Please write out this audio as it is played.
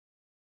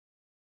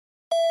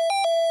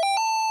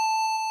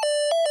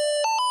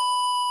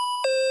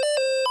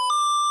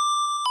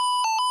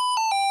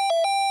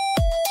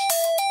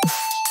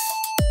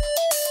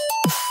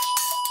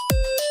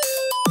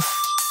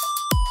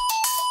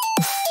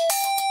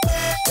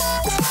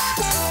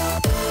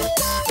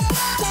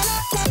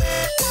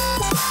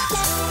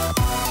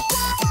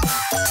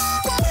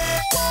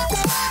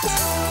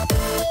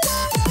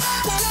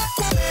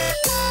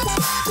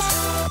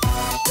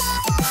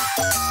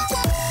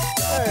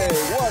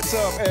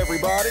What's up,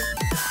 everybody?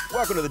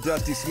 Welcome to the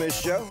Dusty Smith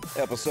Show,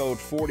 episode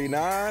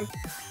 49.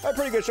 A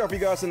pretty good show for you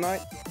guys tonight.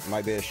 It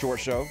might be a short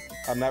show.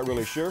 I'm not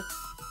really sure.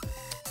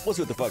 We'll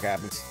see what the fuck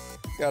happens.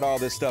 Got all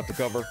this stuff to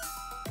cover.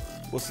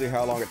 We'll see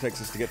how long it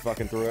takes us to get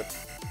fucking through it.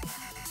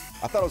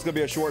 I thought it was going to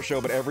be a short show,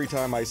 but every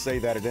time I say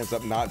that, it ends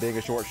up not being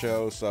a short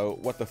show, so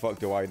what the fuck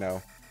do I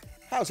know?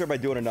 How's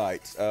everybody doing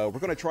tonight? We're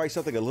going to try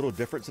something a little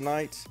different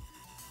tonight.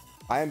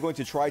 I am going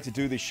to try to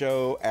do the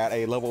show at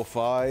a level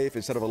 5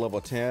 instead of a level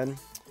 10.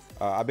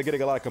 I've been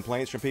getting a lot of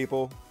complaints from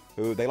people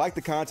who, they like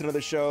the content of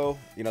the show,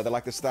 you know, they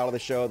like the style of the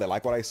show, they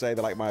like what I say,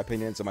 they like my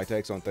opinions and my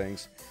takes on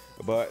things,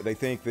 but they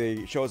think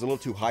the show is a little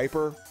too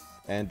hyper,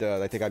 and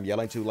they think I'm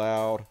yelling too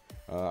loud.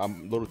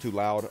 I'm a little too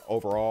loud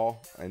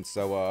overall, and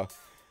so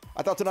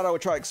I thought tonight I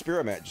would try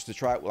experiment, just to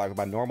try it like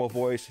my normal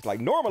voice. Like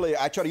normally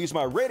I try to use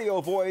my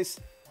radio voice,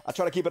 I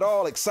try to keep it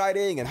all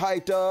exciting and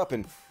hyped up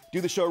and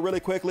do the show really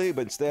quickly,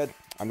 but instead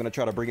I'm going to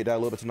try to bring it down a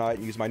little bit tonight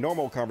and use my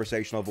normal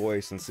conversational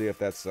voice and see if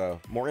that's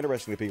more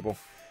interesting to people.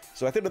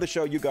 So at the end of the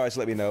show, you guys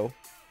let me know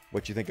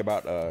what you think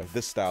about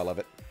this style of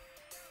it.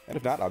 And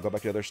if not, I'll go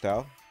back to the other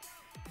style.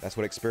 That's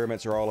what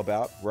experiments are all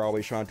about. We're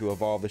always trying to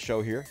evolve the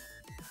show here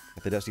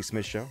at the Dusty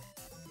Smith Show.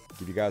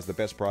 Give you guys the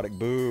best product.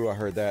 Boo, I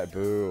heard that.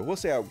 Boo. We'll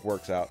see how it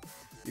works out.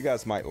 You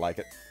guys might like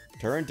it.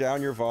 Turn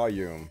down your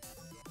volume.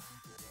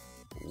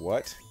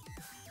 What?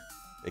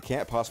 It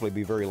can't possibly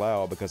be very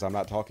loud because I'm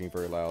not talking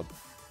very loud.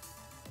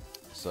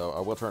 So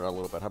I will turn it up a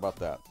little bit. How about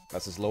that?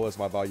 That's as low as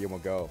my volume will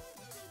go.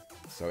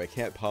 So it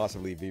can't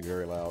possibly be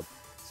very loud.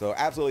 So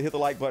absolutely hit the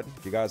like button.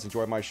 If you guys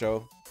enjoy my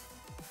show,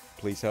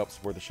 please help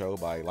support the show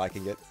by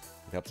liking it.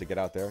 It helps it get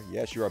out there.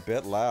 Yes, you're a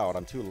bit loud.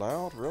 I'm too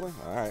loud? Really?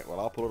 Alright, well,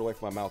 I'll pull it away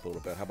from my mouth a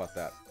little bit. How about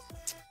that?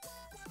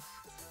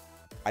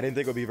 I didn't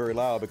think it would be very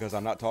loud because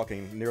I'm not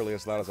talking nearly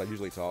as loud as I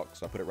usually talk.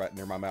 So I put it right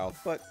near my mouth.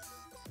 But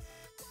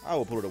I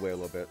will pull it away a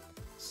little bit.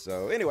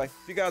 So anyway,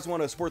 if you guys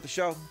want to support the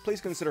show,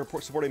 please consider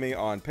supporting me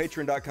on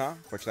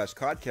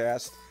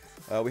patreon.com/codcast.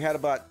 We had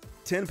about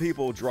 10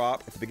 people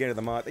drop at the beginning of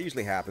the month. That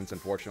usually happens,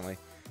 unfortunately.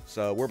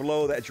 So we're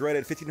below that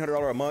dreaded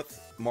 $1,500 a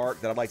month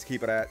mark that I'd like to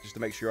keep it at, just to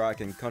make sure I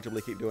can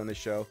comfortably keep doing this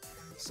show.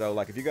 So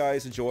like if you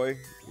guys enjoy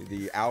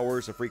the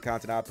hours of free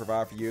content I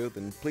provide for you,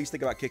 then please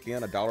think about kicking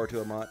in $1 or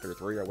 $2 a month or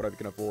 $3 or whatever you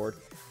can afford.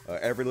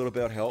 Every little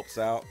bit helps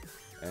out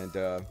and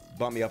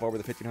bump me up over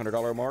the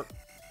 $1,500 mark.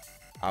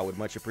 I would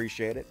much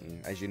appreciate it.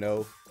 And as you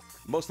know,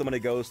 most of the money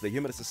goes to the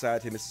Humanist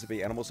Society of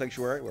Mississippi Animal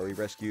Sanctuary, where we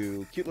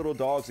rescue cute little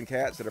dogs and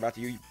cats that are about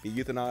to be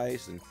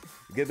euthanized and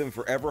give them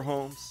forever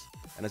homes.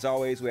 And as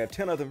always, we have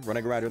 10 of them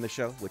running around during the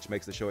show, which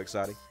makes the show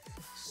exciting.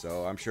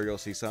 So I'm sure you'll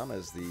see some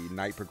as the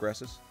night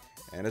progresses.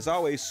 And as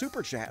always,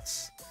 super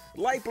chats.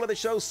 Lifeblood of the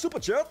show, super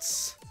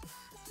chats.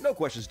 No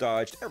questions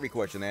dodged, every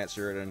question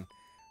answered. And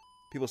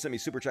people sent me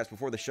super chats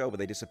before the show, but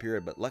they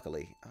disappeared. But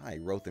luckily, I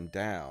wrote them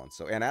down.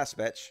 So Ann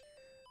Aspech,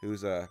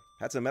 who's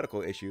had some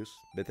medical issues,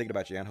 been thinking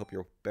about you, Ann, hope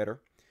you're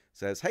better,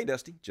 says, "Hey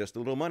Dusty, just a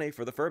little money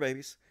for the fur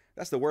babies.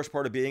 That's the worst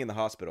part of being in the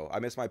hospital. I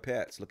miss my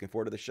pets. Looking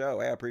forward to the show.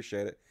 Hey, I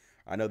appreciate it.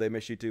 I know they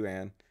miss you too,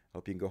 Ann.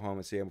 Hope you can go home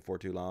and see them before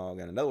too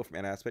long." And another one from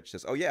Ann Aspect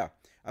says, "Oh yeah,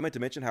 I meant to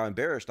mention how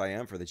embarrassed I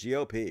am for the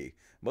GOP.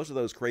 Most of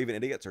those craven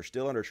idiots are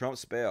still under Trump's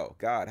spell.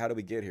 God, how do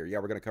we get here?" Yeah,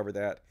 we're going to cover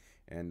that.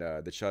 And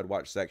the Chud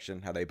Watch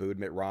section, how they booed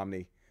Mitt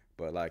Romney.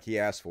 But like, he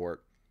asked for it.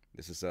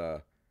 This is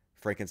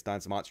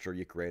Frankenstein's monster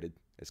you created.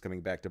 It's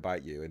coming back to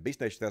bite you. And Beast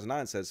Nation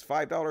 2009 says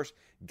 $5.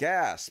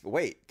 Gasp.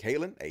 Wait,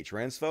 Caitlyn, a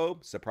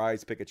transphobe?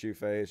 Surprise Pikachu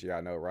face. Yeah,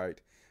 I know, right?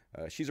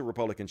 She's a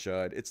Republican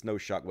chud. It's no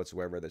shock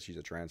whatsoever that she's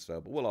a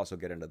transphobe. But we'll also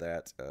get into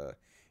that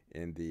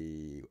in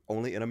the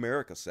Only in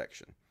America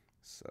section.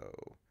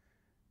 So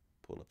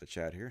pull up the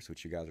chat here, see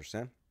what you guys are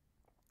saying.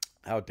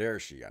 How dare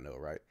she? I know,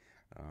 right?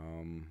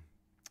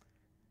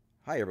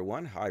 Hi,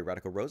 everyone. Hi,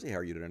 Radical Rosie. How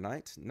are you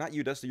tonight? Not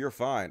you, Dusty. You're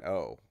fine.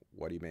 Oh,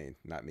 what do you mean?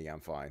 Not me.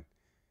 I'm fine.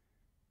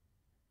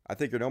 I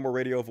think your normal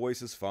radio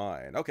voice is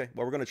fine. Okay,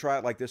 well, we're going to try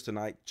it like this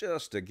tonight,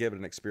 just to give it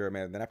an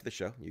experiment. And then after the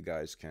show, you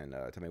guys can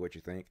tell me what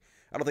you think.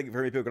 I don't think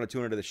very many people are going to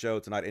tune into the show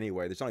tonight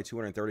anyway. There's only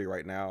 230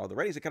 right now. The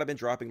ratings have kind of been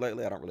dropping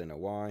lately. I don't really know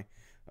why.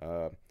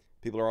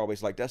 People are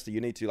always like, "Dusty,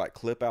 you need to like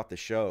clip out the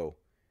show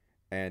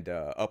and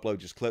upload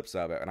just clips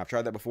of it." And I've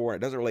tried that before,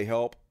 and it doesn't really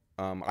help.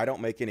 I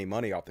don't make any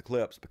money off the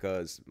clips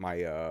because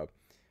my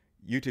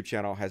YouTube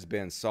channel has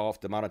been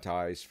soft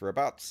demonetized for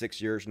about 6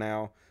 years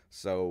now.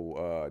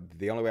 So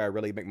the only way I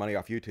really make money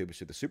off YouTube is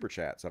through the super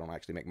chats. I don't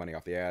actually make money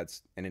off the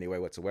ads in any way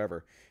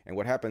whatsoever. And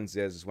what happens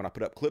is when I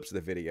put up clips of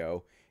the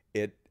video,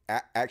 it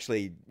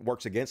actually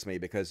works against me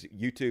because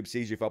YouTube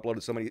sees you've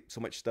uploaded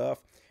so much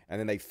stuff, and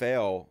then they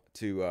fail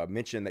to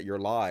mention that you're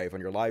live on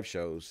your live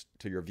shows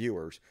to your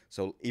viewers.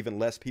 So even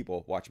less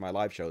people watch my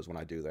live shows when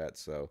I do that.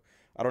 So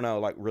I don't know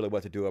like really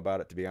what to do about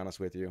it, to be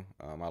honest with you.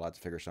 I'll have to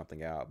figure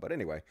something out. But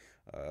anyway,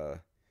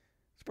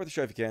 support the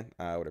show if you can.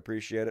 I would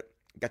appreciate it.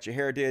 Got your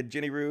hair did,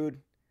 Jenny Rude.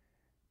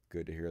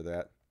 Good to hear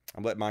that.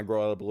 I'm letting mine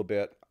grow out a little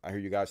bit. I hear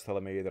you guys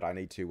telling me that I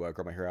need to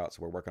grow my hair out,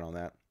 so we're working on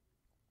that.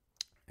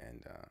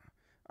 And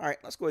all right,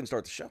 let's go ahead and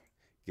start the show.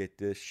 Get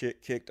this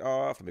shit kicked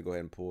off. Let me go ahead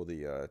and pull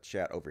the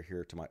chat over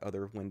here to my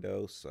other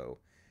window. So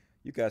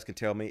You guys can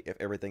tell me if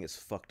everything is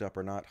fucked up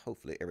or not.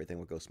 Hopefully everything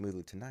will go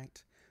smoothly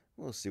tonight.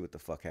 We'll see what the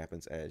fuck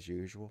happens as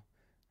usual.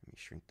 Let me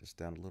shrink this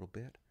down a little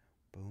bit.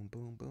 Boom,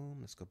 boom, boom.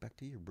 Let's go back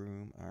to your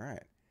broom. All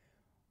right.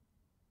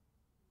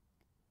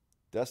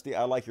 Dusty,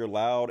 I like your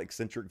loud,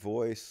 eccentric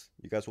voice.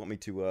 You guys want me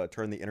to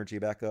turn the energy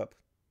back up?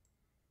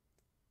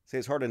 See,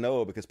 it's hard to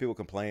know because people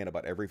complain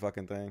about every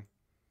fucking thing.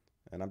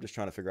 And I'm just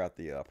trying to figure out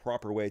the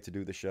proper way to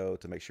do the show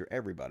to make sure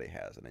everybody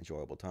has an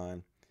enjoyable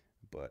time.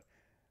 But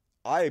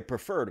I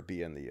prefer to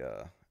be in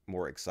the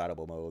more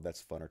excitable mode.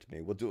 That's funner to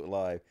me. We'll do it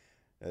live.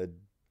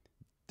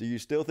 Do you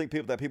still think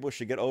people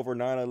should get over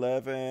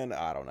 9/11?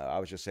 I don't know. I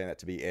was just saying that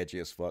to be edgy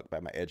as fuck back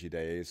in my edgy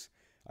days.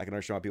 I can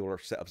understand why people are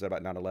upset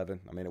about 9/11.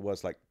 I mean, it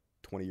was like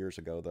 20 years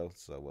ago, though.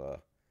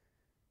 So,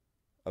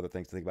 other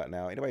things to think about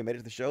now. Anyway, made it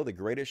to the show. The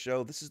greatest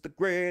show. This is the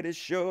greatest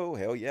show.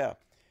 Hell yeah.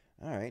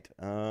 All right.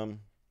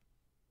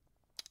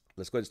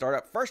 Let's go ahead and start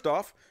out. First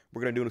off,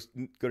 we're going to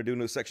do a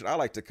new section I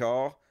like to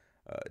call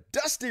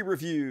Dusty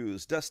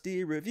Reviews.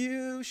 Dusty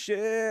Review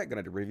shit.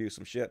 Going to review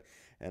some shit.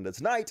 And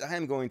tonight, I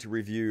am going to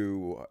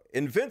review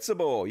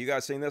Invincible. You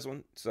guys seen this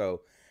one?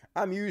 So,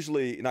 I'm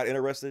usually not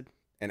interested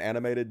in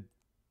animated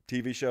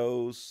TV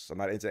shows. I'm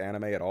not into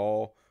anime at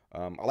all.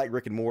 I like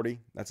Rick and Morty.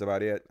 That's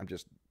about it.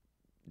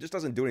 Just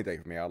doesn't do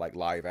anything for me. I like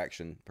live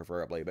action,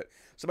 preferably. But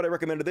somebody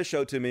recommended this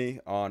show to me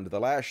on the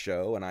last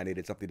show, and I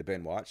needed something to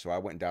binge watch. So I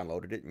went and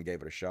downloaded it and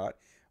gave it a shot.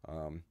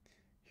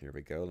 Here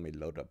we go. Let me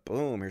load up.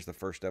 Boom. Here's the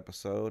first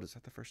episode. Is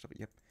that the first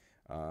episode?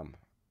 Yep.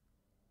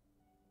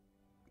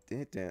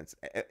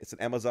 It's an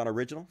Amazon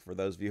original. For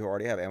those of you who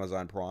already have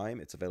Amazon Prime,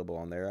 it's available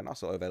on there and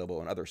also available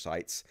on other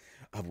sites,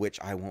 of which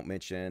I won't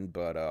mention.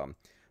 But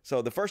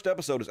so the first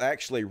episode is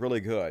actually really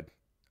good.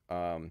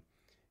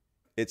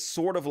 It's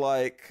sort of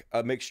like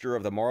a mixture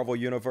of the Marvel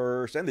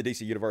Universe and the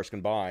DC Universe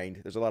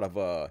combined. There's a lot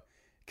of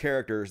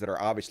characters that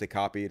are obviously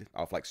copied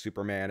off like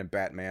Superman and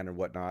Batman and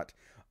whatnot.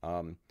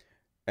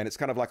 And it's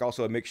kind of like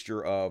also a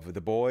mixture of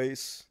The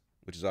Boys,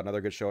 which is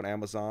another good show on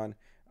Amazon.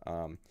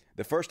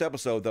 The first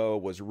episode, though,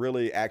 was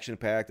really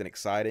action-packed and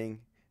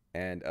exciting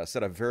and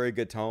set a very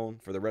good tone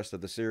for the rest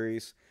of the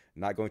series.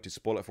 Not going to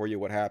spoil it for you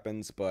what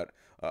happens, but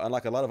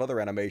unlike a lot of other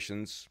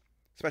animations,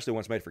 especially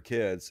ones made for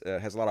kids,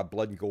 it has a lot of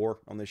blood and gore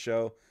on this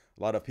show.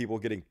 A lot of people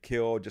getting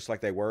killed just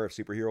like they were if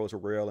superheroes were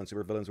real and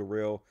supervillains were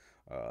real.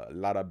 A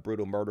lot of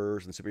brutal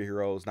murders and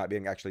superheroes not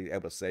being actually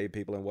able to save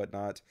people and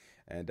whatnot.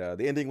 And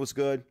the ending was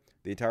good.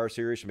 The entire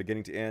series from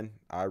beginning to end,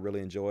 I really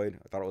enjoyed.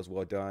 I thought it was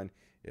well done.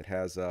 It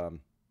has, what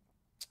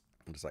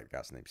is that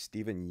guy's name?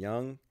 Stephen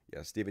Young.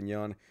 Yeah, Stephen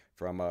Young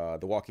from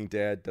The Walking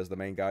Dead does the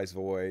main guy's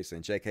voice.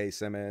 And J.K.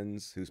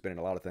 Simmons, who's been in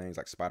a lot of things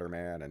like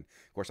Spider-Man. And,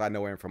 of course, I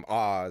know him from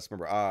Oz.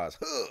 Remember Oz?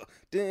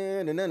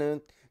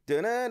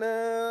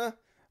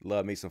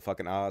 Love me some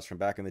fucking Oz from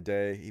back in the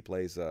day. He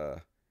plays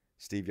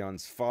Steve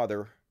Young's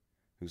father,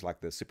 who's like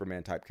the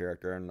Superman type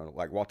character, and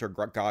like Walter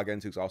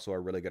Goggins, who's also a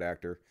really good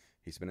actor.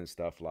 He's been in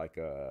stuff like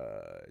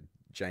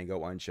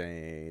Django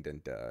Unchained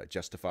and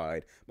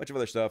Justified, a bunch of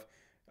other stuff.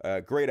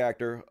 Great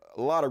actor,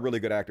 a lot of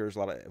really good actors, a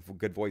lot of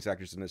good voice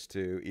actors in this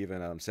too.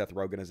 Even Seth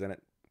Rogen is in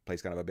it,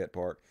 plays kind of a bit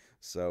part.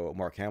 So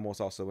Mark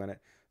Hamill's also in it.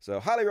 So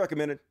highly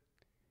recommended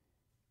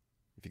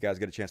if you guys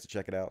get a chance to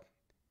check it out.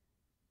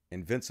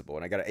 Invincible,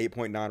 and I got an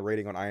 8.9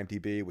 rating on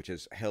IMDb, which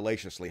is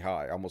hellaciously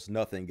high. Almost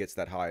nothing gets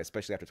that high,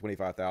 especially after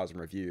 25,000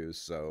 reviews.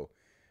 So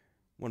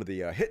one of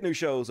the hit new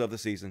shows of the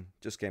season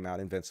just came out,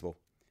 Invincible,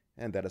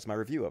 and that is my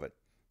review of it.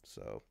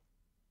 So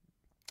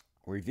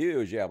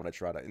reviews, yeah, I'm gonna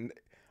try to.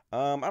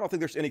 I don't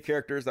think there's any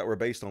characters that were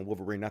based on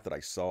Wolverine, not that I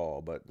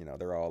saw, but you know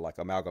they're all like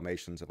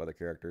amalgamations of other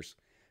characters.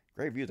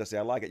 Great reviews, I say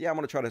I like it. Yeah, I'm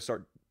gonna try to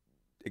start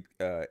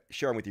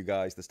sharing with you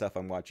guys the stuff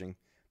I'm watching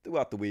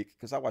throughout the week,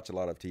 because I watch a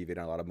lot of TV and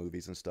a lot of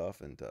movies and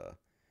stuff, and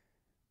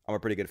I'm a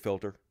pretty good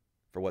filter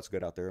for what's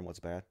good out there and what's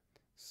bad.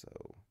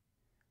 So,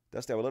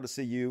 Dusty, I would love to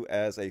see you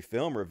as a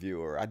film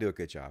reviewer. I do a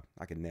good job.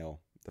 I can nail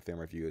the film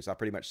reviews. I've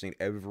pretty much seen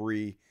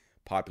every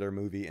popular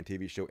movie and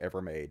TV show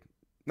ever made.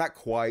 Not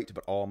quite,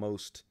 but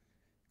almost,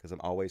 because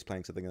I'm always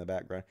playing something in the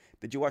background.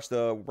 Did you watch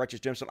The Righteous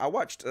Gemstones? I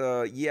watched,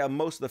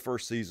 most of the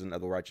first season of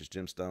The Righteous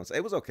Gemstones.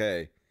 It was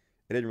okay.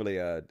 It didn't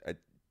really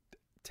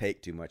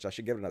take too much. I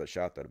should give it another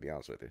shot, though, to be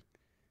honest with you.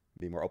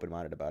 Be more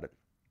open-minded about it.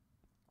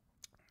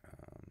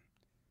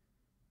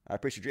 I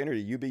appreciate your energy.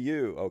 You be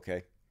you.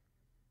 Okay.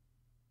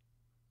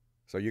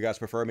 So you guys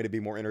prefer me to be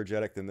more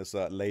energetic than this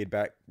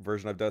laid-back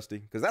version of Dusty?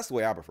 Because that's the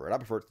way I prefer it. I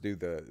prefer to do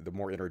the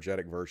more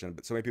energetic version.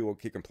 But so many people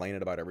keep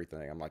complaining about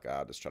everything. I'm like,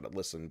 I just try to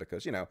listen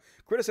because, you know,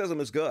 criticism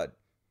is good.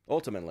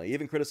 Ultimately,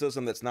 even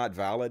criticism that's not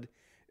valid,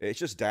 it's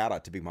just data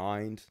to be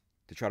mined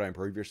to try to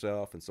improve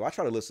yourself. And so I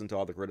try to listen to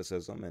all the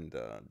criticism and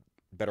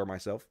better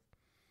myself.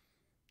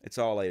 It's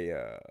all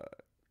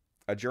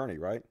a journey,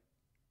 right?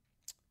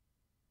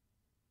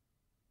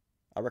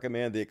 I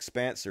recommend the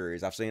Expanse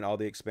series. I've seen all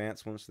the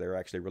Expanse ones. They're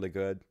actually really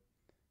good.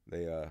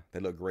 They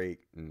look great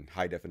in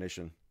high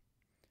definition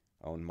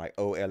on my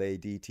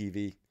OLED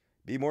TV.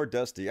 Be more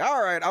Dusty.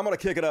 All right, I'm going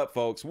to kick it up,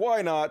 folks.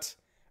 Why not?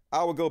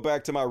 I will go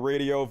back to my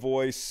radio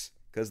voice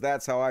because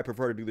that's how I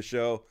prefer to do the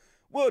show.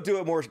 We'll do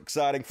it more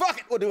exciting. Fuck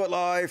it, we'll do it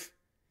live.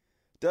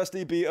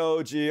 Dusty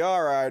B.O.G.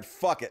 All right,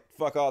 fuck it.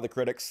 Fuck all the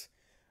critics.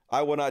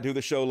 I will not do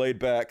the show laid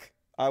back.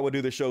 I will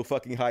do the show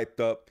fucking hyped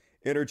up.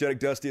 Energetic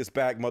Dusty is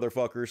back,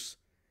 motherfuckers.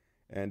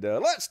 And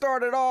let's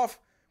start it off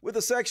with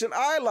a section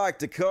I like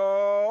to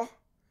call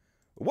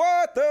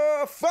What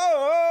the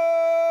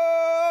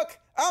Fuck?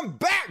 I'm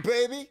back,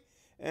 baby.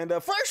 And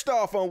first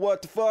off on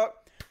What the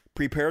Fuck,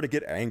 prepare to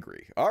get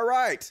angry. All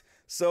right.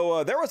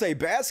 So there was a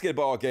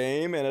basketball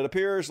game, and it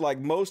appears like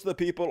most of the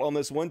people on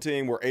this one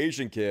team were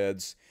Asian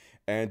kids,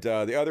 and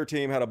the other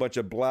team had a bunch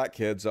of black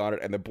kids on it,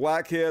 and the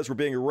black kids were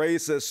being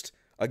racist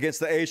against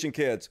the Asian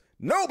kids.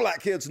 No,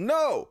 black kids,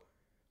 no!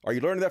 Are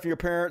you learning that from your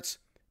parents?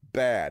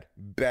 Bad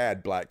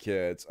black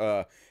kids.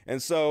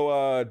 And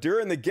so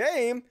during the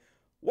game,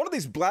 one of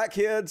these black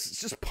kids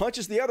just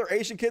punches the other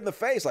Asian kid in the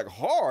face, like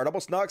hard,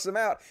 almost knocks him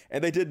out,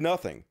 and they did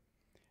nothing.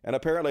 And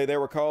apparently they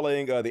were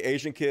calling the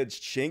Asian kids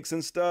chinks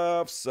and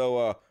stuff.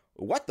 So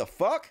what the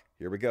fuck?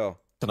 Here we go.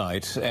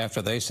 Tonight,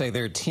 after they say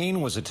their teen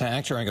was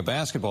attacked during a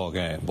basketball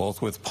game,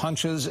 both with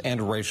punches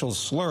and racial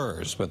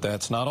slurs. But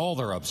that's not all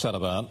they're upset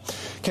about.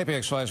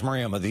 KPX5's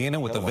Maria Medina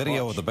with the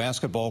video of the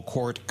basketball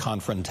court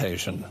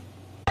confrontation.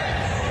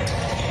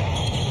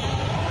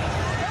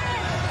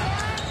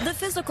 The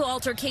physical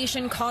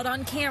altercation caught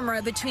on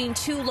camera between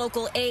two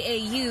local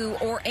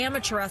AAU or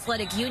amateur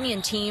athletic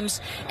union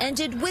teams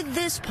ended with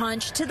this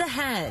punch to the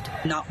head.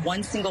 Not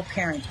one single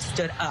parent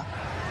stood up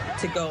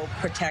to go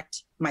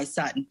protect my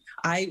son.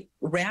 I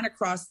ran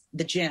across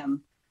the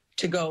gym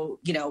to go,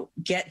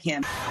 get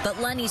him. But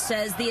Lenny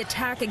says the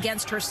attack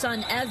against her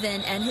son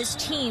Evan and his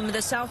team,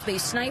 the South Bay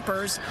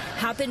Snipers,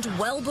 happened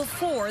well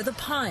before the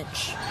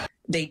punch.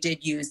 They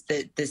did use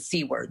the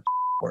C word.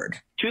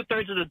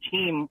 2/3 of the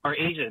team are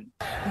Asian.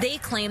 They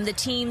claim the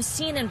team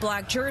seen in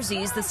black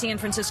jerseys, the San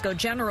Francisco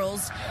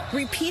Generals,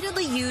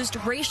 repeatedly used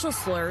racial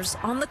slurs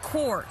on the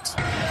court.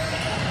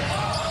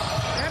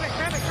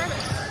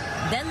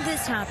 Then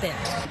this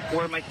happened.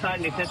 Where my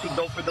son essentially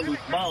go for the loose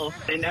ball,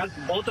 and as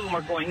both of them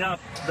are going up,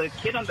 the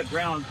kid on the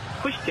ground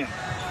pushed him.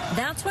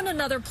 That's when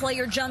another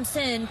player jumps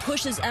in,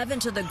 pushes Evan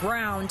to the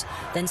ground,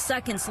 then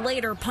seconds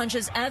later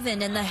punches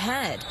Evan in the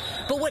head.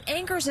 But what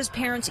angers his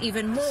parents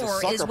even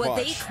more is what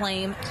they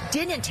claim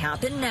didn't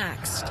happen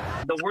next.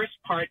 The worst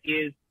part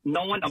is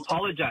no one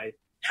apologized.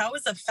 How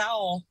is a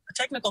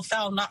technical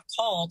foul not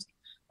called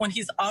when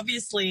he's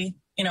obviously,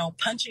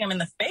 punching him in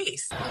the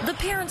face? The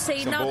parents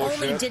say not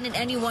only didn't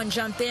anyone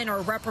jump in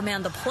or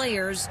reprimand the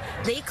players,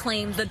 they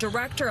claim the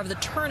director of the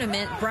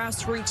tournament,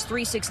 Grassroots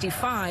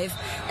 365,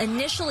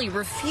 initially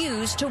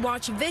refused to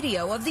watch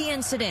video of the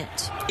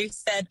incident. They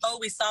said,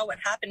 we saw what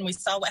happened. We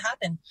saw what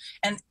happened.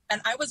 And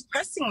I was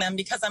pressing them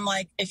because I'm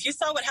like, if you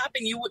saw what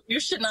happened, you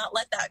should not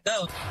let that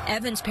go.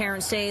 Evan's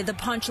parents say the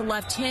punch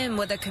left him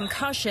with a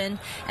concussion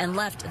and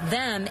left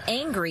them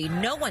angry.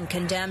 No one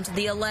condemned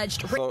the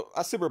alleged... So,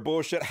 that's super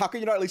bullshit. How can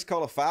you not at least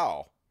call a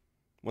foul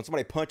when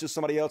somebody punches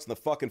somebody else in the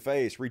fucking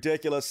face?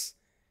 Ridiculous.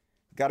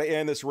 Got to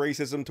end this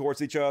racism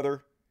towards each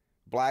other.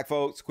 Black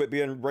folks, quit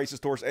being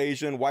racist towards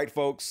Asian. White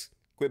folks,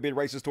 quit being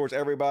racist towards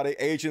everybody.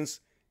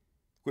 Asians,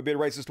 quit being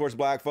racist towards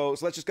black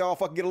folks. Let's just all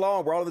fucking get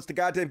along. We're all in this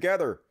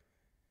together.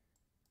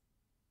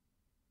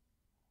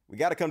 We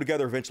got to come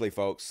together eventually,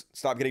 folks.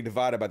 Stop getting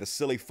divided by the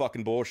silly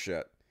fucking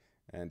bullshit.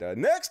 And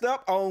next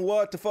up on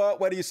What the Fuck,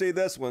 where do you see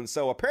this one?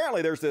 So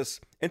apparently there's this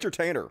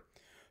entertainer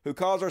who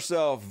calls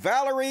herself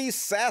Valerie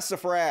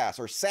Sassafras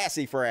or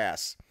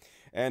Sassafras.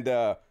 And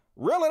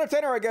real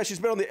entertainer, I guess. She's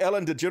been on the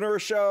Ellen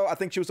DeGeneres show. I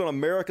think she was on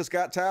America's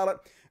Got Talent.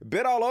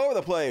 Been all over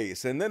the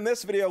place. And then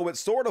this video went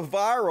sort of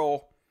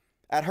viral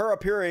at her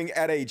appearing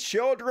at a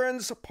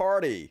children's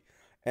party.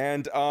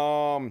 And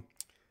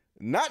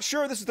not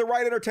sure this is the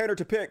right entertainer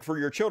to pick for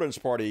your children's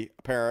party,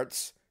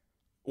 parents.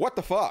 What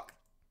the fuck?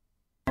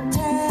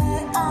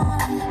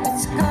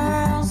 It's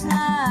girls'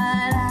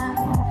 night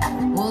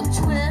out. We'll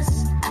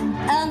twist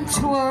and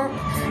twerk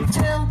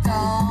till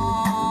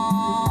dawn.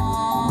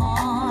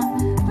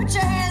 Put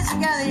your hands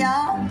together,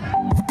 y'all.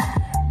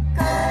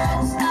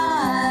 Girls'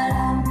 night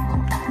out.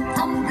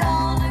 I'm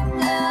gonna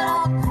get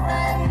all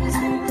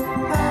crazy.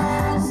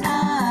 Girls'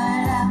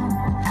 night out.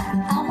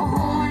 I'm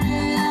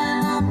horny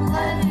and I'm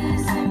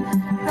lazy.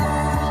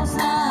 Girls'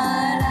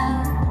 night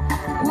out.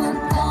 We're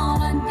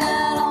gonna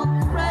get all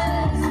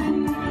crazy.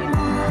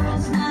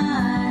 Girls'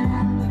 night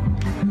out.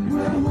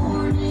 We're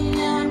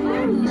horny and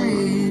we're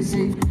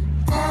lazy.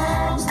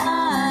 Girls'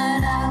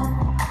 night out.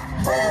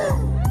 Woo!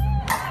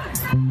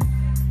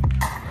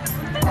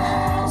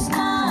 Girls'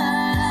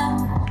 night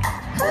out.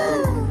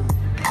 Woo!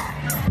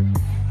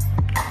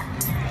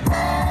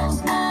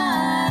 Girls'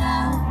 night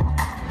out.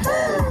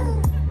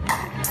 Woo!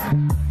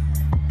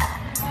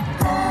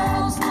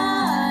 Girls'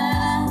 night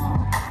out.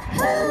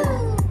 Woo!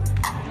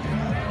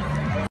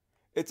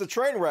 It's a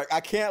train wreck. I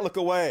can't look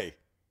away.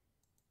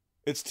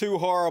 It's too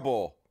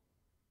horrible.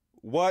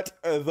 What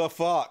the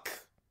fuck?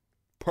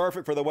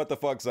 Perfect for the what the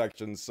fuck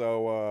section.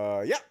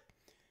 So, yeah.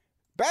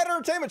 Bad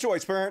entertainment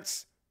choice,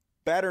 parents.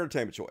 Bad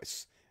entertainment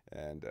choice.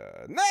 And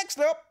next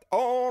up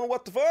on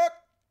What the Fuck,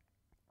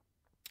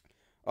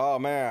 Oh,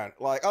 man.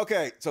 Like,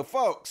 okay, so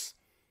folks,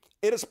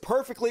 it is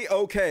perfectly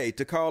okay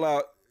to call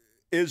out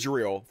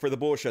Israel for the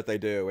bullshit they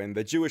do and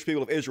the Jewish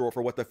people of Israel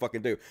for what they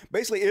fucking do.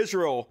 Basically,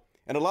 Israel,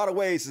 in a lot of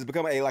ways, has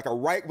become like a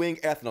right-wing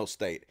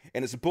ethno-state.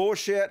 And it's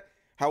bullshit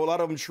how a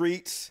lot of them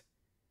treat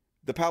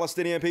the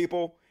Palestinian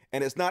people.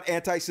 And it's not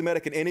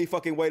anti-Semitic in any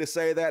fucking way to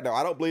say that. No,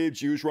 I don't believe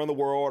Jews run the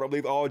world. I don't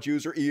believe all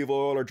Jews are evil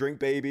or drink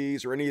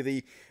babies or any of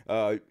the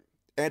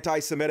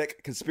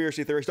anti-Semitic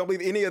conspiracy theories. Don't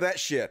believe any of that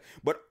shit.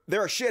 But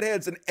there are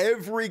shitheads in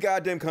every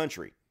goddamn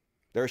country.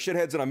 There are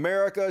shitheads in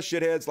America,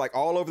 shitheads like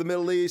all over the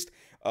Middle East.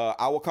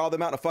 I will call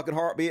them out in a fucking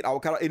heartbeat. I will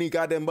call out any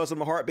goddamn Muslim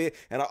in a heartbeat.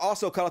 And I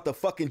also call out the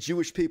fucking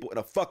Jewish people in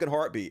a fucking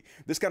heartbeat.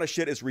 This kind of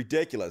shit is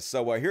ridiculous.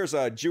 So here's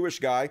a Jewish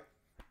guy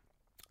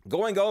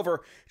going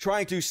over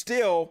trying to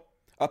steal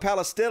a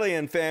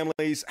Palestinian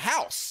family's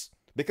house,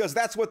 because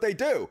that's what they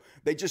do.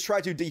 They just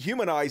try to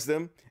dehumanize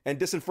them and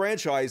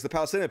disenfranchise the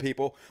Palestinian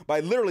people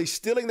by literally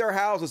stealing their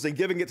houses and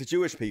giving it to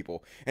Jewish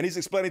people. And he's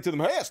explaining to them,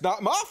 hey, it's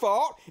not my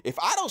fault. If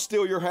I don't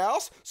steal your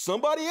house,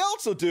 somebody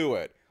else will do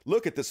it.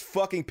 Look at this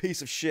fucking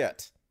piece of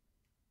shit.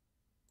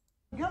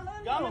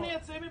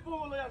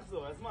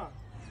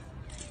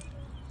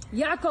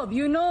 Jacob,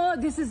 you know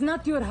this is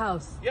not your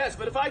house. Yes,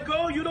 but if I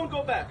go, you don't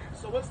go back.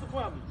 So what's the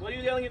problem? Why are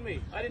you yelling at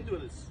me? I didn't do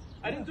this.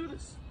 I didn't do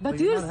this. But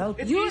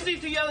it's easy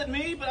to yell at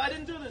me, but I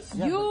didn't do this.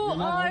 You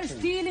are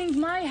stealing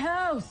my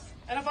house.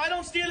 And if I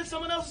don't steal it,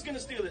 someone else is going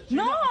to steal it.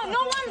 No one is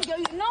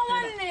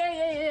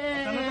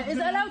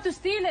allowed to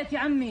steal it, يا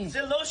عمي.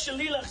 זה לא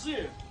שלי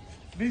להחזיר.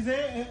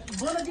 Hey,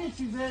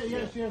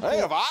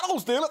 if I don't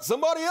steal it,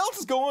 somebody else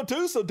is going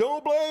to, so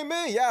don't blame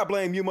me. Yeah, I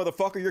blame you,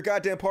 motherfucker. You're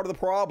goddamn part of the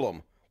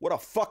problem. What a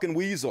fucking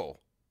weasel.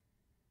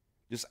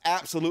 Just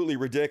absolutely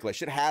ridiculous.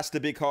 Shit has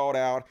to be called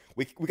out.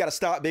 We got to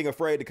stop being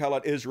afraid to call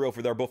out Israel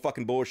for their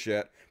fucking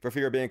bullshit for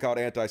fear of being called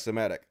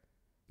anti-Semitic.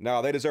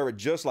 No, they deserve it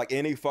just like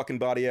any fucking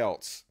body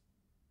else.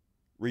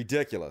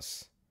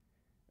 Ridiculous.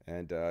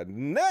 And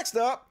next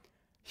up,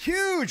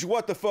 huge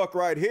what the fuck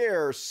right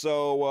here.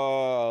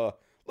 So,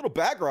 little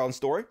background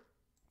story.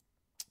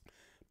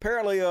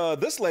 Apparently,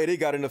 this lady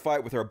got in a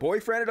fight with her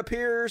boyfriend, it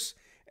appears,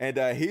 and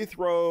he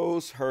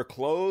throws her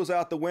clothes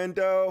out the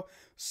window.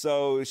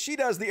 So she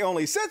does the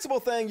only sensible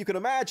thing you can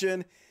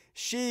imagine.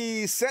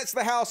 She sets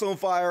the house on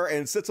fire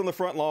and sits on the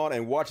front lawn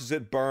and watches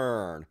it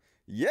burn.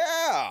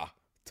 Yeah,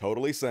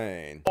 totally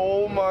sane.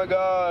 Oh my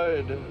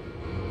God.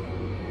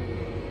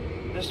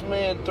 This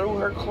man threw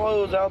her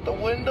clothes out the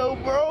window,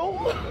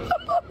 bro.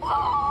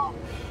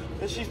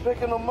 And she's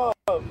picking them up.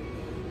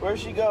 Where'd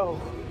she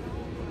go?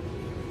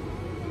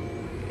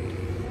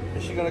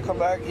 Is she gonna come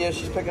back? Yeah,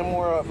 she's picking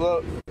more up.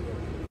 Look.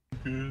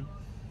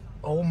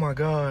 Oh my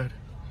God.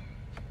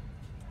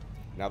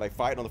 Now they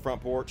fight on the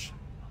front porch.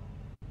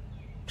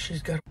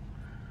 She's got.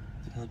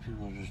 The other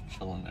people are just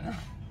chilling there.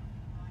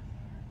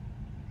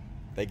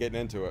 They getting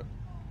into it.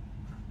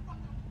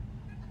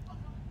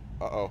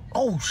 Uh-oh.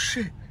 Oh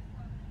shit.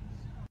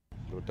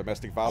 Little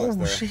domestic violence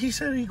there. Shit. He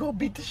said he gonna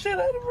beat the shit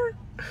out of her.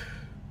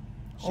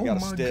 She got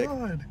a stick.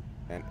 God.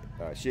 And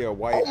she a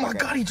white. Oh my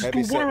God, he just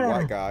heavy threw water set on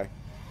white her. guy.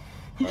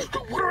 He just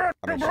threw water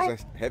on her, bro.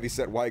 She's a heavy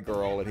set white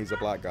girl and he's a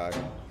black guy.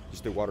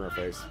 Just threw water in her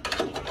face.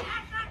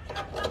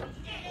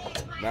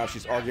 Now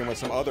she's arguing with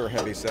some other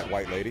heavy set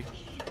white lady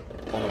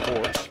on the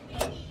porch.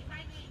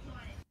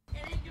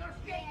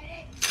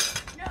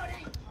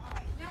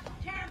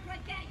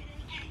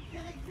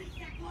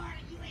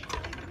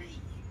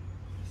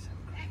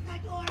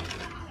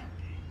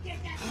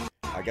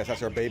 I guess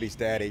that's her baby's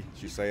daddy,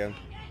 she's saying.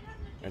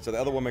 And so the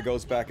other woman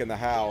goes back in the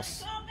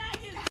house.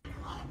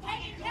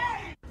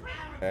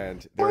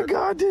 And oh my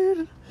God,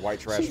 dude. White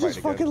trash she just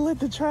fucking lit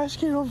the trash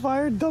can on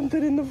fire, dumped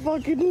it in the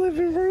fucking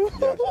living room.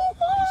 Yeah,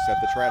 she set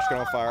the trash can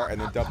on fire and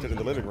then dumped it in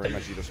the living room,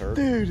 as you just heard.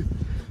 Dude,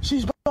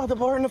 she's about to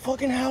burn the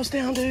fucking house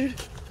down, dude.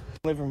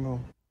 Living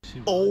room.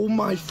 Oh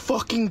my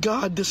fucking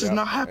God, this is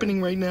not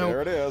happening right now.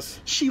 There it is.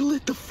 She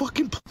lit the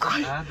fucking...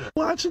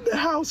 watching the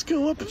house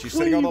go up in flames. She's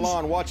sitting on the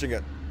lawn watching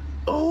it.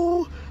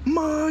 Oh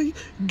my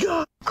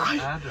God.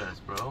 Address,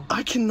 bro.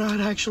 I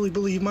cannot actually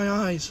believe my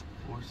eyes.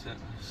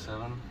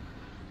 477.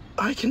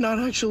 I cannot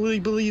actually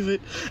believe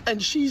it.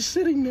 And she's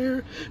sitting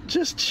there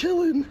just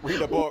chilling.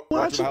 Reading a book,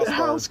 watching the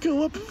house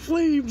go up in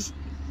flames.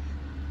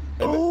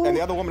 And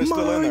the other woman is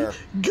still in there.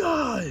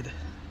 God.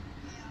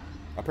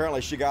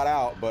 Apparently she got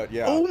out, but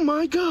yeah. Oh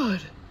my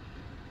God.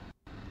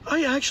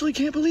 I actually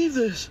can't believe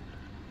this.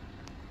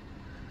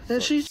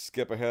 And she's...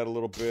 Skip ahead a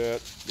little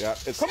bit. Yeah,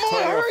 it's come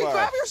on, hurry,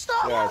 grab your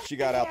stuff. Yeah, she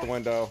got out the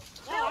window.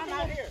 No, I'm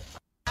not here.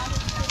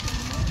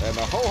 And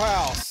the whole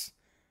house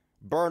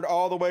burned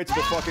all the way to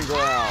the fucking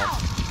ground.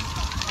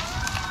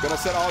 Gonna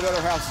set all the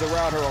other houses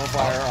around her on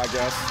fire, I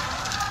guess.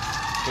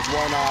 Because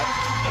why not?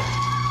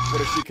 What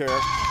does she care?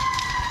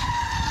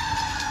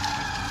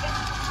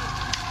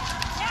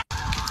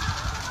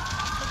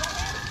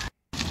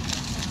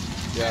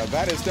 Yeah,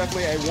 that is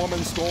definitely a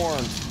woman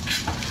scorned.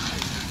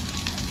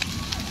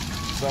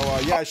 So,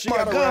 yeah, she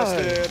got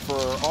arrested for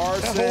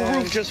arson. The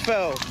whole roof just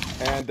fell.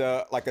 And,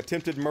 like,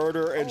 attempted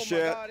murder and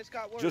shit.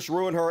 Just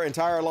ruined her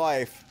entire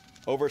life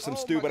over some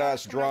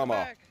stupid-ass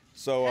drama.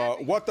 So,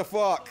 what the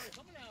fuck?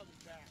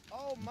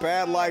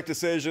 Bad life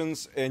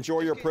decisions. Enjoy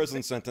your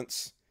prison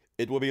sentence.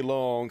 It will be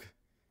long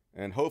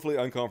and hopefully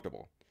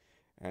uncomfortable.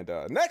 And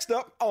next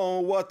up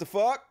on What the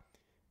Fuck,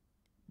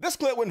 this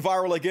clip went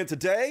viral again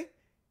today,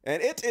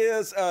 and it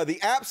is the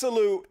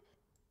absolute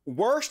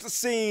worst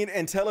scene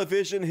in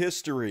television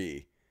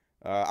history.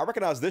 I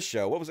recognize this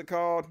show. What was it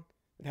called?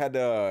 It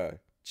had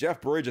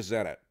Jeff Bridges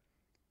in it.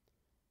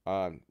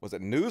 Was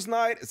it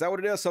Newsnight? Is that what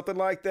it is? Something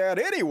like that.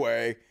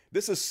 Anyway,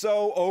 this is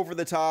so over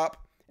the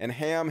top and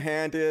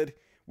ham-handed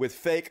with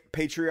fake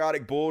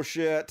patriotic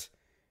bullshit.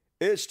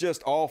 It's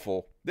just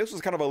awful. This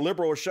was kind of a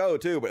liberal show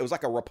too, but it was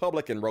like a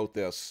Republican wrote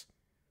this.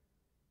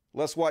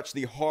 Let's watch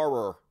the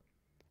horror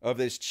of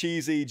this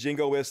cheesy,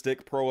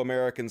 jingoistic,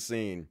 pro-American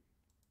scene.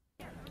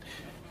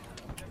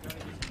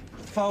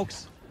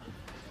 Folks,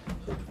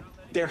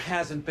 there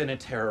hasn't been a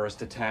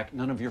terrorist attack.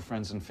 None of your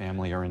friends and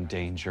family are in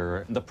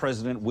danger. The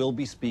president will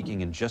be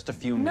speaking in just a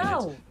few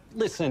minutes. No.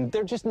 Listen,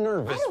 they're just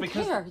nervous I don't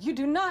because care. You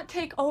do not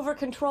take over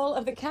control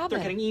of the cabinet. they're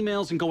getting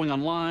emails and going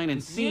online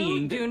and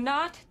seeing. You do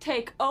not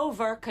take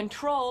over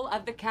control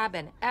of the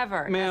cabin,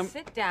 ever. Ma'am, Now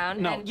sit down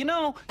no, and... you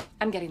know...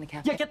 I'm getting the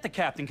captain. Yeah, get the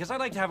captain, because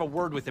I'd like to have a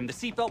word with him. The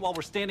seatbelt while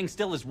we're standing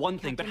still is one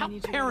thing, but how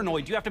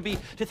paranoid do you have to be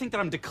to think that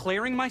I'm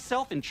declaring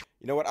myself in...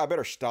 You know what? I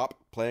better stop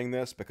playing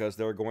this because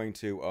they're going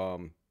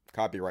to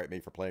copyright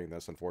me for playing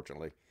this,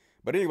 unfortunately.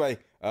 But anyway,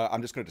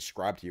 I'm just going to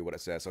describe to you what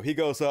it says. So he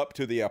goes up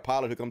to the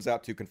pilot who comes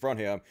out to confront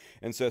him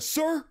and says,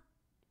 "Sir,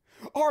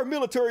 our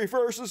military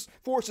forces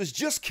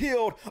just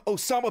killed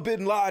Osama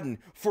bin Laden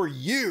for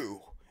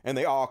you." And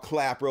they all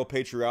clap real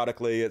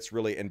patriotically. It's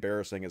really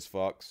embarrassing as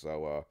fuck.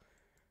 So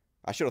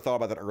I should have thought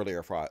about that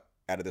earlier before I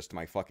added this to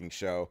my fucking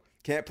show.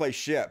 Can't play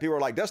shit. People are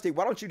like, "Dusty,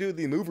 why don't you do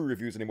the movie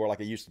reviews anymore like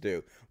I used to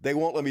do?" They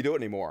won't let me do it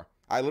anymore.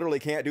 I literally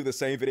can't do the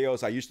same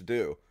videos I used to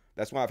do.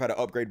 That's why I've had to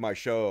upgrade my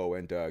show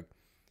and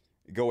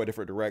go a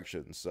different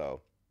direction.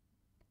 So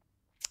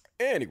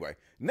anyway,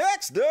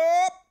 next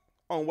up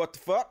on What the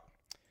Fuck,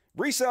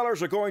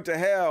 resellers are going to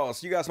hell.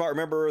 So you guys might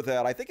remember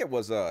that I think it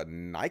was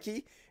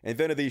Nike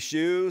invented these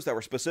shoes that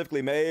were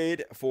specifically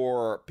made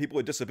for people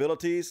with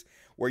disabilities,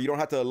 where you don't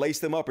have to lace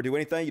them up or do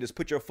anything. You just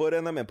put your foot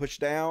in them and push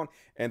down,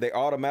 and they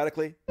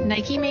automatically...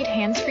 Nike made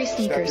hands-free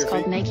sneakers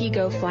called Nike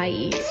Go Fly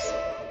Ease.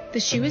 The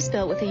shoe is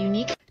built with a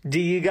unique... Do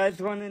you guys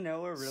want to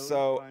know a really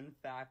fun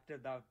fact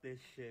about this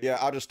shit? Yeah,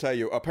 I'll just tell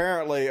you.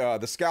 Apparently,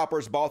 the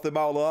scalpers bought them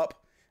all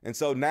up, and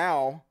so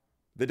now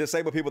the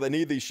disabled people that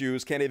need these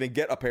shoes can't even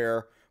get a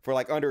pair for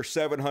like under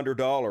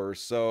 $700.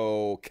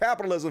 So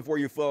capitalism for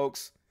you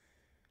folks.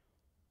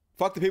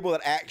 Fuck the people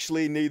that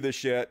actually need this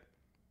shit.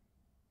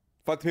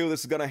 Fuck the people this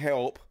is gonna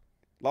help.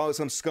 As long as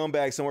some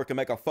scumbag somewhere can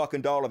make a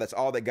fucking dollar, that's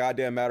all that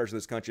goddamn matters in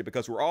this country,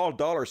 because we're all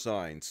dollar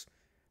signs.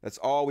 That's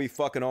all we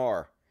fucking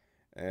are.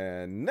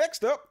 And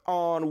next up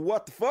on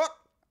What the Fuck.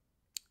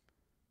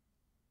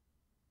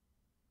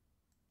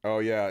 Oh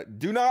yeah,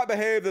 do not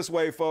behave this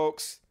way,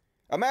 folks.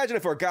 Imagine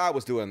if a guy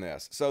was doing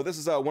this. So this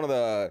is one of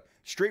the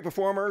street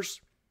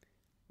performers,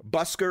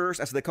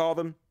 buskers, as they call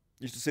them.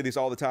 Used to see these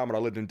all the time when I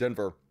lived in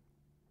Denver.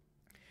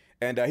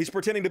 And he's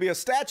pretending to be a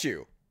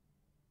statue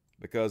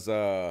because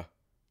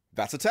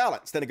that's a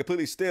talent, standing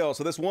completely still.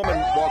 So this woman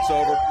walks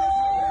over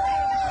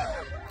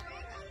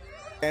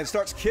and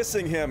starts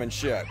kissing him and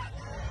shit.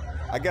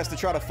 I guess to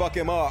try to fuck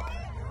him up.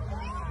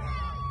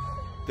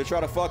 To try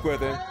to fuck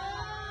with him.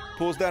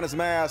 Pulls down his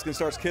mask and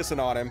starts kissing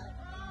on him.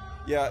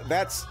 Yeah,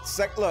 that's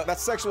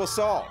sexual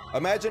assault.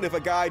 Imagine if a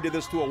guy did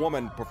this to a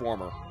woman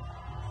performer.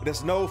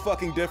 There's no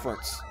fucking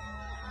difference.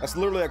 That's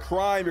literally a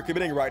crime you're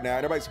committing right now.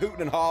 Everybody's hooting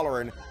and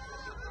hollering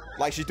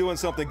like she's doing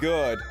something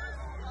good.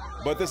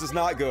 But this is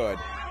not good.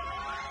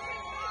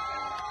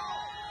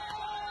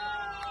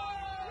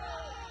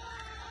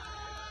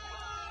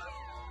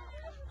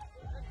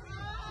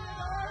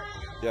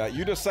 Yeah,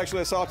 you just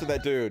sexually assaulted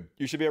that dude.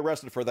 You should be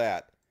arrested for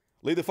that.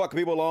 Leave the fucking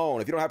people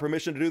alone. If you don't have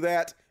permission to do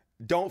that,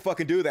 don't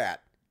fucking do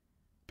that.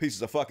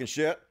 Pieces of fucking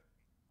shit.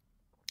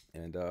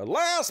 And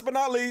last but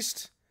not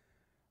least,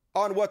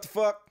 on What the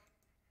Fuck.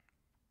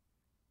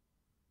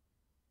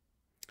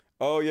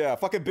 Oh yeah,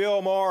 fucking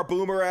Bill Maher,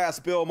 boomer ass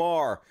Bill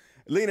Maher,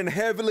 leaning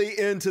heavily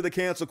into the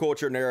cancel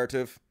culture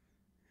narrative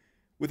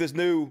with his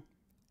new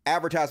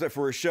advertisement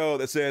for his show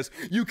that says,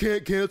 "You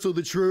can't cancel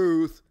the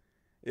truth."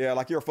 Yeah,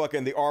 like you're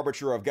fucking the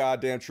arbiter of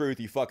goddamn truth,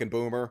 you fucking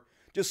boomer.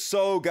 Just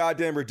so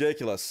goddamn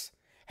ridiculous.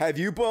 Have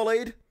you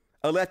bullied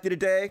a lefty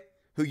today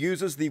who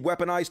uses the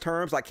weaponized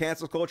terms like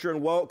cancel culture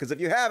and woke? Because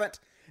if you haven't,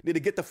 you need to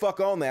get the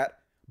fuck on that.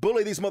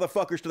 Bully these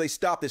motherfuckers till they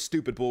stop this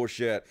stupid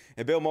bullshit.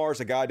 And Bill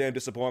Maher's a goddamn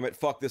disappointment.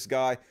 Fuck this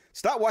guy.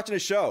 Stop watching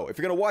his show. If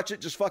you're gonna watch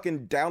it, just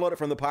fucking download it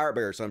from the Pirate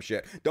Bay or some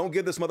shit. Don't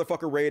give this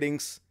motherfucker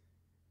ratings.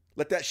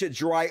 Let that shit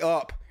dry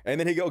up. And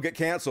then he'll get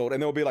canceled.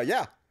 And they'll be like,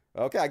 yeah,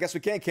 okay, I guess we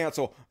can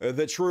cancel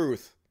the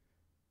truth.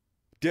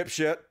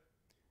 Dipshit.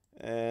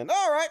 And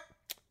all right.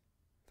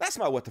 That's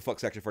my What the Fuck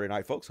section for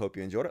tonight, folks. Hope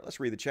you enjoyed it. Let's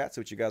read the chat,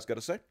 see what you guys got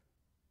to say.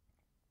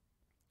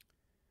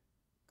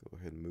 Go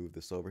ahead and move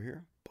this over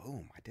here.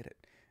 Boom, I did it.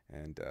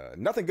 And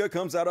nothing good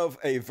comes out of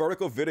a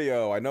vertical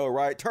video. I know,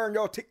 right? Turn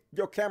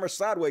your camera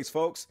sideways,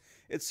 folks.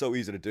 It's so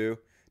easy to do.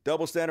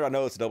 Double standard. I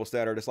know it's a double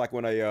standard. It's like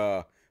when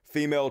a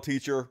female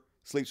teacher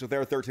sleeps with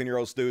their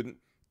 13-year-old student.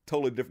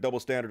 Totally different double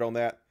standard on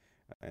that.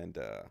 And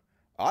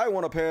I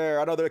want a pair.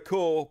 I know they're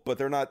cool, but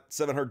they're not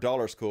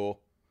 $700 cool.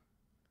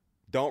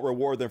 Don't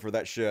reward them for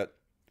that shit.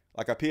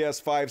 Like a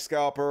PS5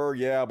 scalper,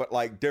 yeah, but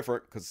like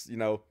different because, you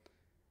know,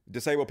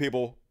 disabled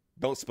people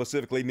don't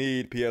specifically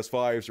need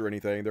PS5s or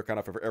anything. They're kind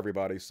of for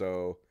everybody.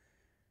 So,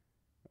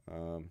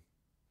 can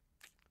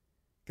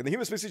the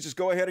human species just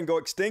go ahead and go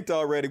extinct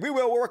already? We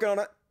will. We're working on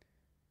it.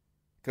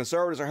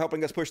 Conservatives are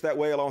helping us push that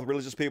way along with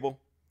religious people.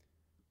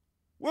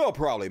 We'll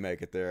probably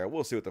make it there.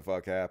 We'll see what the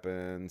fuck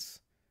happens.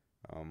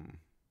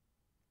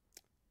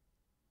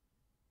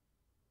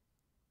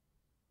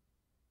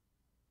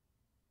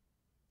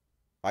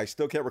 I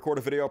still can't record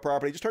a video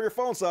properly. Just turn your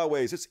phone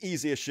sideways. It's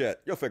easy as shit.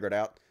 You'll figure it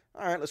out.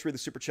 All right, let's read the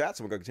super chats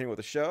and we're going to continue with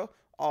the show.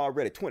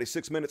 Already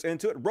 26 minutes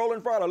into it.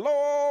 Rolling right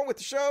along with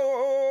the show.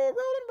 Rolling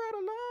right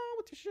along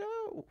with the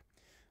show.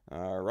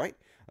 All right.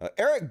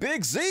 Eric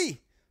Big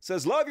Z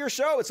says, love your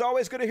show. It's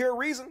always good to hear a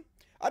reason.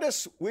 I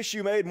just wish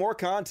you made more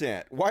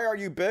content. Why are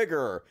you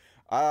bigger?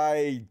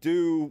 I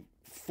do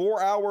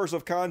 4 hours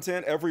of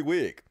content every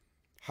week.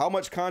 How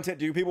much content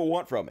do people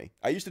want from me?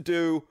 I used to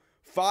do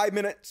 5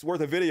 minutes worth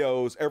of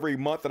videos every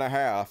month and a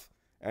half.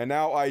 And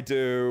now I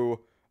do,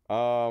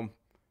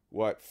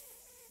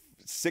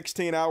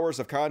 16 hours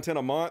of content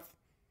a month.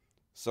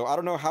 So I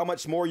don't know how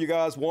much more you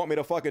guys want me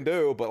to fucking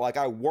do, but like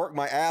I work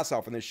my ass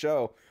off in this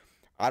show.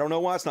 I don't know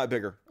why it's not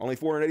bigger. Only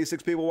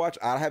 486 people watch.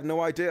 I have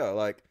no idea.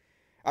 Like,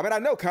 I mean, I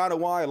know kind of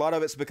why. A lot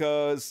of it's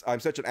because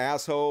I'm such an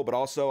asshole, but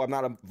also I'm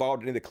not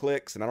involved in any of the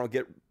clicks and I don't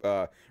get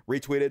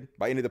retweeted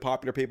by any of the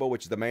popular people,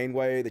 which is the main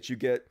way that you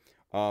get,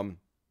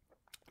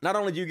 not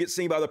only do you get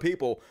seen by other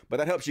people, but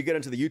that helps you get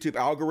into the YouTube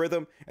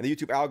algorithm, and the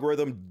YouTube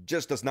algorithm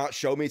just does not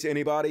show me to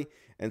anybody,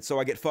 and so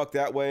I get fucked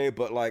that way.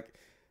 But like,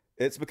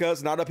 it's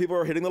because not enough people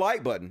are hitting the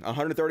like button.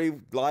 130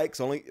 likes,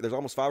 there's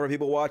almost 500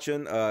 people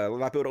watching. A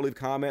lot of people don't leave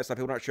comments. A lot of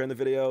people aren't sharing the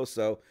video.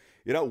 So,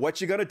 you know,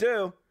 what you gonna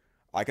do?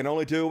 I can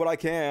only do what I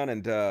can,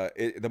 and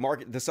the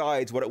market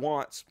decides what it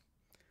wants.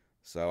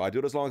 So I do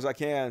it as long as I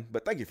can.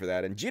 But thank you for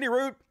that. And Genie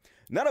Root,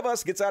 none of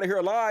us gets out of here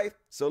alive.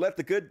 So let's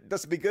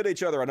be good to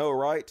each other. I know,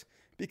 right?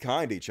 Be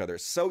kind to each other.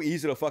 It's so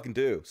easy to fucking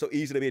do. So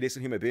easy to be a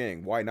decent human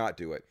being. Why not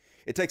do it?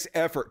 It takes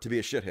effort to be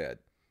a shithead.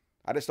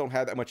 I just don't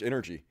have that much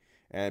energy.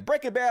 And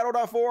Breaking Bad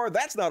 0.4,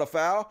 that's not a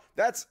foul.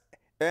 That's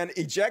an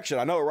ejection.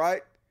 I know,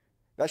 right?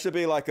 That should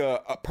be like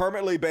a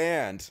permanently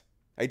banned.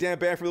 A damn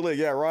banned from the league.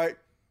 Yeah, right?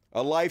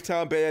 A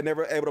lifetime ban,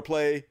 never able to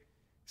play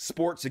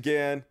sports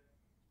again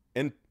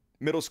in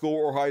middle school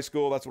or high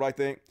school. That's what I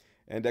think.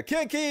 And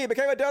Ken Key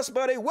became a Dust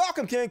Buddy.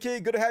 Welcome, Ken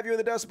Key. Good to have you in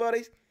the Dust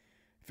Buddies.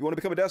 If you want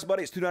to become a Dust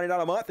Buddy, it's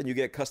 $2.99 a month, and you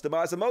get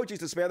customized emojis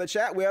to spam the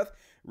chat with.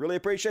 Really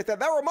appreciate that.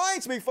 That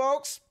reminds me,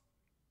 folks.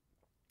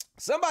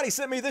 Somebody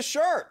sent me this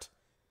shirt.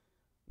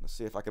 Let's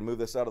see if I can move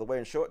this out of the way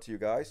and show it to you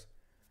guys.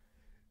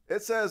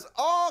 It says,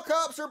 all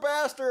cops are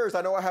bastards.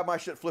 I know I have my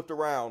shit flipped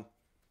around,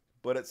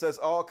 but it says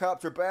all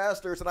cops are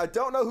bastards, and I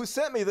don't know who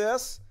sent me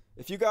this.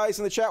 If you guys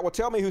in the chat will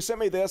tell me who sent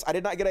me this, I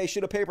did not get a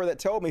sheet of paper that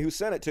told me who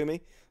sent it to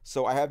me,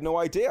 so I have no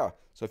idea.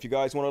 So if you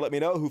guys want to let me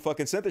know who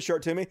fucking sent the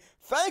shirt to me,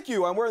 thank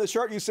you. I'm wearing the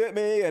shirt you sent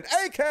me, and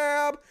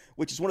ACAB,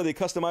 which is one of the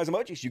customized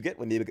emojis you get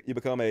when you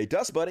become a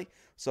Dust Buddy.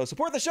 So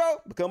support the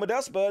show, become a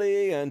Dust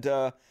Buddy, and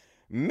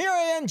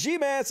Marianne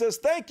G-Man says,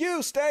 thank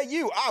you, stay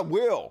you. I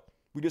will.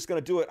 We're just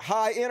going to do it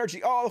high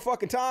energy all the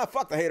fucking time.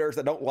 Fuck the haters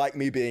that don't like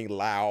me being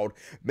loud.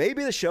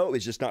 Maybe the show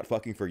is just not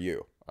fucking for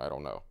you. I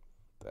don't know.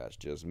 That's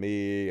just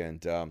me.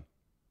 And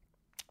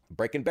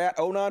Breaking Bad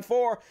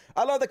 094.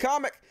 I love the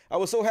comic. I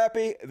was so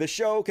happy the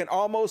show can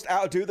almost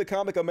outdo the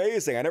comic.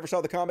 Amazing. I never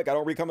saw the comic. I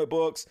don't read comic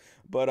books.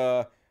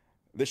 But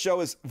the show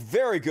is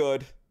very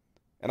good.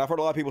 And I've heard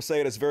a lot of people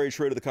say it is very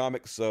true to the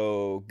comic.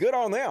 So good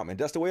on them. And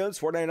Dustin Williams,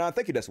 $4.99.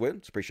 Thank you, Dustin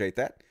Williams. Appreciate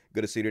that.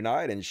 Good to see you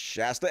tonight. And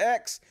Shasta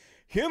X.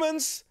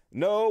 Humans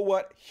know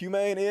what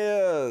humane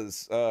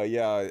is.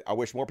 Yeah, I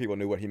wish more people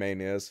knew what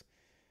humane is.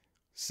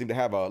 Seem to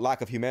have a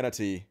lack of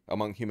humanity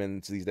among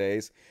humans these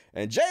days.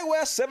 And Jay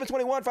West,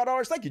 $7.21,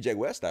 $5. Thank you, Jay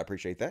West. I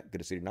appreciate that. Good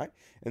to see you tonight.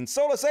 And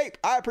Solus Ape,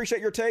 I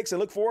appreciate your takes and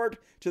look forward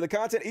to the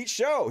content each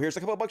show. Here's a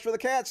couple of bucks for the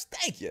cats.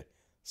 Thank you,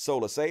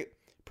 Solus Ape.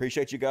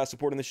 Appreciate you guys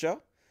supporting the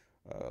show.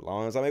 As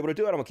long as I'm able to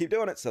do it, I'm going to keep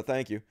doing it. So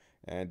thank you.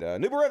 And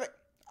Nuberific,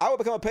 I would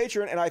become a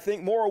patron, and I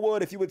think more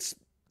would if you would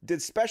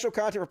did special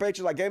content for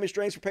patrons like gaming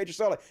streams for patrons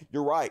only.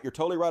 You're right. You're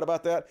totally right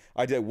about that.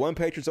 I did one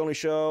patrons only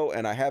show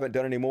and I haven't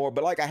done any more,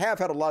 but like I have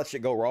had a lot of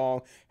shit go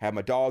wrong. Had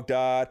my dog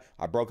died.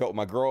 I broke up with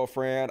my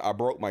girlfriend. I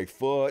broke my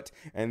foot.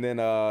 And then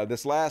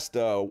this last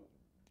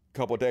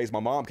couple of days, my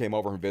mom came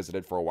over and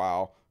visited for a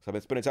while. So I've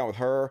been spending time with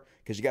her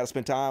because you got to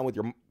spend time with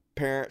your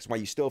parents while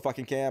you still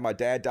fucking can. My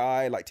dad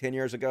died like 10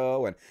 years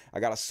ago and I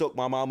got to soak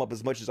my mom up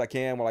as much as I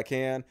can while I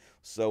can.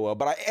 So,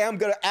 but I am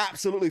going to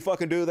absolutely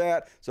fucking do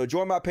that. So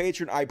join my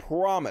Patreon. I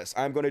promise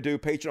I'm going to do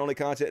Patreon only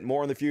content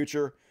more in the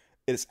future.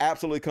 It's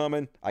absolutely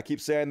coming. I keep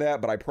saying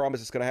that, but I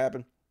promise it's going to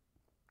happen.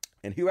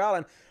 And Hugh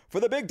Allen for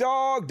the big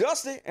dog,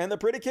 Dusty, and the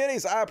pretty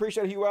kitties. I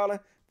appreciate Hugh Allen.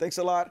 Thanks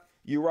a lot.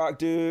 You rock,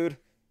 dude.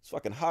 It's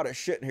fucking hot as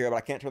shit in here, but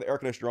I can't turn the air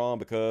conditioner on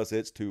because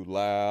it's too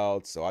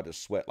loud. So I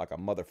just sweat like a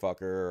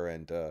motherfucker.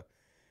 And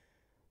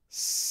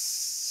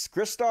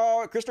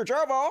Krista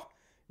Jarval.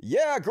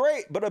 Yeah,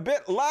 great, but a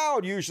bit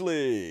loud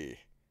usually.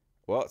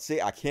 Well, see,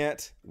 I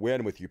can't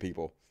win with you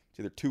people. It's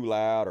either too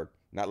loud or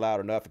not loud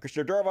enough. And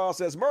Krista Jarval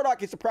says, Murdoch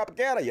gets the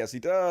propaganda. Yes, he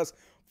does.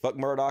 Fuck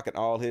Murdoch and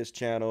all his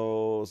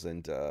channels.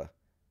 And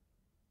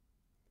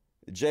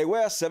Jay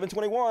West,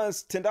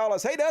 721s,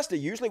 $10. Hey, Dusty,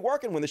 usually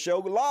working when the show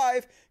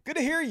live. Good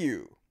to hear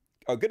you.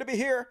 Oh, good to be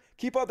here.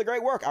 Keep up the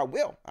great work. I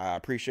will. I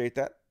appreciate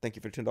that. Thank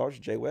you for the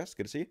 $10, Jay West.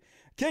 Good to see you.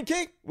 King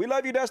King, we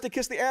love you, Dusty.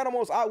 Kiss the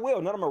animals. I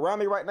will. None of them around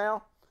me right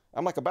now.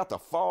 I'm like about to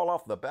fall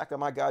off the back of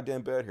my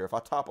goddamn bed here. If I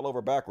topple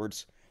over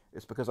backwards,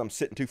 it's because I'm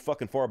sitting too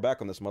fucking far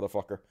back on this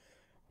motherfucker.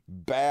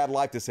 Bad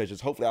life decisions.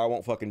 Hopefully I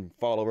won't fucking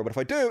fall over. But if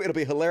I do, it'll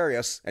be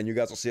hilarious. And you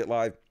guys will see it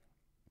live.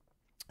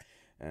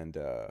 And,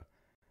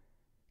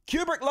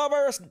 Kubrick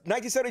Lovers,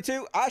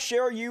 1972. I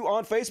share you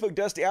on Facebook,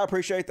 Dusty. I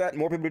appreciate that.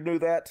 More people do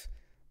that.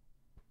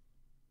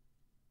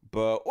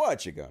 But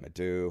what you gonna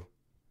do?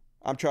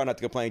 I'm trying not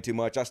to complain too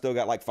much. I still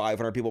got like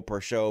 500 people per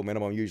show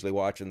minimum usually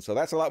watching. So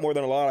that's a lot more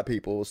than a lot of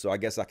people. So I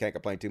guess I can't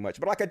complain too much.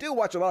 But like I do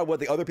watch a lot of what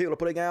the other people are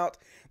putting out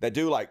that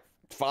do like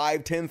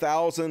 5,000,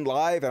 10,000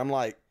 live. And I'm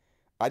like,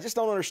 I just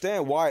don't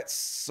understand why it's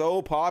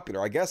so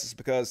popular. I guess it's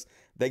because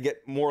they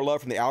get more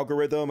love from the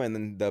algorithm and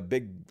then the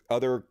big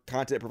other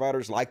content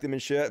providers like them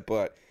and shit.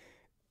 But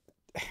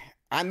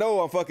I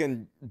know I'm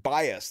fucking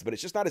biased, but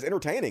it's just not as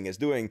entertaining as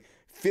doing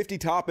 50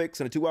 topics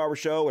in a 2-hour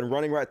show and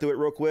running right through it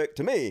real quick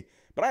to me.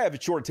 But I have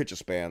a short attention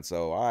span,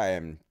 so I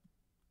am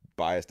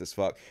biased as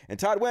fuck. And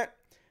Todd went,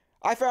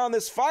 I found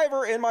this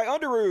fiver in my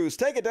underoos.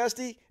 Take it,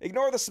 Dusty.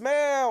 Ignore the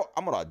smell.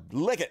 I'm going to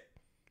lick it.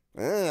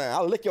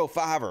 I'll lick your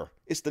fiver.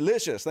 It's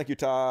delicious. Thank you,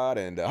 Todd.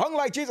 And Hung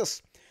Like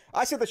Jesus.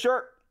 I sent the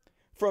shirt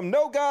from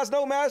No Gods,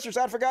 No Masters.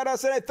 I forgot I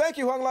said it. Thank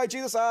you, Hung Like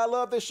Jesus. I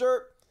love this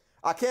shirt.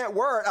 I can't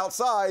wear it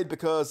outside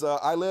because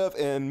I live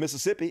in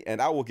Mississippi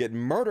and I will get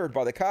murdered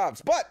by the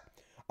cops. But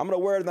I'm going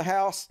to wear it in the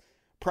house.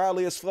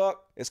 Proudly as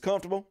fuck. It's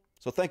comfortable.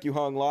 So thank you,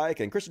 Hung Like.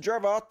 And Christian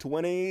Jarval,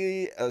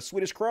 20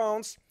 Swedish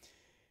crowns.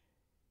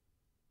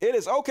 It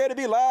is okay to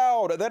be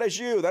loud. That is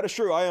you. That is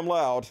true. I am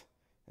loud.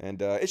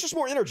 And it's just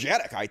more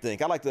energetic, I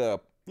think. I like to,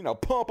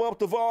 pump up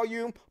the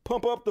volume,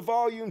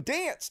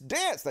 dance.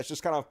 That's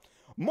just kind of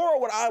more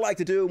what I like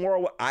to do, more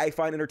what I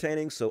find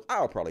entertaining. So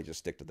I'll probably just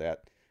stick to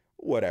that.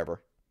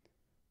 Whatever.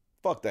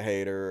 Fuck the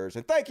haters.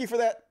 And thank you for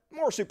that.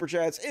 More super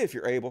chats if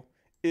you're able,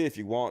 if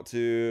you want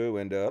to.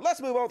 And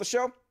let's move on with the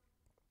show.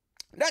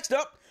 Next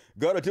up,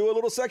 gonna do a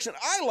little section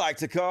I like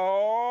to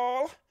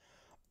call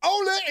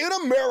Only in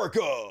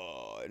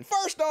America. And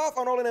first off,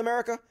 on Only in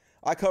America,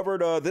 I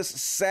covered this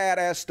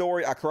sad-ass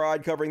story. I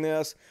cried covering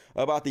this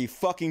about the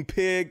fucking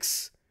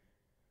pigs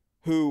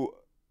who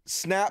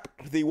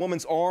snapped the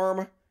woman's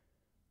arm.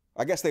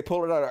 I guess they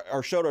pulled it out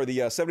or showed her the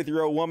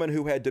 73-year-old woman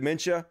who had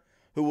dementia,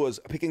 who was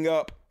picking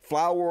up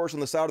flowers on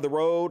the side of the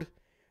road.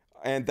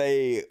 And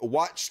they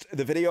watched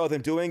the video of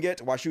them doing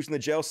it while she was in the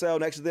jail cell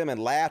next to them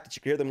and laughed.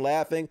 You could hear them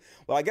laughing.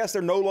 Well, I guess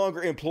they're no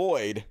longer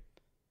employed.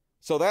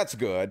 So that's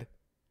good.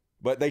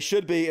 But they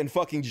should be in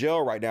fucking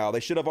jail right now.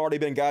 They should have already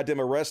been goddamn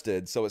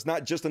arrested. So it's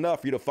not just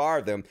enough for you to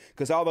fire them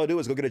because all they'll do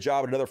is go get a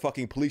job at another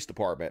fucking police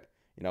department.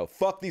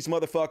 Fuck these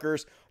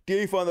motherfuckers.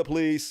 Defund the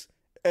police.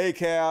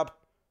 ACAB.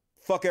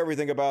 Fuck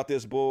everything about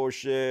this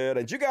bullshit.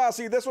 And did you guys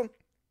see this one?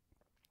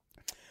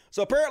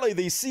 So apparently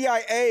the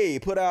CIA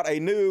put out a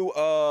new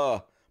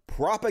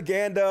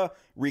propaganda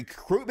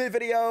recruitment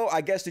video,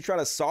 I guess, to try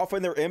to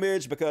soften their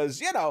image because,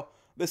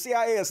 the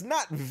CIA is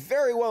not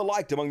very well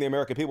liked among the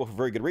American people for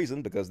very good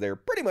reason because they're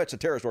pretty much a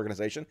terrorist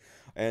organization.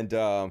 And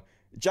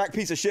Jack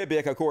Piece of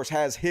Shitbick, of course,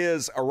 has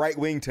his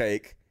right-wing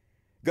take.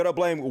 Gonna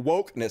blame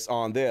wokeness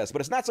on this.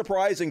 But it's not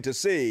surprising to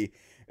see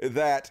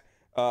that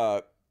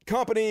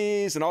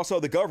companies and also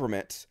the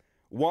government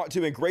want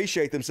to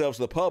ingratiate themselves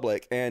to the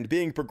public. And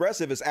being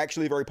progressive is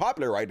actually very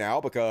popular right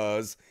now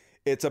because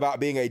it's about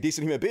being a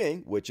decent human being,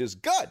 which is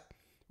good.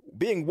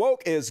 Being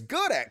woke is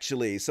good,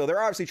 actually. So they're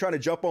obviously trying to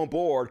jump on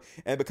board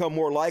and become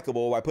more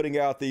likable by putting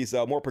out these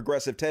more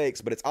progressive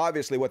takes. But it's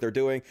obviously what they're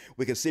doing.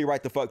 We can see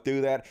right the fuck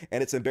through that.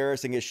 And it's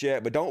embarrassing as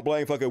shit. But don't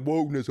blame fucking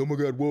wokeness. Oh my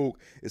God, woke.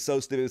 It's so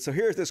stupid. So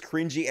here's this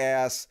cringy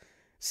ass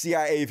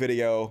CIA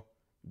video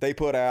they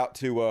put out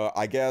to,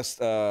 I guess,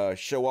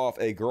 show off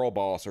a girl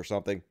boss or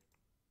something.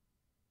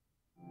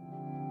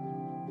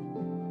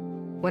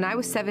 When I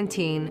was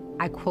 17,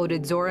 I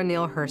quoted Zora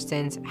Neale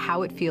Hurston's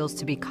How It Feels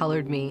to Be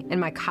Colored Me in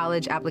my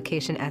college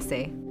application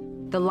essay.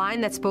 The line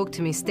that spoke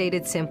to me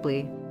stated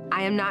simply,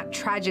 I am not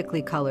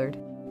tragically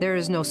colored. There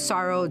is no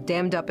sorrow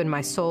dammed up in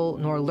my soul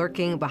nor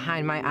lurking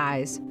behind my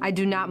eyes. I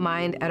do not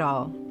mind at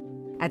all.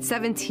 At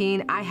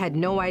 17, I had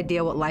no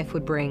idea what life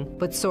would bring,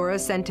 but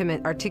Zora's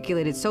sentiment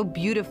articulated so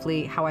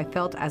beautifully how I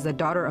felt as a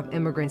daughter of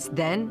immigrants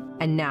then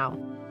and now.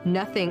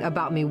 Nothing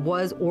about me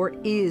was or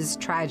is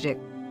tragic.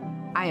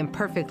 I am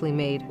perfectly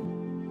made.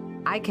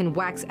 I can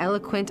wax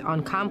eloquent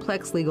on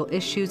complex legal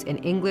issues in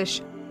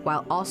English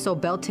while also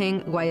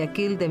belting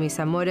Guayaquil de mis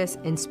amores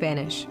in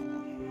Spanish.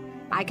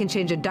 I can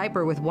change a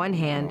diaper with one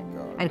hand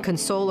and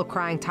console a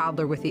crying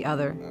toddler with the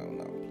other.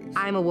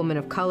 I am a woman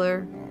of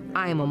color.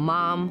 I am a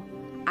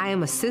mom. I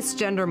am a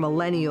cisgender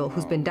millennial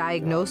who's been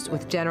diagnosed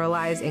with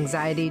generalized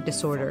anxiety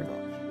disorder.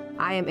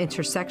 I am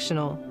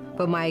intersectional,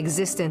 but my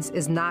existence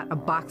is not a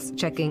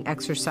box-checking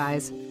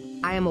exercise.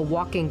 I am a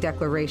walking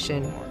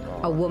declaration,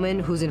 a woman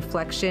whose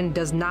inflection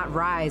does not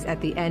rise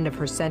at the end of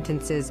her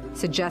sentences,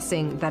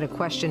 suggesting that a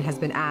question has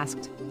been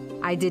asked.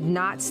 I did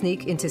not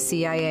sneak into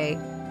CIA.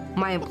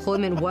 My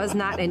employment was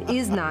not and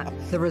is not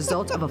the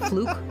result of a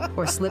fluke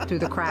or slip through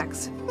the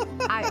cracks.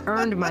 I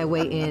earned my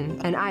way in,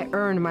 and I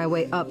earned my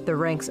way up the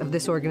ranks of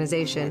this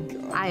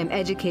organization. I am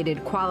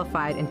educated,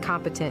 qualified, and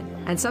competent,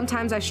 and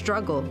sometimes I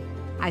struggle.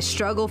 I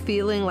struggle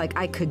feeling like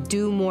I could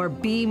do more,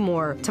 be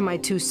more to my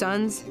 2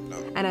 sons,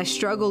 and I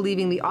struggle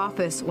leaving the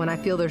office when I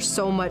feel there's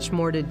so much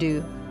more to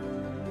do.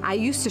 I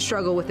used to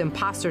struggle with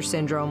imposter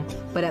syndrome,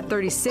 but at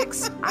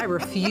 36, I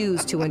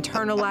refuse to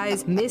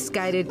internalize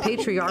misguided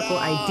patriarchal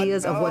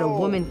ideas of what a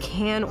woman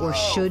can or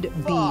should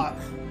be.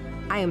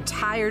 I am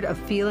tired of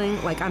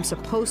feeling like I'm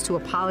supposed to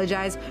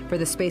apologize for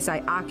the space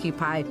I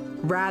occupy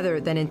rather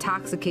than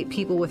intoxicate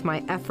people with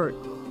my effort,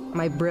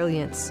 my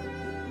brilliance.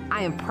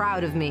 I am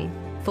proud of me,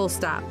 full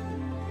stop.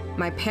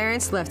 My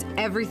parents left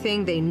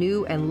everything they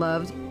knew and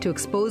loved to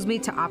expose me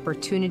to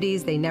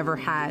opportunities they never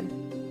had.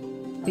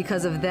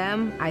 Because of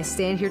them, I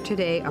stand here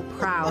today a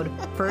proud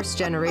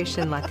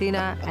first-generation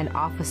Latina and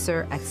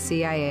officer at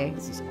CIA.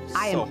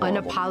 I am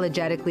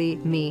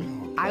unapologetically me.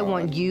 I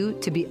want you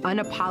to be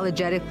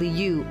unapologetically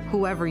you,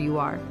 whoever you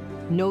are.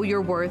 Know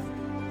your worth.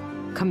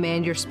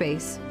 Command your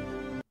space.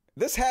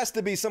 This has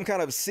to be some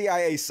kind of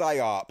CIA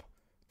psyop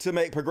to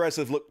make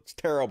progressive look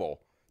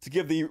terrible, to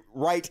give the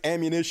right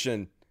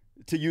ammunition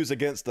to use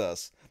against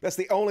us. That's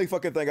the only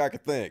fucking thing I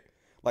could think.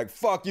 Like,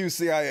 fuck you,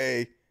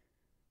 CIA.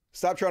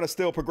 Stop trying to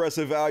steal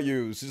progressive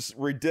values. Just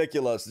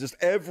ridiculous. Just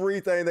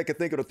everything they could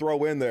think of to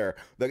throw in there.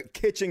 The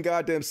kitchen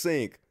goddamn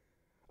sink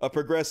of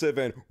progressive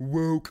and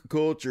woke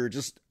culture.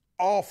 Just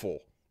awful.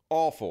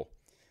 Awful.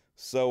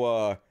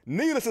 So,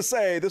 needless to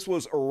say, this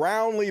was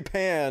roundly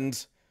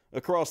panned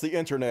across the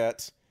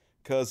internet.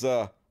 Because,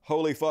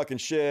 holy fucking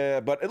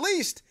shit. But at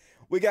least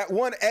we got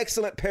one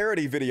excellent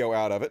parody video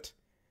out of it.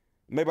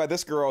 Made by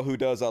this girl who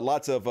does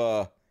lots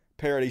of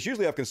parodies.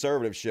 Usually of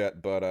conservative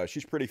shit, but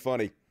she's pretty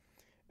funny.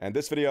 And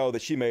this video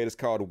that she made is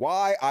called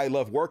Why I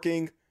Love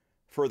Working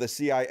for the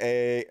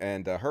CIA.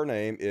 And her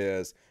name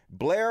is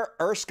Blair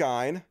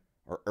Erskine.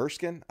 Or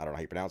Erskine? I don't know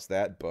how you pronounce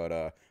that. But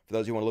for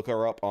those who want to look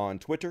her up on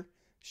Twitter,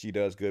 she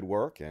does good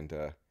work. And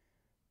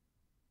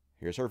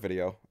here's her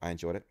video. I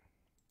enjoyed it.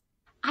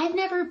 I've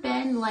never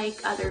been like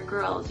other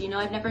girls. You know,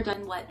 I've never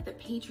done what the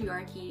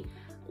patriarchy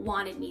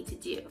wanted me to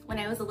do. When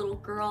I was a little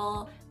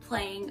girl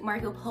playing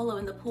Marco Polo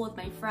in the pool with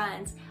my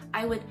friends,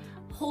 I would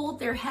hold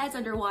their heads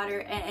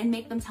underwater and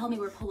make them tell me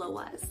where polo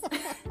was.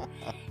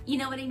 You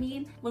know what I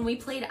mean? When we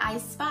played I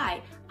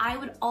Spy, I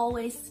would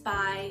always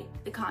spy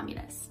the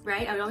communists,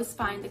 right? I would always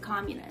find the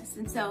communists.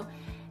 And so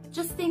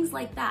just things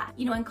like that.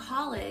 You know, in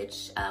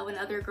college, when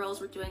other girls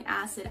were doing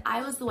acid,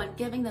 I was the one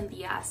giving them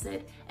the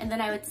acid, and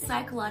then I would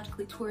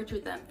psychologically torture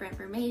them for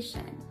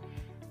information.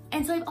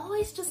 And so I've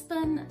always just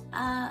been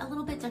a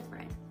little bit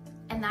different.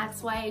 And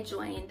that's why I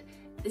joined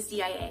the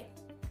CIA.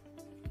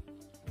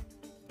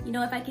 You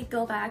know, if I could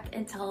go back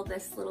and tell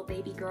this little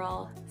baby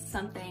girl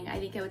something, I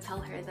think I would tell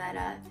her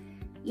that,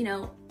 you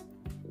know,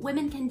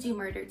 women can do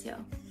murder too.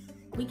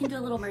 We can do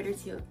a little murder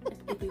too,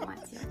 if we want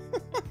to.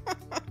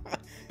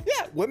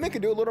 Yeah, women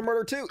can do a little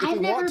murder too, if we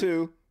want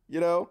to,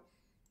 you know.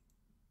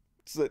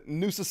 It's a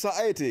new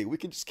society. We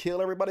can just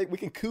kill everybody. We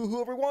can coup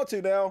whoever we want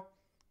to now.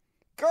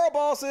 Girl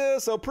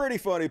bosses, so pretty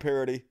funny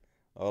parody.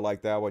 I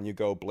like that one. You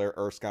go Blair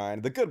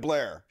Erskine. The good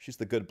Blair. She's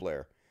the good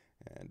Blair.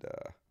 And,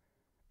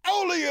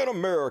 only in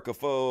America,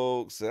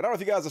 folks. And I don't know if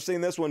you guys have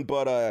seen this one,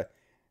 but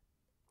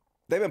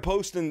they've been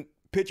posting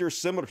pictures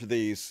similar to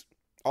these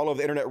all over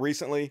the internet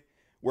recently,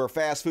 where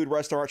fast food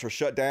restaurants are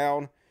shut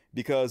down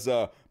because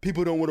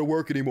people don't want to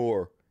work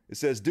anymore. It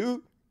says,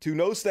 due to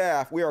no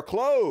staff, we are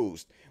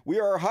closed. We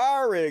are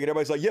hiring. And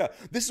everybody's like, yeah,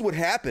 this is what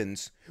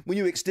happens when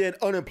you extend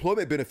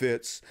unemployment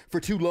benefits for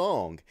too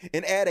long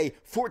and add a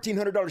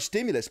 $1,400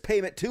 stimulus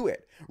payment to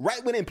it.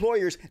 Right when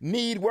employers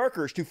need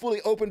workers to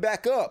fully open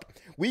back up,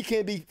 we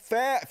can be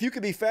if you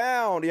can be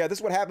found. Yeah, this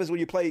is what happens when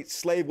you pay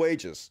slave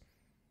wages.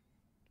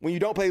 When you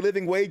don't pay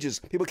living wages,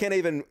 people can't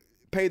even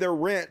pay their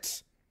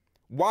rent.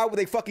 Why would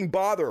they fucking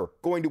bother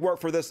going to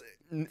work for this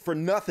for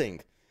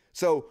nothing?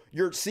 So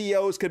your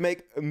CEOs could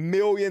make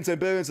millions and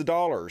billions of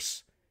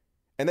dollars,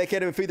 and they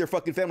can't even feed their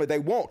fucking family. They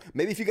won't.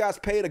 Maybe if you guys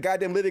paid a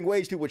goddamn living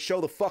wage, people would show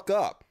the fuck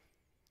up.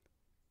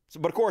 So,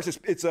 but of course,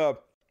 it's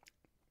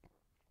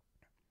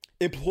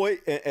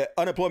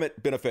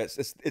unemployment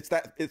benefits.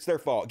 It's their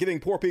fault. Giving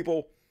poor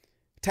people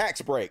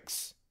tax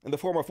breaks in the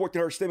form of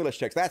 $1,400 stimulus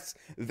checks.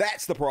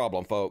 That's the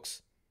problem,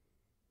 folks.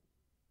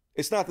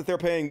 It's not that they're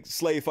paying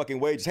slave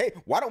fucking wages. Hey,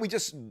 why don't we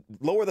just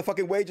lower the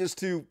fucking wages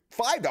to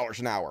 $5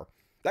 an hour?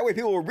 That way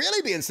people will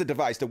really be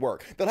incentivized to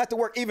work. They'll have to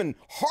work even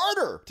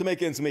harder to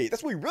make ends meet.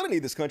 That's what we really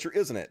need this country,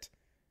 isn't it?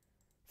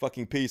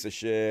 Fucking piece of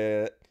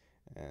shit.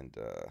 And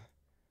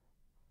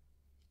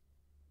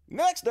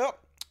next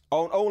up,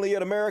 on Only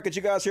in America, did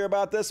you guys hear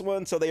about this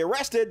one? So they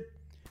arrested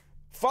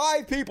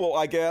 5 people,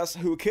 I guess,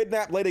 who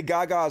kidnapped Lady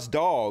Gaga's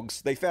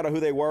dogs. They found out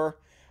who they were.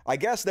 I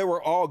guess they were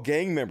all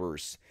gang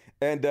members.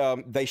 And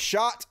they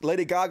shot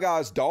Lady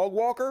Gaga's dog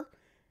walker,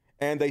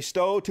 and they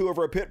stole 2 of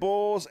her pit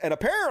bulls. And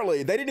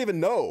apparently, they didn't even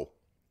know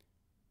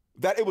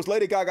that it was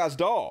Lady Gaga's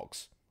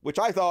dogs, which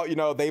I thought, you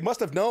know, they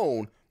must have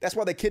known. That's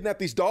why they kidnapped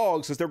these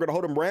dogs, because they're going to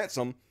hold them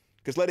ransom,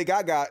 because Lady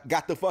Gaga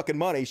got the fucking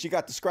money. She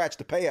got the scratch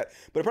to pay it.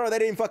 But apparently,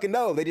 they didn't fucking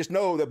know. They just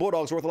know that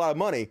bulldogs are worth a lot of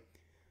money.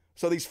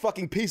 So these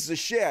fucking pieces of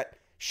shit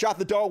shot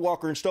the dog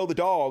walker and stole the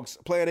dogs,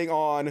 planning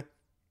on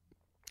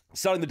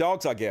selling the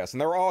dogs, I guess.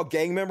 And they were all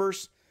gang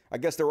members. I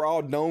guess they were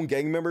all known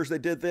gang members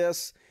that did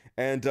this.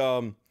 And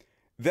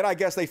then I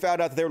guess they found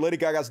out that they were Lady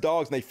Gaga's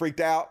dogs, and they freaked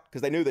out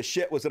because they knew the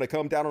shit was going to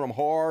come down on them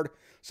hard.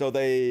 So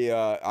they,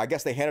 I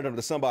guess they handed them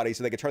to somebody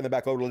so they could turn them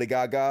back over to Lady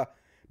Gaga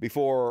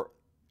before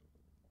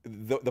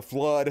the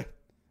flood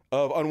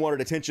of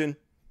unwanted attention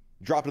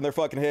dropped in their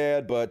fucking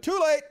head. But too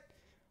late.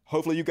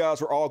 Hopefully you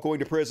guys are all going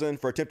to prison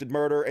for attempted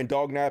murder and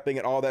dog napping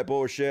and all that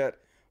bullshit.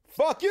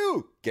 Fuck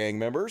you, gang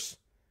members.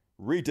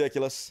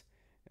 Ridiculous.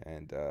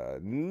 And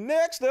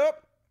next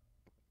up,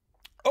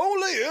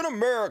 Only in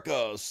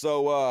America.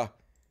 So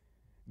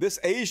this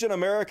Asian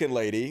American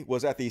lady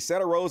was at the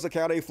Santa Rosa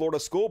County, Florida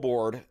School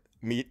Board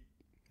meet,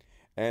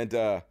 and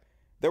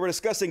they were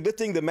discussing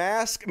lifting the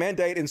mask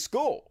mandate in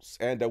schools.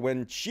 And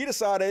when she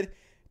decided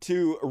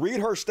to read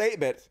her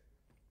statement,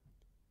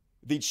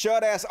 the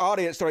chud-ass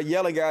audience started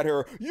yelling at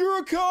her, "You're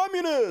a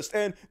communist,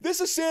 and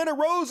this is Santa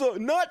Rosa,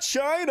 not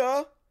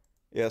China."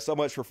 Yeah, so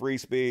much for free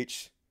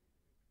speech.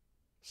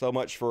 So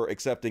much for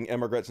accepting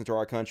immigrants into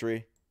our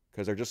country,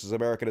 because they're just as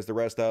American as the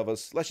rest of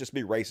us. Let's just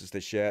be racist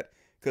as shit,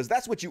 because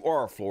that's what you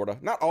are, Florida.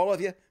 Not all of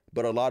you,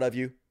 but a lot of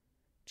you.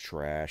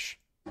 Trash.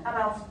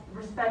 About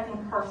respecting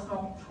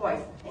personal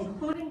choice,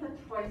 including the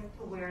choice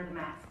to wear the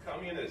mask.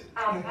 Communist.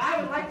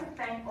 I would like to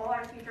thank all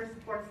our teachers,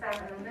 support staff,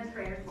 and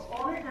administrators for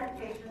all their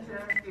dedication to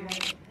their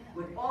students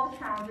with all the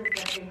challenges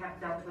that they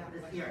have dealt with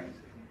this year.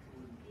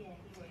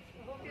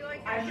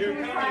 I'm sure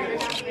you're trying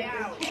to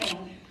have this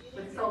change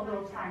with so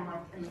little time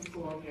left in the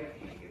school year.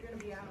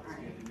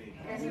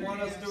 You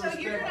want us to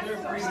respect their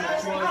freedom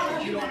of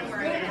choice, you don't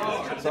respect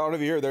ours. So, if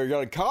you hear, they're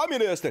yelling,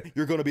 "Communist!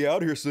 You're going to be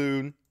out here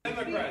soon."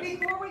 Before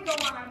we go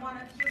on, I want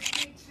to just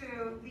speak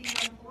to the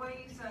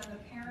employees and the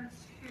parents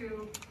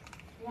who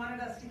wanted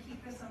us to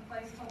keep this in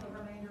place till the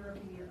remainder of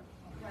the year.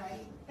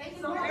 Okay?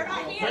 So they're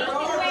not here.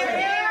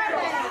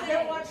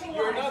 They're watching.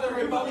 You're another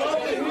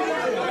Republican.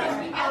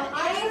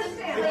 I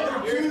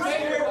understand. Please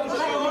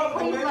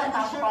let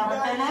Dr. Barber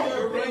finish.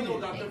 You're Rhino,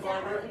 Dr.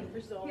 Barber.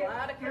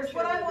 Here's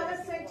what I want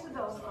to say to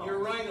those folks. You're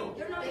Rhino.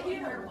 They're not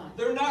here.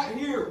 They're not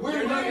here.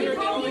 We're not here.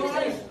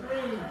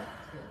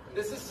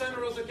 This is Santa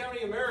Rosa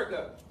County,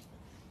 America,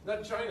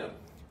 not China.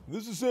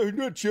 This is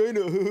not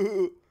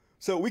China.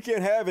 So we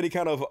can't have any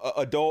kind of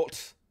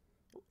adult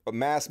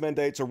mask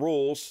mandates or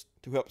rules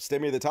to help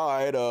stem the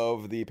tide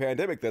of the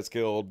pandemic that's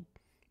killed,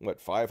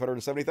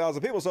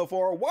 570,000 people so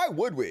far? Why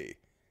would we?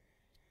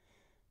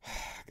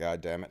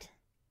 God damn it.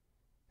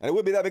 And it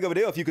wouldn't be that big of a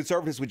deal if you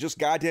conservatives would just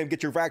goddamn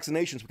get your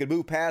vaccinations. We could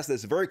move past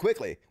this very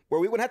quickly,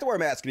 where we wouldn't have to wear a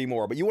mask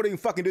anymore. But you wouldn't even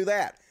fucking do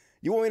that.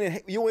 You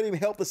wouldn't even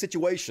help the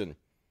situation.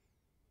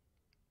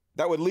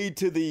 That would lead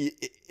to the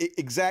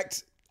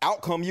exact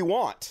outcome you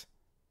want.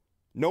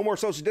 No more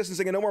social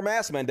distancing and no more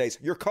mask mandates.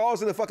 You're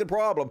causing the fucking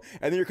problem,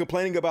 and then you're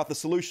complaining about the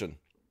solution.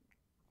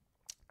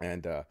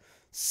 And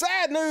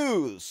sad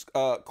news,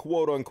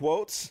 quote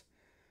unquote.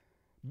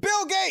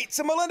 Bill Gates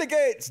and Melinda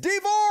Gates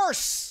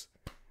divorce.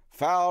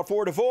 Filed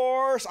for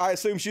divorce. I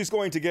assume she's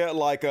going to get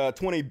like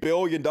 $20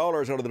 billion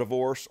out of the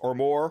divorce or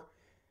more.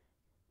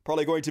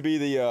 Probably going to be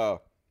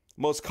the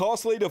most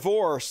costly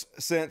divorce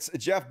since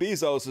Jeff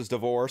Bezos'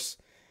 divorce.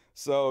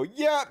 So,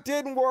 yeah,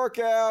 didn't work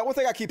out. One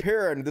thing I keep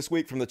hearing this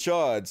week from the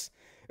chuds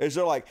is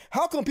they're like,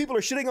 how come people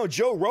are shitting on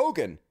Joe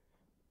Rogan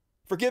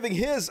for giving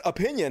his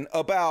opinion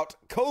about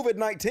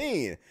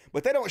COVID-19,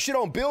 but they don't shit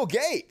on Bill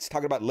Gates,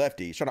 talking about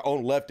lefties, trying to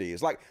own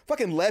lefties. Like,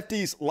 fucking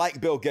lefties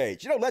like Bill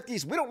Gates. You know,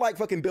 lefties, we don't like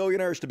fucking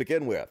billionaires to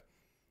begin with.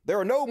 There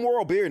are no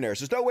moral billionaires.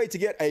 There's no way to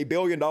get $1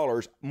 billion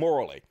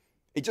morally.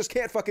 It just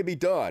can't fucking be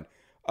done.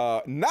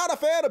 Not a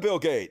fan of Bill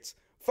Gates.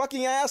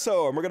 Fucking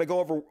asshole. And we're going to go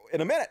over in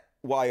a minute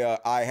why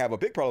I have a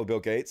big problem with Bill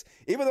Gates,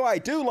 even though I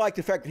do like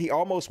the fact that he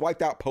almost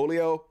wiped out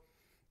polio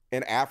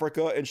in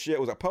Africa and shit.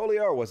 Was it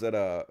polio or was it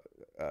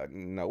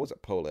no, it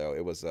wasn't polio.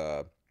 It was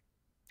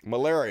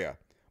malaria.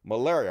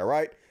 Malaria,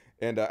 right?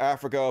 In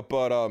Africa,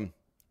 but or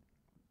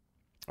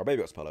maybe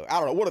it was polio. I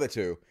don't know, one of the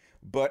two.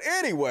 But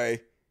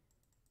anyway,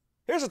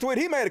 here's a tweet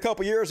he made a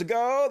couple years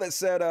ago that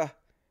said,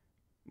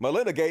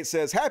 Melinda Gates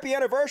says, "Happy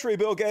anniversary,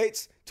 Bill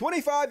Gates.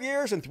 25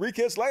 years and 3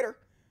 kids later.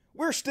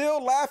 We're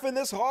still laughing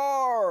this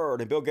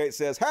hard. And Bill Gates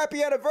says,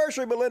 happy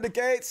anniversary, Melinda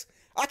Gates.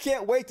 I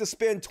can't wait to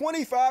spend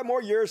 25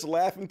 more years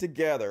laughing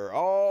together.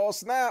 Oh,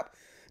 snap.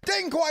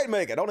 Didn't quite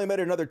make it. Only made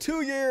it another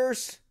 2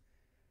 years.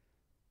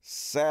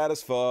 Sad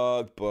as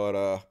fuck,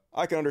 but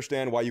I can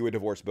understand why you would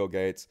divorce Bill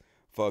Gates.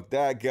 Fuck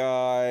that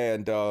guy.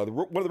 And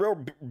one of the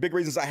real big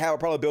reasons I have a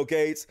problem with Bill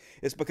Gates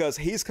is because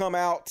he's come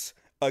out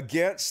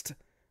against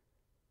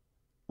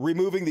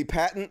removing the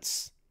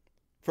patents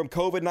from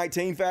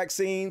COVID-19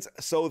 vaccines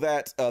so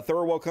that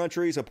third world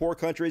countries and poor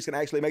countries can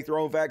actually make their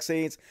own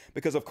vaccines.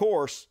 Because, of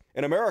course,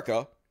 in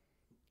America,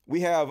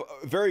 we have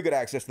very good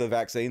access to the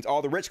vaccines.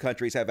 All the rich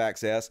countries have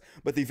access,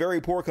 but the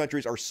very poor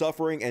countries are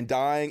suffering and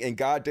dying in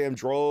goddamn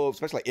droves,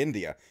 especially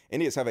India.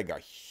 India's having a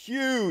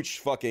huge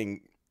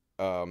fucking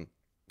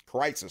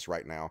crisis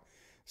right now.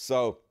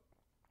 So,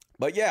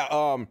 but yeah,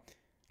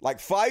 like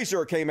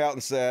Pfizer came out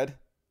and said,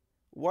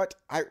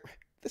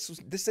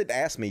 this didn't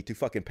ask me to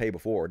fucking pay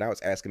before. Now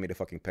it's asking me to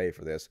fucking pay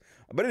for this.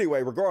 But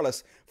anyway,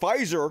 regardless,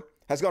 Pfizer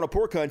has gone to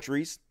poor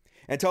countries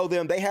and told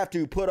them they have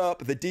to put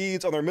up the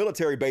deeds on their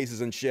military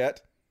bases and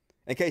shit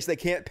in case they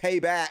can't pay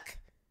back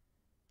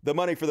the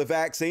money for the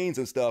vaccines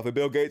and stuff. And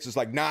Bill Gates is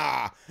like,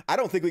 nah, I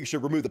don't think we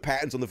should remove the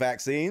patents on the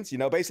vaccines. You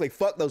know, basically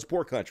fuck those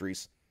poor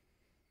countries.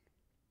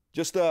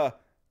 Just,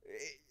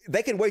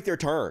 they can wait their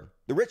turn.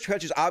 The rich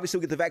countries obviously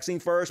will get the vaccine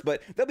first,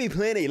 but there'll be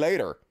plenty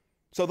later.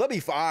 So they'll be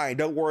fine.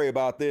 Don't worry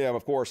about them.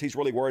 Of course, he's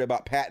really worried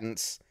about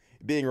patents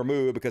being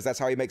removed because that's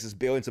how he makes his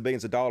billions and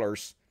billions of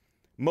dollars.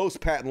 Most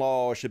patent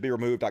laws should be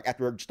removed like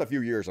after just a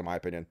few years, in my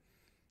opinion.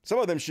 Some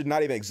of them should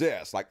not even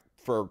exist. Like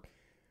for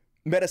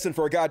medicine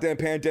for a goddamn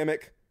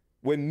pandemic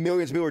when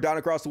millions of people are dying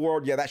across the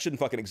world. Yeah, that shouldn't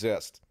fucking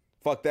exist.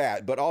 Fuck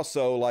that. But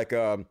also like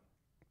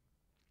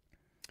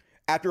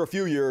after a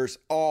few years,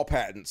 all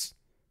patents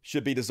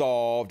should be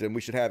dissolved and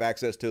we should have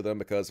access to them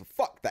because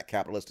fuck that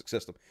capitalistic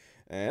system.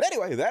 And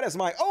anyway, that is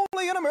my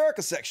Only in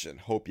America section.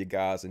 Hope you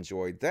guys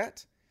enjoyed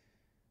that.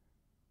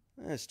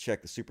 Let's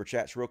check the super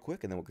chats real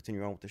quick and then we'll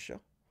continue on with the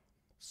show.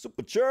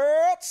 Super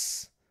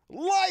chats!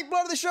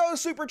 Lifeblood of the show,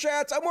 super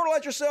chats.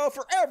 Immortalize yourself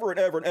forever and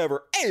ever and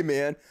ever.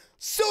 Amen.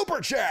 Super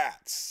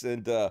chats!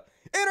 And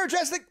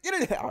energetic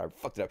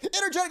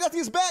Dusty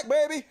is back,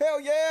 baby.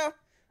 Hell yeah.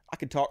 I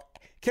can talk.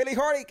 Kelly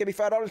Hardy, give me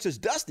 $5. Says,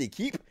 Dusty,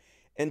 keep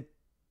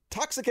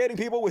intoxicating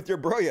people with your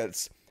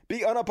brilliance. Be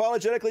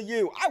unapologetically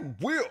you. I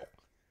will.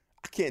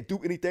 I can't do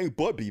anything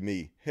but be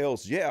me.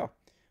 Hells yeah.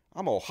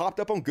 I'm all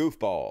hopped up on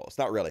goofballs.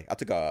 Not really. I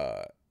took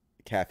a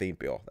caffeine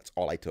pill. That's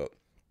all I took.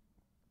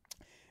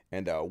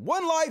 And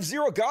One Life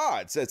Zero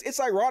God says, it's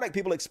ironic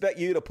people expect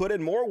you to put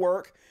in more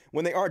work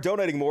when they aren't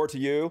donating more to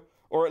you,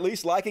 or at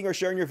least liking or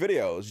sharing your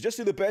videos. Just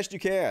do the best you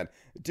can.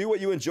 Do what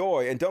you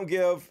enjoy, and don't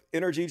give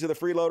energy to the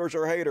freeloaders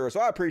or haters.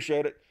 So I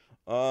appreciate it.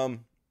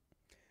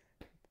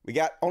 We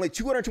got only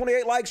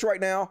 228 likes right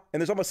now,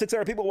 and there's almost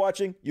 600 people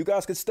watching. You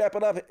guys can step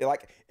it up.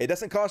 Like, it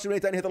doesn't cost you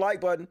anything to hit the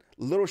like button.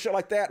 Little shit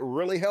like that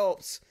really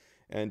helps.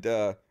 And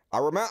I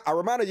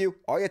reminded you,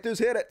 all you have to do is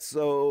hit it.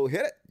 So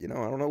hit it. You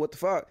know, I don't know what the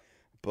fuck.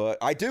 But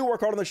I do work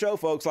hard on the show,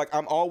 folks. Like,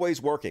 I'm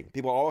always working.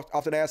 People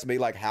often ask me,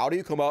 like, how do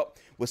you come up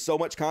with so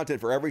much content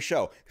for every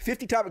show?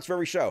 50 topics for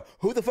every show.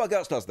 Who the fuck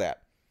else does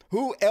that?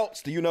 Who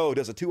else do you know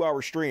does a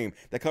 2-hour stream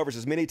that covers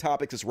as many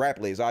topics as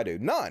rapidly as I do?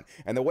 None.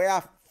 And the way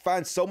I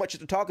find so much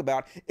to talk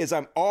about is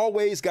I'm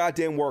always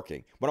goddamn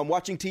working. When I'm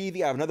watching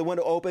TV, I have another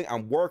window open.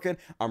 I'm working.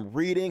 I'm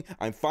reading.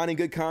 I'm finding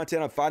good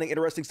content. I'm finding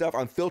interesting stuff.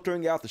 I'm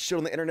filtering out the shit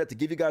on the internet to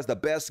give you guys the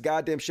best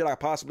goddamn shit I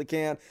possibly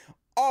can.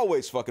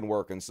 Always fucking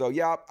working. So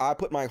yeah, I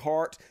put my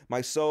heart, my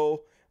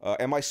soul,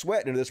 and my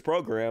sweat into this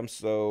program.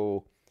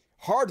 So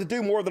hard to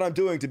do more than I'm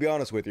doing, to be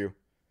honest with you.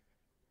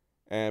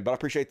 But I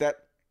appreciate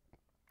that.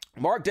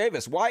 Mark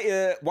Davis, why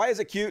is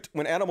it cute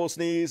when animals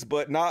sneeze,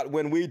 but not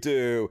when we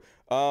do?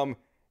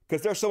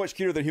 Because they're so much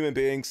cuter than human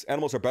beings.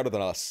 Animals are better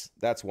than us.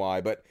 That's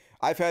why. But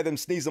I've had them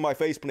sneeze in my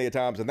face plenty of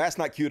times, and that's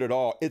not cute at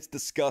all. It's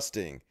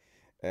disgusting.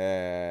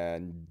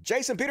 And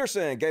Jason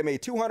Peterson gave me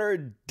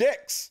 200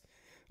 dicks.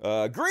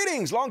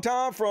 Greetings, long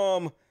time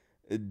from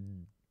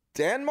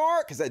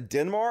Denmark. Is that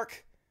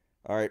Denmark?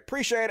 All right,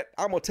 appreciate it.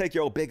 I'm going to take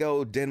your big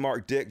old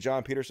Denmark dick,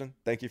 John Peterson.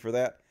 Thank you for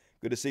that.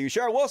 Good to see you.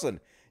 Cheryl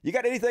Wilson, you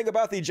got anything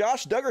about the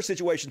Josh Duggar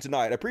situation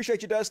tonight? I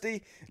appreciate you,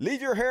 Dusty.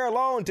 Leave your hair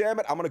alone, damn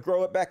it. I'm going to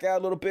grow it back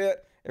out a little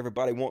bit.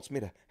 Everybody wants me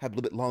to have a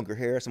little bit longer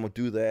hair, so I'm going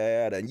to do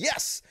that. And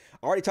yes,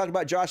 I already talked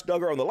about Josh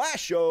Duggar on the last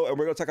show, and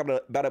we're going to talk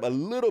about him a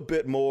little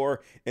bit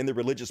more in the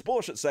religious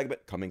bullshit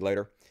segment coming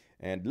later.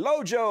 And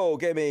Lojo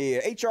gave me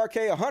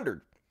HRK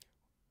 100.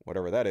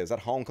 Whatever that is. That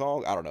Hong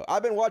Kong? I don't know.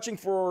 I've been watching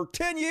for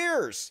 10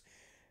 years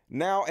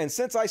now, and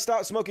since I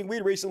stopped smoking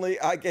weed recently,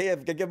 I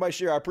give my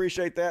share. I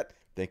appreciate that.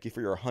 Thank you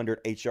for your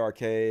 100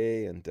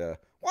 HRK. And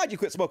why'd you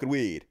quit smoking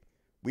weed?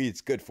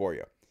 Weed's good for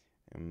you.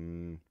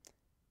 All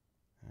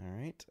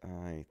right.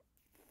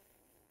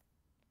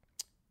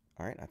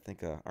 I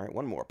think, all right,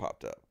 one more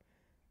popped up.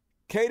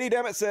 Katie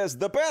Dammit says,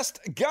 the best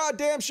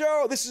goddamn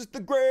show. This is the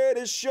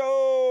greatest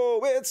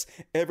show. It's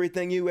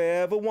everything you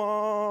ever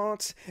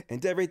want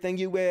and everything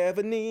you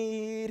ever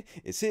need.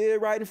 It's here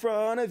right in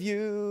front of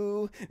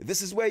you.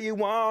 This is where you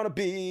want to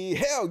be.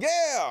 Hell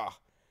yeah.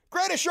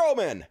 Greatest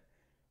showman.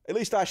 At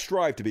least I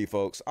strive to be,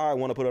 folks. I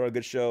want to put on a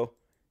good show.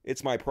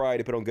 It's my pride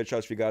to put on good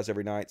shows for you guys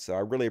every night. So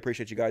I really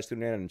appreciate you guys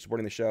tuning in and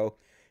supporting the show.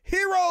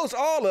 Heroes,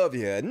 all of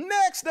you.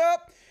 Next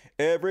up,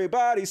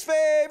 everybody's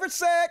favorite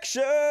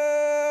section,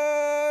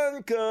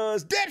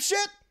 cause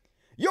dipshit,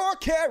 you're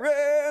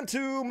caring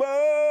too much.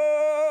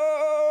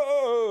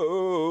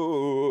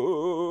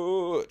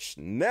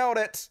 Nailed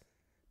it.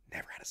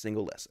 Never had a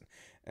single lesson.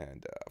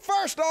 And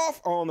first off,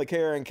 on the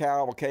Karen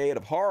Cavalcade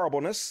of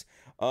Horribleness,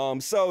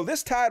 so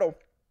this title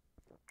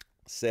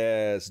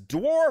says,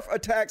 Dwarf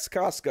attacks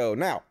Costco.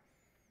 Now,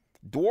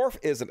 dwarf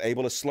is an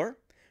ableist slur.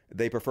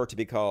 They prefer to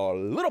be called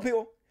little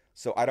people.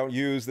 So I don't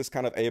use this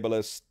kind of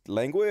ableist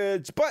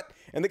language,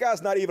 and the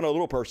guy's not even a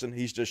little person,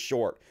 he's just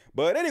short.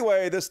 But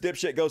anyway, this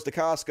dipshit goes to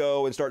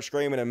Costco and starts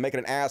screaming and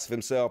making an ass of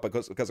himself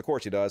because of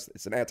course he does.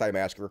 It's an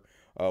anti-masker.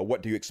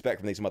 What do you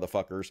expect from these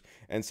motherfuckers?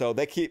 And so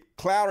they keep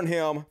clowning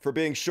him for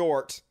being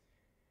short.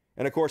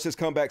 And of course his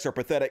comebacks are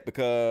pathetic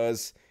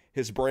because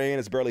his brain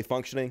is barely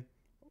functioning.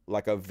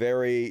 Like a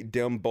very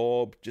dim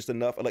bulb, just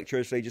enough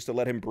electricity just to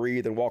let him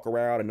breathe and walk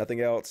around and nothing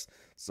else.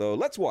 So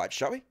let's watch,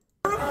 shall we?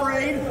 You're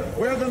afraid,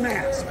 wear the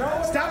mask.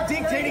 Stop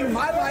dictating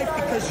my life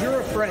because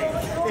you're afraid.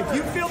 If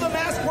you feel the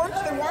mask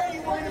works, then why are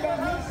you worried about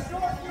me?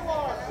 Sure you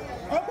are.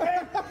 Okay.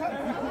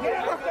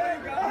 Yeah, okay.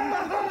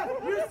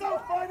 You're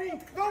so funny.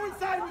 Go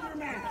inside with your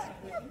mask.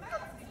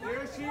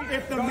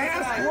 If the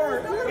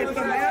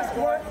mask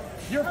works,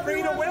 you're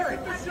free to wear it.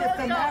 If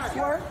the mask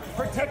works,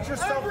 protect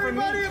yourself from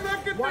me. Everybody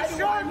look at the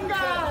short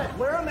guy.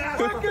 Wear a mask.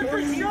 Look at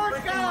the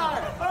short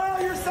guy. Oh,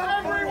 you're so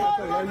funny.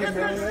 Everyone look at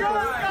the short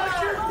guy.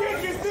 But your dick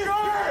is this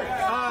big.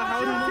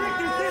 Your dick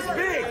is this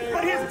big.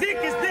 But his dick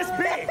is this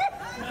big.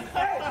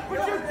 Hey,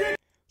 but your dick.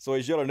 So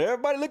he's yelling,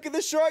 everybody look at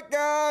the short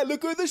guy.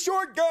 Look at the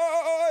short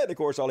guy. And of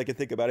course, all he can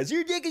think about is,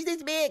 your dick is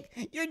this big.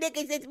 Your dick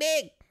is this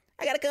big.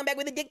 I gotta come back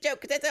with a dick joke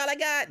because that's all I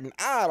got. And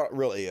I don't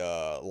really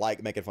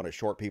like making fun of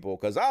short people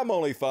because I'm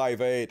only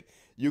 5'8".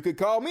 You could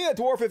call me a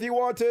dwarf if you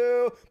want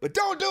to, but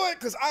don't do it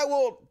because I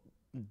will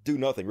do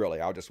nothing really.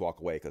 I'll just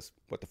walk away because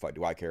what the fuck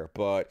do I care?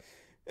 But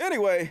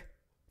anyway,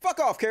 fuck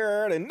off,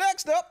 Karen. And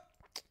next up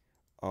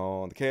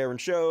on the Karen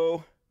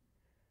Show,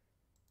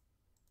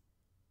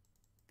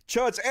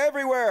 chuds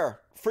everywhere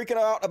freaking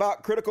out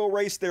about critical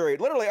race theory.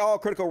 Literally all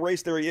critical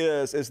race theory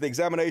is the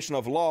examination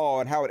of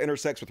law and how it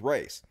intersects with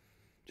race.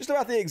 Just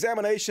about the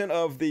examination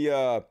of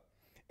the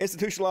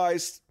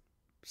institutionalized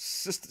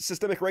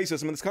systemic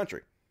racism in this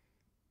country,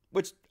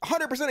 which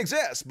 100%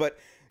 exists, but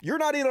you're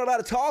not even allowed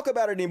to talk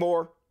about it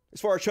anymore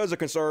as far as chuds are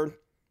concerned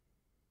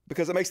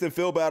because it makes them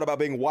feel bad about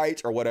being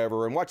white or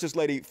whatever. And watch this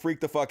lady freak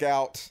the fuck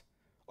out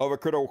over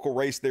critical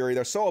race theory.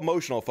 They're so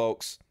emotional,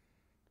 folks.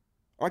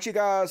 Aren't you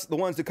guys the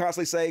ones who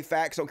constantly say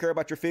facts don't care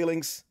about your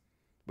feelings?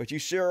 But you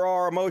sure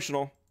are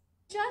emotional.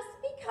 Just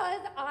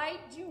because I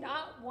do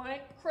not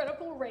want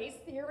critical race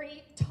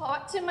theory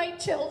taught to my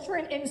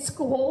children in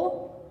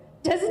school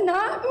does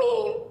not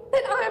mean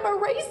that I'm a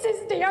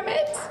racist, damn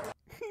it.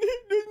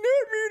 It does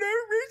not mean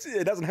I'm racist.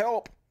 It doesn't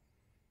help.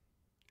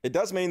 It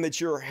does mean that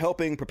you're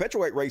helping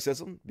perpetuate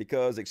racism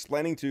because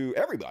explaining to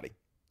everybody,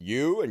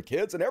 you and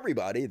kids and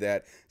everybody,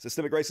 that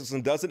systemic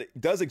racism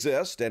does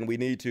exist and we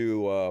need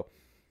to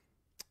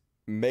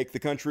make the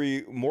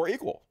country more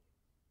equal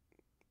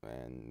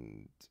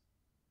and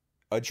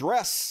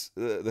address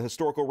the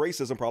historical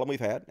racism problem we've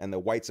had and the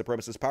white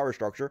supremacist power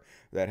structure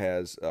that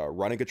has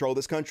run and controlled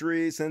this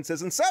country since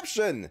its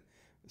inception.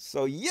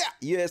 So yeah,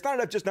 it's not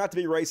enough just not to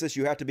be racist.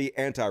 You have to be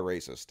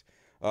anti-racist.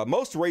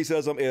 Most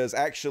racism is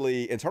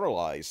actually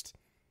internalized.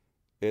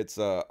 It's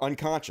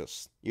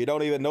unconscious. You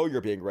don't even know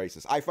you're being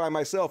racist. I find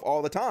myself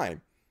all the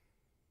time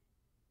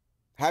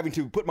having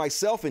to put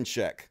myself in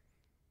check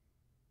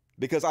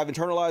because I've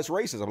internalized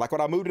racism. Like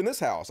when I moved in this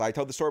house, I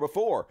told the story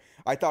before.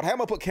 I thought, hey, I'm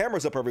gonna put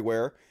cameras up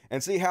everywhere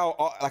and see how,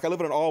 like I live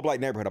in an all black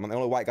neighborhood. I'm the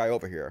only white guy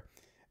over here.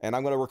 And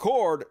I'm gonna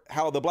record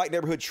how the black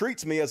neighborhood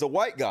treats me as a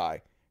white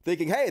guy,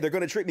 thinking, hey, they're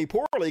gonna treat me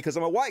poorly because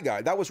I'm a white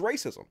guy. That was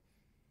racism.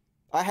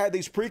 I had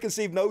these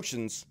preconceived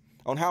notions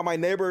on how my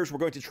neighbors were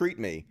going to treat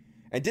me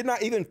and did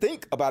not even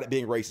think about it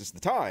being racist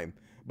at the time.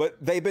 But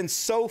they've been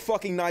so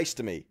fucking nice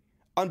to me.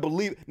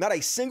 Unbelievable. Not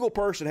a single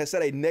person has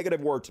said a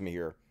negative word to me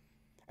here.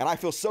 And I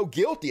feel so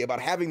guilty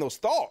about having those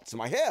thoughts in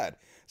my head.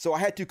 So I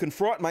had to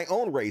confront my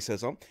own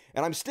racism.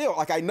 And I'm still,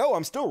 like, I know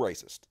I'm still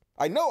racist.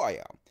 I know I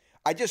am.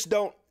 I just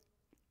don't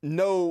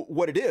know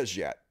what it is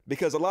yet.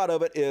 Because a lot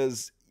of it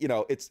is,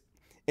 it's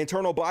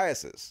internal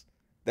biases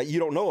that you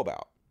don't know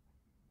about.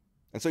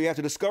 And so you have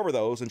to discover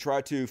those and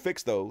try to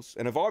fix those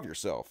and evolve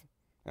yourself.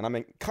 And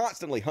I'm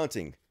constantly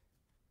hunting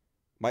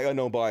my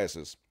unknown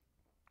biases.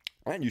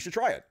 And you should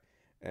try it.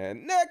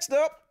 And next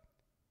up,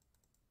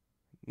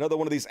 another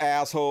one of these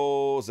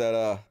assholes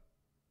that,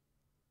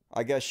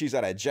 I guess she's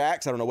at a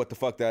Jack's. I don't know what the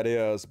fuck that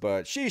is,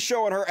 but she's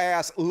showing her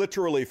ass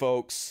literally,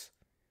 folks.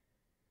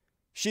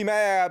 She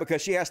mad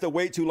because she has to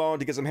wait too long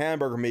to get some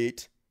hamburger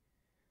meat.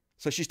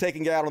 So she's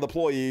taking it out on the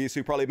employees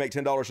who probably make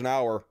 $10 an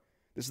hour.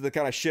 This is the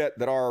kind of shit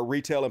that our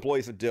retail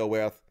employees have to deal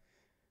with.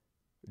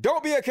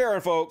 Don't be a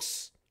Karen,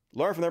 folks.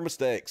 Learn from their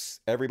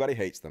mistakes. Everybody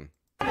hates them.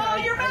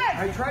 You're back.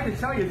 I tried to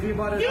tell you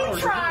about it. You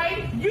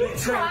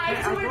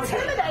tried to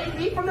intimidate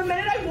me from the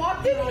minute I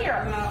walked in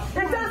here.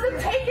 It doesn't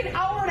take an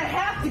hour and a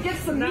half to get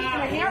some meat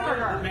and a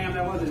hamburger. Ma'am,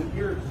 that wasn't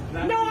your...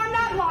 No, I'm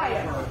not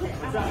lying.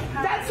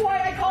 That's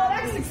why I call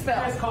it Essex Bill.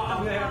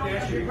 I'm going to have to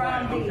ask you.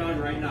 I'm done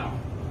right now.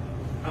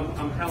 I'm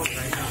telling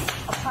right now.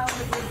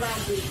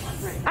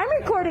 I'm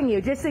recording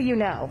you, just so you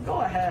know.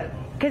 Go ahead.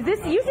 Because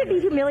you should be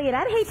humiliated.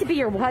 I'd hate to be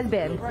your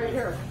husband. Right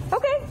here.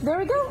 Okay, there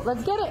we go.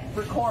 Let's get it.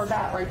 Record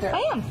that right there. I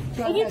am.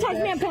 If you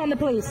touch me, I'm calling the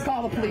police.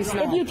 Call the police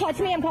now. If you touch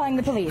me, I'm calling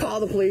the police. Call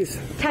the police.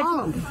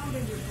 Call them.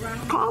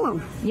 Call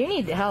them. You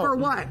need help. For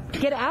what?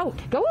 Get out.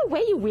 Go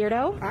away, you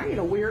weirdo. I ain't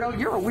a weirdo.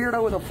 You're a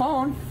weirdo with a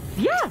phone.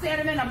 Yeah. You're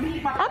standing in a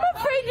meat market. I'm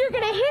afraid you're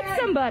going to hit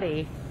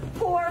somebody.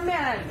 Poor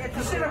man.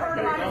 You should have heard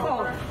him on the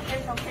phone.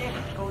 It's okay.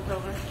 It goes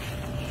over.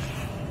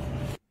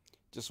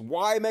 Just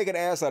why make an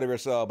ass out of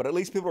yourself? But at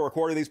least people are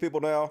recording these people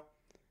now.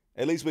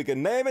 At least we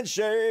can name and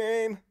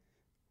shame.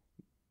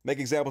 Make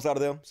examples out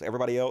of them so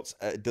everybody else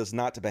does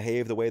not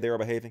behave the way they are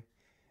behaving.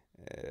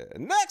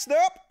 Next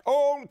up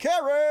on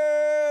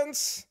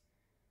Karens.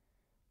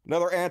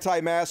 Another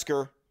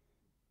anti-masker.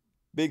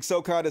 Being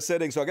so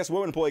condescending. So I guess a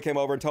woman employee came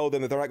over and told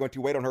them that they're not going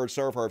to wait on her and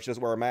serve her if she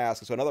doesn't wear a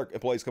mask. So another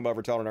employee's come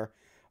over telling her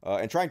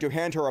and trying to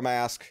hand her a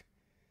mask.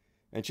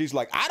 And she's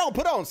like, I don't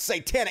put on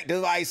satanic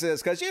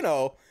devices because, you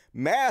know,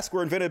 masks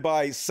were invented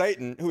by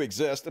Satan, who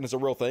exists and is a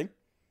real thing.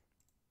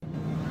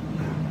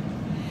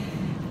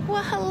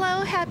 Well,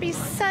 hello, happy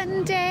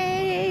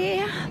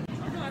Sunday.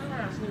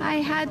 I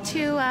had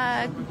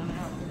to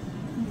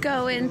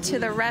go into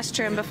the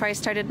restroom before I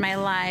started my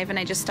live, and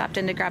I just stopped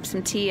in to grab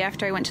some tea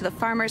after I went to the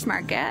farmer's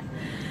market.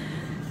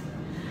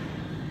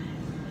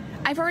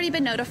 I've already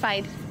been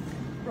notified.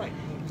 Right.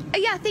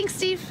 Yeah, thanks,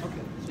 Steve. Okay.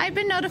 I've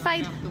been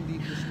notified.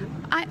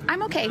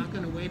 I'm okay. I'm not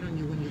going to wait on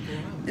you when you go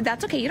out.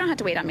 That's okay. You don't have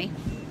to wait on me.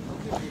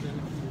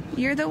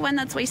 You're the one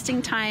that's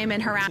wasting time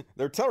and harassing.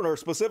 They're telling her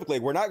specifically,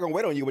 we're not going to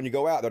wait on you when you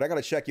go out. They're not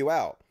going to check you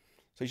out.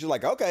 So she's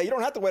like, okay, you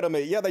don't have to wait on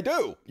me. Yeah, they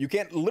do. You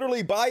can't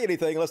literally buy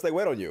anything unless they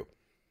wait on you.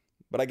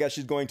 But I guess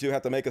she's going to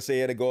have to make a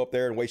scene and go up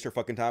there and waste her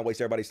fucking time,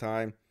 waste everybody's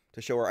time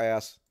to show her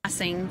ass.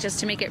 Just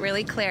to make it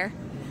really clear.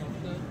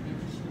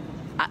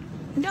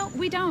 No,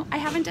 we don't. I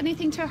haven't done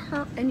anything to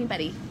hurt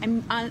anybody.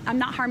 I'm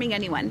not harming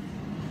anyone.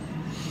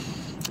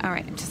 All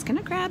right, I'm just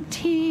gonna grab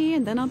tea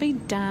and then I'll be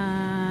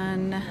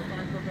done. If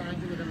I provide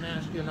you with a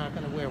mask, you're not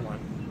going to wear one.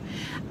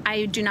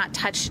 I do not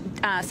touch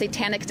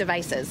satanic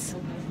devices.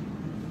 So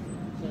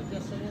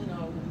just so you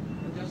know,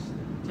 I'm just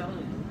telling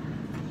you,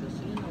 just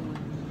so you know, when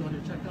you're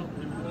going to check out,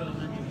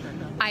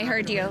 I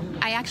heard you.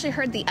 I actually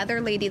heard the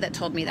other lady that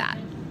told me that.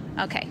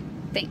 Okay,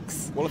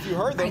 thanks. Well, if you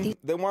heard them,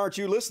 then why aren't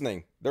you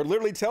listening? They're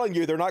literally telling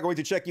you they're not going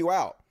to check you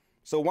out.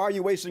 So why are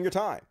you wasting your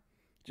time?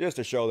 Just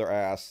to show their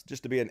ass,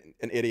 just to be an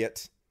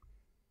idiot.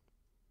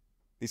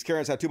 These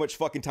Karens have too much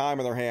fucking time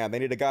in their hand. They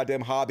need a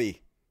goddamn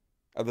hobby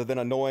other than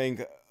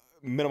annoying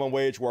minimum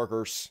wage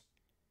workers.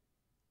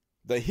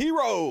 The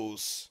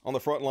heroes on the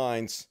front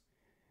lines.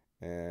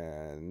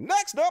 And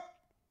next up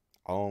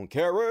on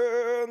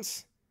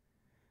Karens.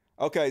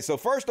 Okay, so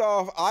first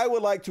off, I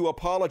would like to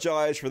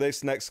apologize for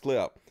this next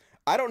clip.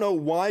 I don't know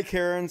why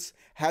Karens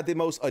had the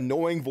most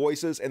annoying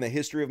voices in the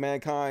history of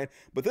mankind,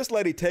 but this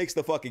lady takes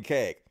the fucking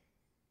cake.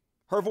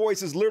 Her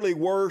voice is literally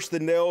worse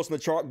than nails on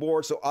the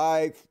chalkboard, so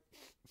I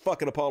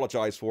fucking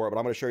apologize for it, but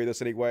I'm going to show you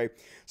this anyway.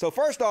 So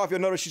first off, you'll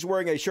notice she's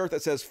wearing a shirt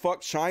that says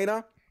 "Fuck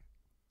China,"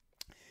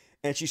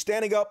 and she's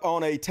standing up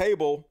on a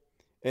table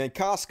in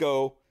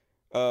Costco,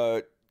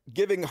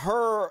 giving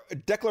her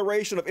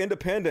Declaration of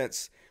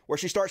Independence, where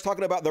she starts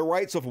talking about the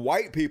rights of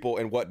white people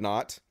and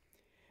whatnot.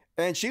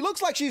 And she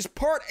looks like she's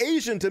part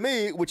Asian to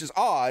me, which is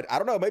odd. I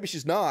don't know, maybe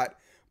she's not,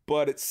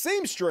 but it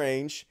seems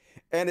strange.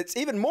 And it's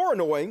even more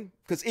annoying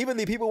because even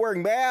the people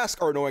wearing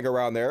masks are annoying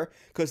around there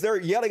because they're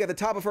yelling at the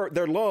top of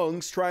their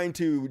lungs trying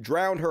to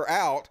drown her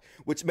out,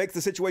 which makes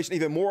the situation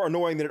even more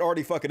annoying than it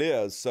already fucking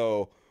is.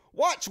 So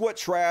watch what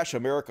trash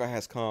America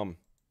has come.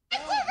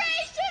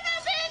 Declaration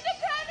of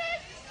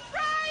Independence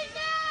right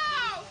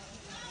now!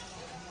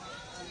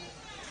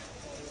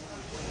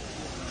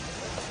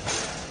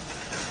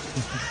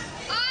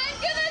 I'm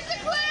gonna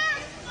declare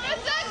the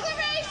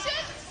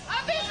Declaration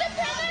of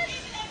Independence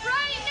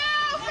right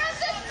now from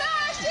the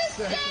fascist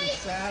state!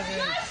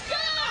 Let's go!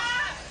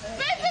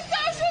 It's a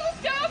social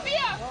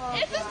dystopia!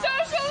 It's a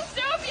social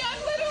dystopia!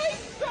 I'm literally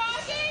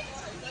scrogging!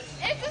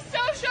 It's a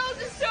social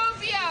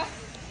dystopia!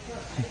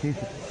 1776!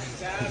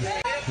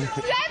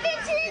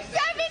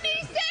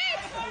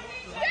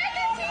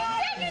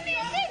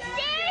 1776,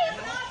 babe!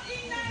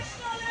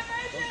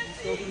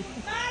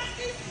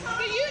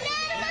 The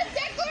unanimous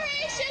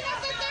declaration of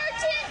the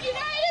 13th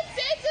United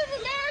States of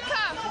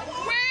America,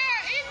 where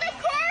in the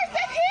course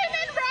of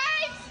human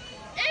rights,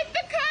 it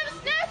becomes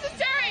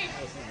necessary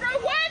for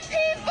one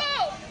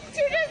people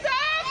to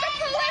dissolve the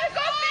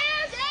political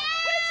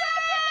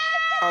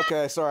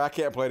Okay, sorry, I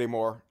can't play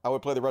anymore. I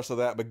would play the rest of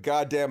that, but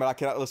goddamn it, I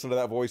cannot listen to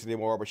that voice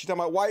anymore. But she's talking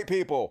about white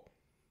people.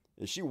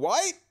 Is she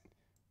white?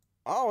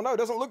 I don't know.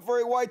 Doesn't look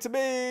very white to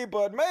me,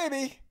 but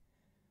maybe.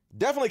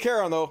 Definitely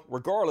Karen, though,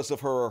 regardless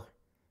of her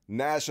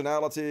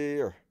nationality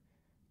or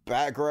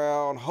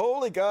background.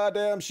 Holy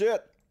goddamn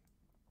shit.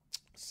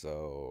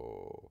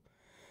 So,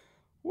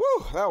 woo,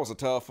 that was a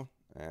tough one.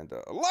 And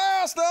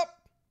last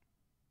up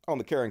on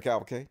the Karen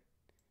Cavalcade,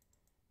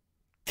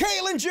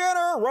 Caitlyn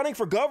Jenner running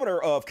for governor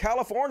of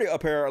California,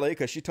 apparently,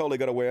 because she's totally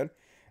going to win.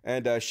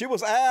 And she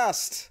was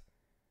asked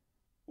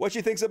what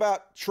she thinks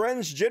about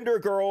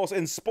transgender girls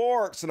in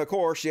sports. And, of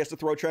course, she has to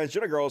throw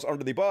transgender girls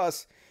under the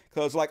bus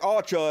because, like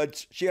all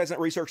chuds, she hasn't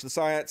researched the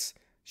science.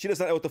 She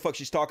doesn't know what the fuck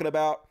she's talking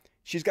about.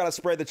 She's got to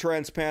spread the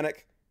trans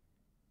panic.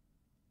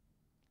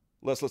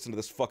 Let's listen to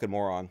this fucking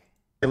moron.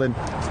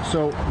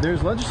 So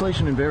there's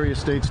legislation in various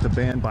states to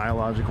ban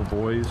biological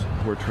boys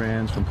who are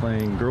trans from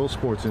playing girls'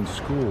 sports in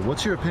school.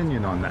 What's your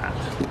opinion on that?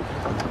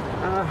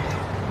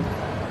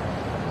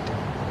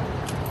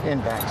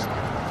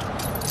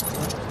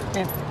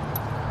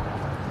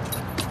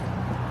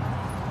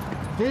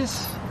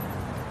 This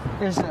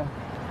is a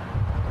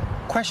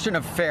question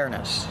of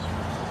fairness.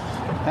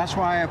 That's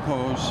why I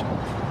oppose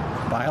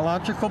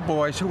biological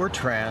boys who are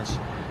trans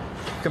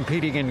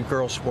competing in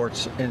girls'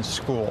 sports in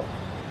school.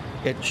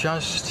 It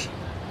just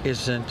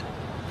isn't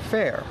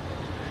fair.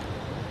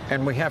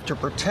 And we have to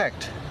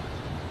protect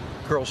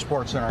girls'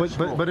 sports in our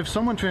school. But if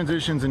someone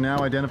transitions and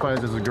now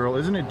identifies as a girl,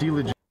 isn't it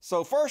delegitimate?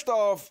 So first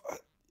off,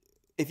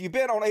 if you've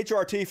been on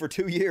HRT for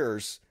 2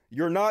 years,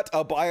 you're not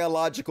a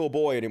biological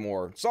boy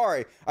anymore.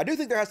 Sorry. I do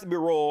think there has to be a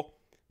rule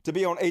to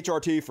be on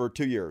HRT for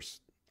 2 years.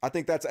 I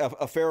think that's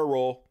a fair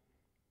rule.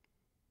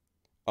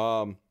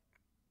 But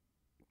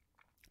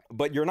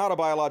you're not a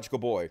biological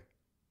boy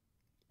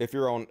if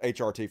you're on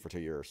HRT for 2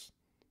 years.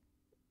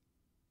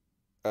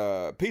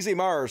 PZ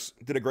Myers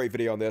did a great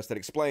video on this that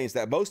explains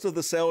that most of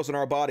the cells in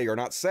our body are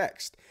not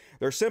sexed.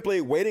 They're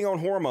simply waiting on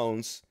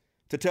hormones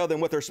to tell them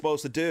what they're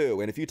supposed to do.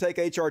 And if you take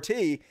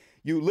HRT,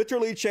 you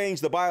literally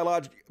change the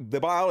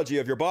biology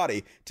of your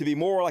body to be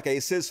more like a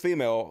cis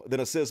female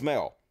than a cis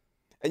male.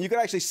 And you can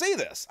actually see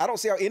this. I don't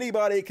see how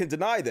anybody can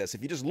deny this.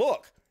 If you just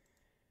look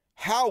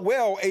how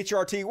well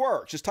HRT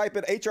works, just type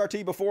in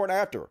HRT before and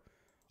after.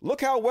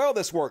 Look how well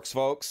this works,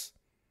 folks.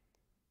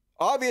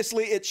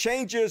 Obviously, it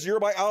changes your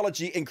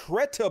biology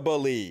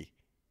incredibly.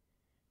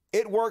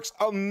 It works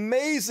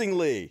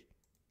amazingly.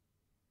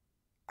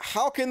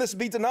 How can this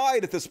be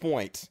denied at this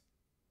point?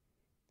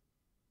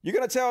 You're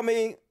going to tell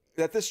me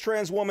that this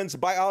trans woman's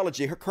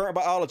biology, her current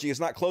biology, is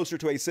not closer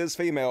to a cis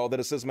female than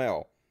a cis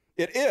male?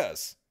 It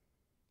is.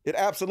 It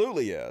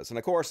absolutely is. And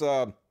of course,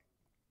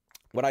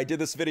 when I did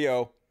this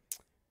video,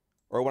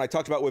 or when I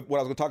talked about what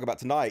I was going to talk about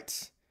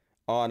tonight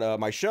on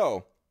my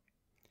show,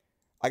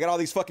 I got all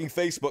these fucking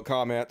Facebook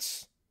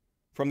comments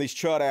from these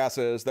chud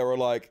asses that were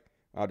like,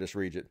 I'll just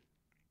read it.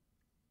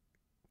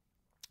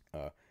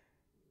 Let's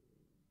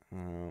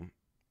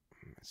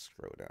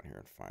scroll down here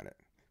and find it.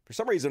 For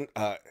some reason,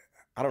 I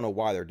don't know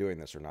why they're doing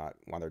this or not.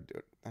 Why they're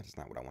doing that's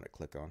not what I want to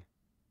click on.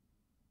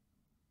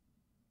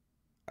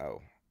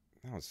 Oh,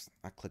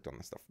 I clicked on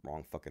the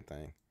wrong fucking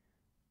thing.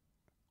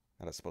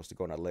 That is supposed to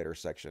go in a later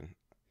section.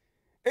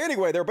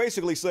 Anyway, they're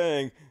basically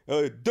saying,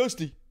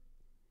 Dusty,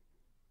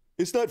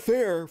 it's not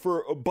fair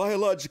for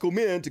biological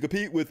men to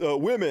compete with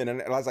women.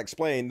 And as I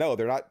explained, no,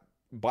 they're not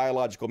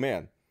biological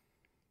men.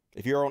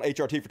 If you're on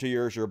HRT for 2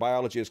 years, your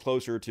biology is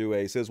closer to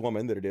a cis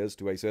woman than it is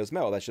to a cis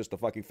male. That's just a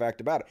fucking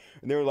fact about it.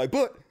 And they're like,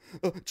 but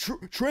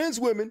trans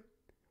women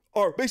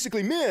are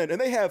basically men, and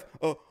they have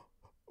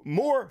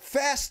more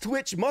fast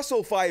twitch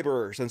muscle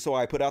fibers. And so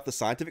I put out the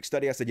scientific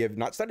study. I said, you have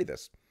not studied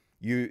this.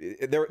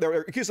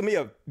 They're accusing me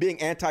of being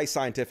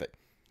anti-scientific.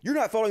 You're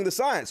not following the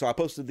science. So I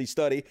posted the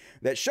study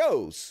that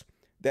shows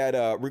that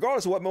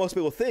regardless of what most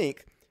people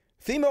think,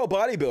 female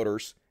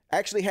bodybuilders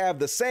actually have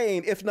the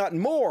same, if not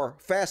more,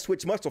 fast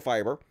twitch muscle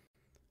fiber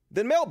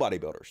than male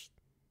bodybuilders,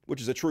 which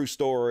is a true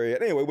story.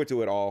 And anyway, went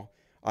to it all.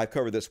 I've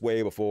covered this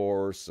way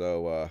before,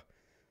 so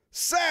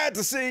sad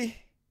to see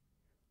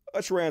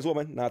a trans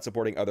woman not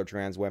supporting other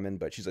trans women,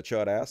 but she's a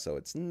chud ass, so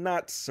it's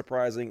not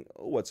surprising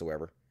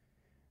whatsoever.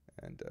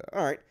 And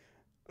all right,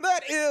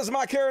 that is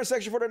my Karen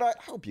section for tonight.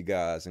 I hope you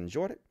guys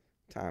enjoyed it.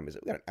 Time is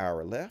it? We got an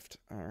hour left.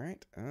 All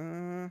right.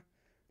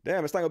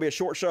 Damn, it's not gonna be a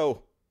short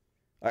show.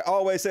 I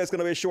always say it's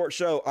gonna be a short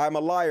show. I'm a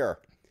liar.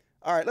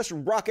 All right, let's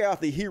rock out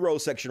the hero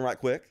section right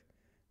quick.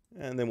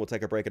 And then we'll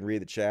take a break and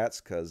read the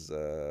chats, because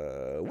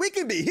we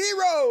can be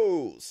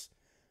heroes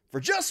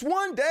for just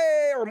one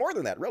day, or more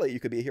than that. Really,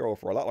 you could be a hero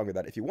for a lot longer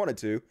than that if you wanted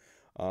to.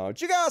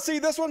 Did you guys see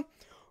this one?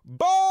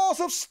 Balls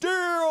of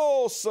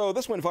Steel! So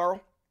this went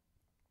viral.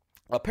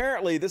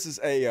 Apparently, this is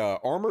a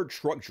armored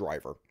truck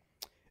driver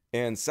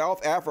in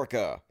South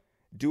Africa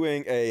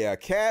doing a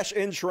cash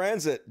in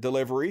transit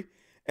delivery,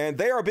 and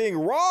they are being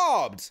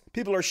robbed.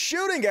 People are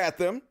shooting at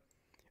them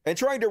and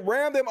trying to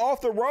ram them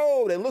off the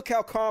road. And look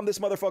how calm this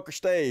motherfucker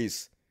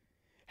stays.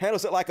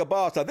 Handles it like a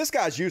boss. Now, this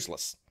guy's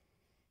useless.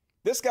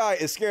 This guy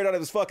is scared out of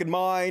his fucking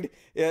mind.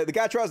 The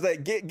guy tries to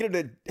get him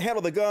to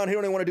handle the gun. He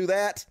don't even want to do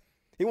that.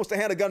 He wants to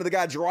hand a gun to the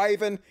guy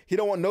driving. He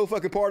don't want no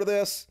fucking part of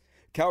this.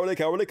 Cowardly,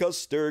 cowardly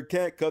custard,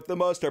 can't cut the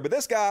mustard. But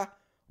this guy,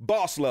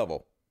 boss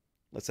level.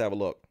 Let's have a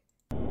look.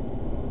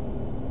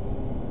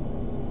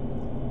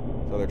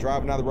 So they're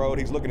driving down the road.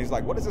 He's looking. He's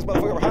like, what is this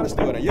motherfucker behind us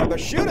doing? And yeah, they're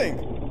shooting.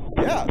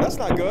 Yeah, that's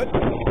not good.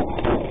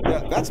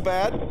 Yeah, that's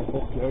bad.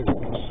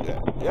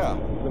 Yeah.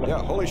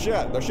 Holy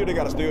shit. They're shooting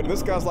at us, dude. And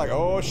this guy's like,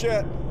 oh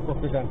shit.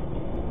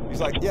 He's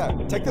like, yeah,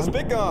 take this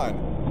big gun.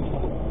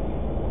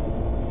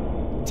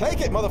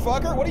 Take it,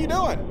 motherfucker. What are you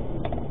doing?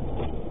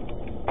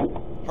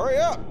 Hurry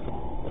up.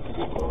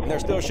 And they're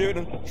still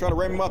shooting, trying to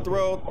ram him off the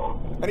road.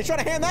 And he's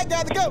trying to hand that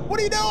guy the gun. What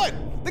are you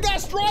doing? The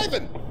guy's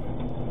driving.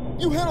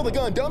 You handle the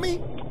gun,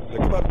 dummy. They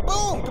come up,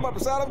 boom, come up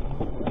beside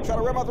him. Try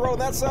to ram off the road on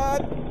that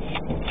side.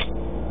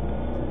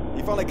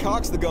 He finally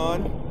cocks the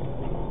gun.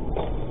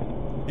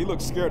 He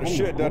looks scared as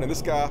shit, doesn't he?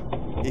 This guy,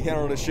 he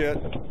handled his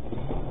shit.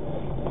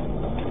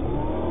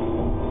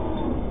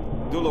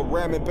 Do a little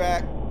ramming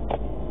back.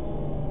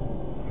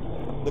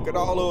 Looking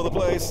all over the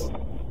place.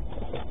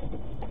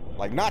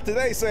 Like, not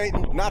today,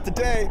 Satan. Not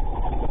today.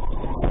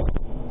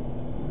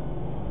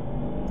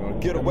 Gonna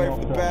get away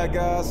from the bad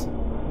guys.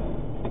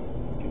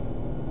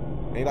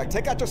 And he's like,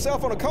 take out your cell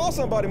phone and call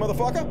somebody,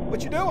 motherfucker.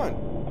 What you doing?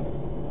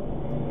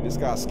 And this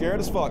guy's scared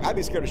as fuck. I'd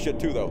be scared of shit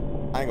too, though.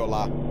 I ain't gonna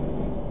lie.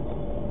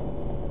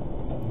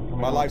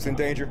 My life's in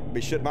danger. I'd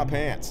be shitting my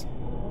pants.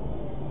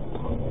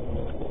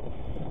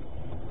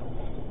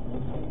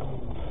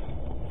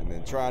 And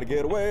then trying to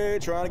get away,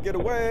 trying to get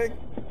away.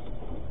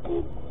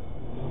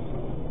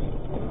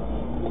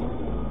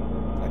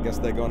 I guess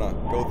they're gonna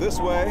go this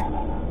way.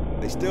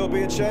 They still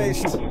being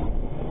chased. They're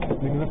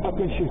gonna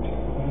fucking shoot.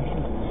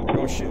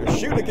 Go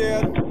shoot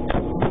again.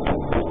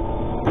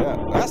 Yeah,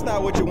 that's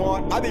not what you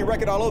want. I be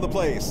wrecking all over the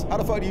place. How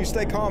the fuck do you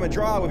stay calm and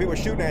dry when people are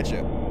shooting at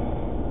you?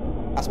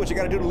 That's what you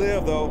gotta do to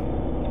live, though.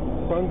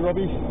 Phone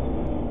Robbie.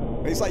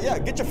 And he's like, yeah,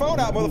 get your phone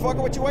out, motherfucker.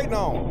 What you waiting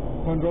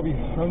on? Phone Robbie.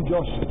 Phone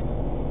Josh.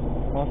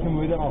 Ask him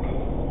read it off.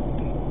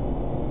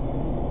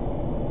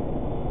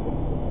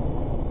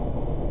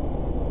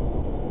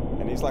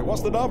 And he's like,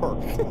 what's the number?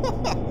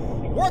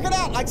 Work it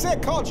out. Like I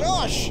said, call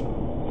Josh.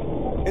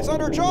 It's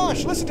under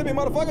Josh. Listen to me,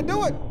 motherfucker.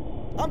 Do it.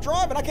 I'm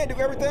driving. I can't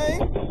do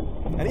everything.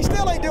 And he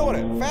still ain't doing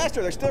it.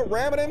 Faster. They're still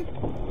ramming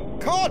him.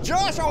 Call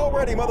Josh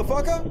already,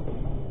 motherfucker.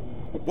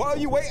 What are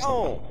you waiting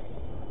on?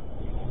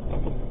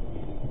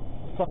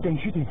 Fucking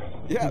shooting.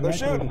 Yeah, they're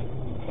shooting.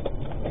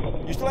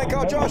 You still ain't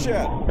called Josh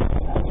yet.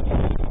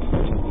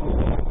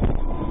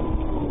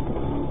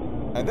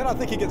 And then I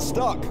think he gets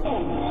stuck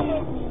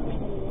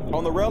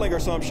on the railing or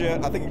some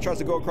shit. I think he tries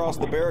to go across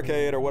the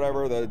barricade or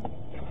whatever, the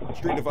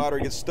street divider.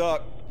 He gets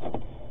stuck.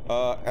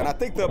 And I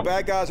think the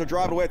bad guys are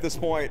driving away at this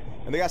point,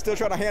 and the guy's still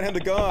trying to hand him the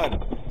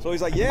gun. So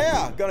he's like,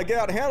 yeah, gonna get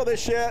out and handle this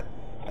shit.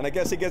 And I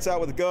guess he gets out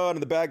with the gun,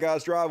 and the bad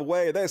guys drive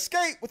away, and they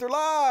escape with their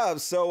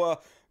lives.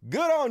 So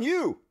good on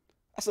you.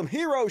 That's some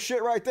hero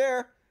shit right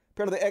there.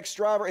 Apparently the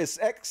ex-driver is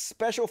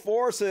ex-Special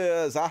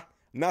Forces. I'm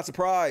not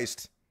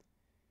surprised.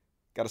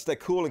 Got to stay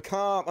cool and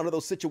calm under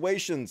those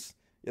situations.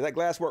 Yeah, that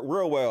glass worked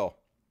real well.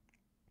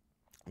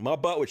 My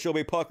butt would still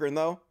be puckering,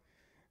 though.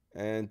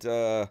 And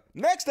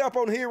next up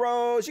on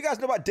Heroes, you guys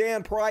know about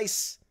Dan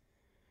Price,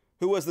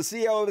 who was the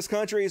CEO of this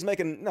country. He's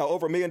making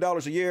over $1 million a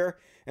year.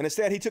 And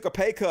instead, he took a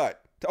pay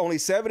cut to only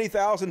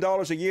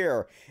 $70,000 a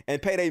year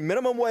and paid a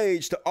minimum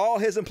wage to all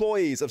his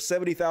employees of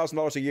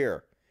 $70,000 a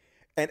year.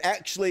 And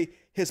actually,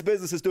 his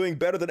business is doing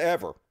better than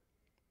ever.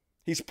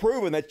 He's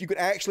proven that you can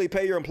actually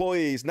pay your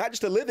employees not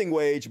just a living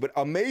wage, but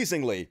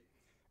amazingly,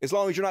 as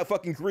long as you're not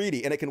fucking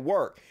greedy, and it can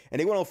work. And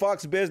he went on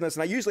Fox Business,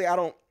 and I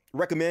don't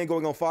recommend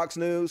going on Fox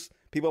News.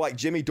 People like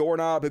Jimmy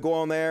Doorknob who go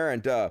on there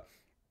and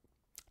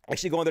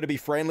actually go on there to be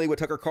friendly with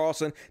Tucker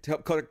Carlson, to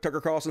help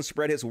Tucker Carlson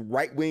spread his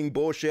right-wing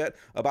bullshit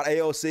about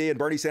AOC and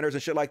Bernie Sanders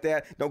and shit like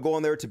that. Don't go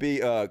on there to be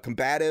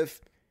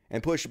combative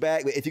and push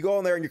back. If you go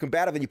on there and you're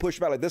combative and you push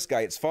back like this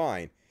guy, it's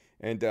fine.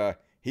 And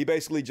he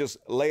basically just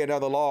laying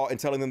down the law and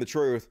telling them the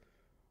truth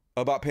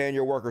about paying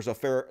your workers a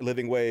fair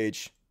living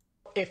wage.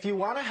 If you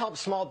want to help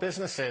small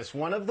businesses,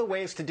 one of the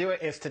ways to do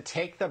it is to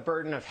take the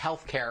burden of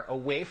healthcare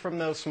away from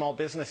those small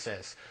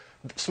businesses.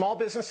 Small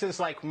businesses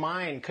like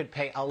mine could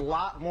pay a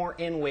lot more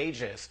in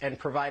wages and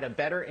provide a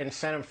better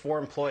incentive for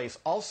employees.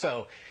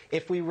 Also,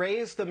 if we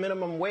raise the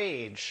minimum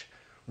wage,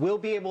 we'll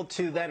be able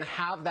to then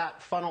have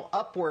that funnel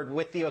upward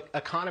with the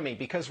economy,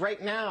 because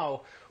right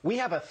now we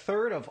have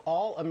 1/3 of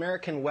all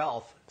American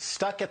wealth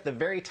stuck at the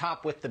very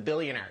top with the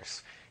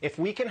billionaires. If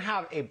we can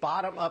have a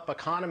bottom-up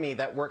economy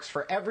that works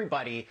for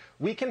everybody,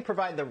 we can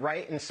provide the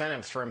right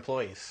incentives for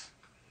employees.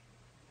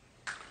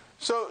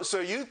 So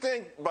you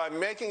think by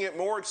making it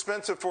more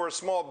expensive for a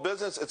small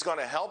business, it's going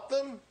to help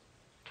them?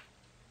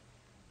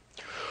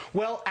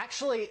 Well,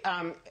 actually,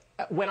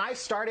 when I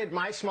started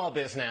my small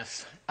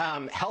business,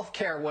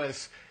 healthcare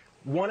was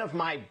one of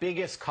my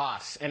biggest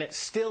costs, and it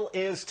still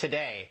is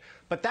today.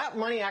 but that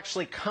money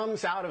actually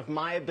comes out of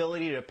my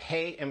ability to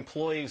pay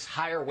employees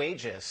higher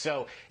wages.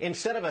 So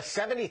instead of a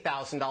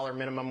 $70,000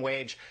 minimum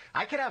wage,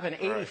 I could have an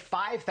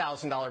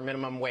 $85,000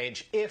 minimum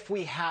wage if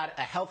we had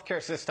a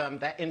healthcare system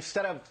that,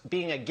 instead of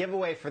being a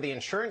giveaway for the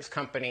insurance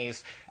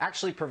companies,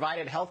 actually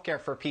provided healthcare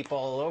for people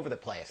all over the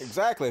place.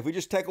 Exactly. If we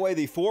just take away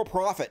the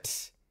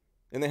for-profit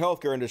in the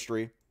healthcare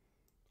industry,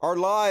 our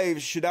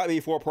lives should not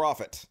be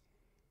for-profit.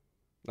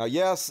 Now,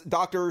 yes,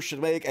 doctors should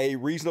make a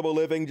reasonable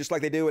living just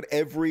like they do in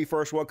every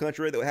first world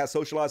country that has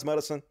socialized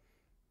medicine.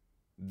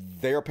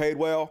 They're paid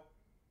well.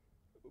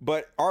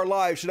 But our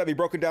lives should not be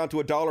broken down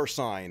to a dollar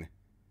sign.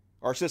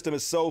 Our system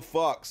is so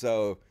fucked.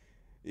 So,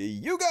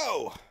 you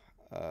go.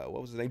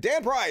 What was his name?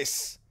 Dan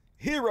Price.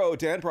 Hero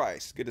Dan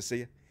Price. Good to see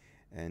you.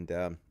 And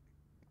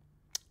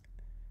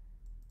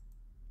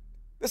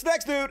this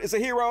next dude is a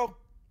hero.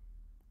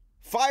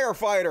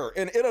 Firefighter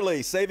in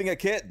Italy saving a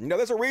kid. You know,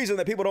 there's a reason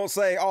that people don't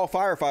say all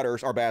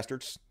firefighters are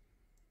bastards.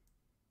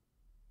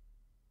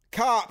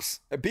 Cops,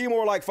 be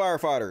more like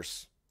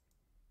firefighters.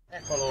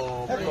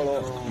 Eccolo.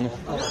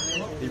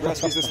 He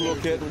rescues this little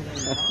kid.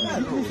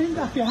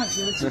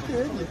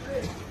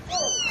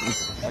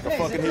 Like a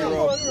fucking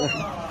hero.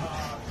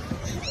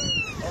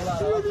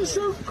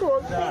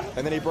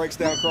 And then he breaks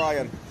down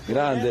crying.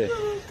 Grande.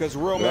 Because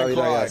real men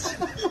cry.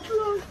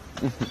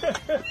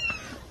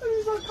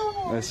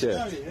 That's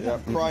it. Yeah,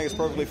 crying is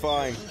perfectly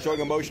fine. Showing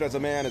emotion as a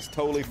man is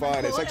totally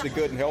fine. It's actually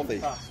good and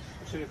healthy.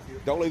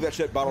 Don't leave that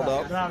shit bottled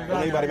up. Don't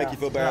let anybody make you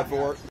feel bad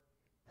for it.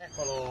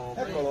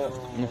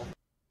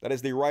 That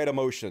is the right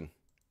emotion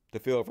to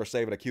feel for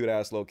saving a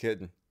cute-ass little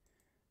kitten.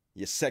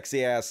 You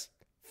sexy-ass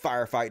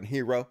firefighting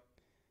hero.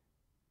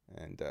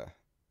 And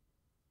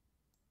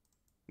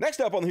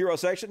next up on the hero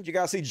section, did you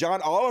guys see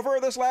John Oliver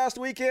this last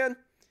weekend?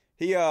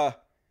 He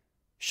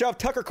shoved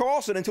Tucker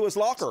Carlson into his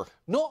locker.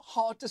 Not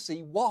hard to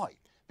see why.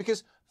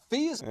 Because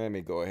fears... Let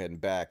me go ahead and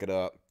back it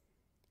up.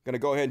 Gonna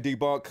go ahead and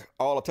debunk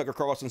all of Tucker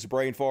Carlson's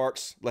brain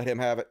farts. Let him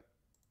have it.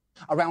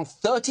 Around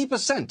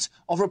 30%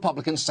 of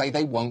Republicans say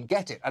they won't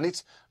get it. And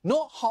it's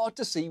not hard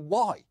to see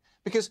why.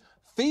 Because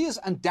fears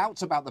and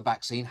doubts about the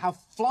vaccine have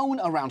flown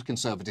around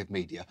conservative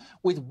media,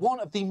 with one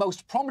of the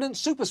most prominent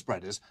super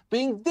spreaders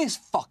being this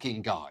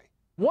fucking guy.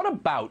 What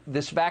about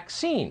this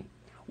vaccine?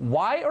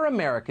 Why are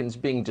Americans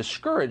being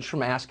discouraged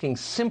from asking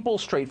simple,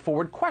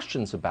 straightforward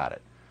questions about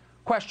it?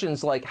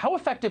 Questions like, how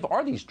effective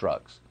are these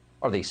drugs?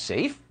 Are they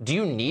safe? Do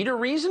you need a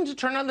reason to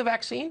turn on the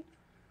vaccine?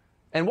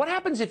 And what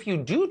happens if you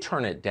do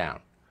turn it down?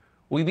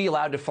 Will you be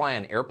allowed to fly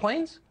on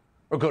airplanes?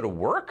 Or go to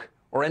work?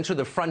 Or enter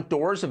the front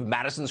doors of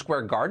Madison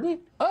Square Garden?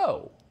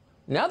 Oh,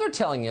 now they're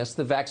telling us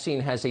the vaccine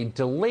has a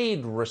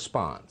delayed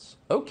response.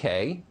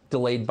 Okay,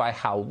 delayed by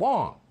how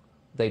long?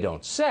 They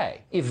don't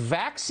say. If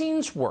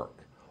vaccines work,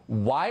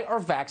 why are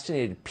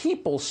vaccinated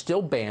people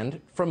still banned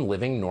from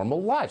living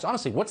normal lives?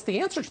 Honestly, what's the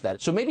answer to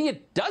that? So maybe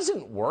it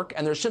doesn't work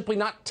and they're simply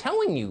not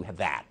telling you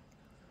that.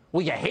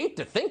 Well, you hate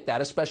to think that,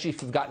 especially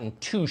if you've gotten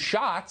 2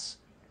 shots.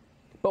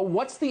 But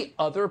what's the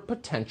other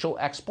potential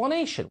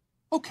explanation?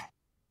 Okay,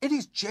 it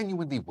is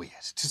genuinely weird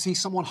to see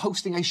someone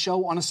hosting a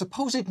show on a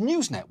supposed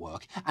news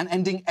network and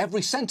ending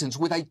every sentence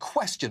with a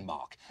question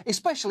mark,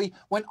 especially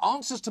when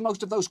answers to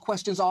most of those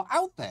questions are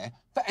out there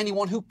for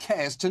anyone who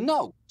cares to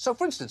know. So,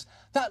 for instance,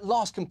 that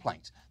last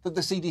complaint that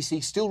the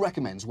CDC still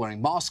recommends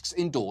wearing masks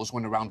indoors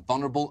when around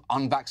vulnerable,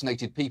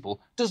 unvaccinated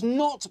people does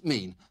not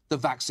mean the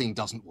vaccine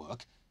doesn't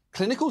work.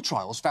 Clinical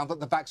trials found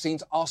that the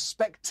vaccines are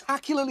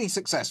spectacularly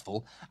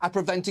successful at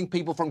preventing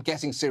people from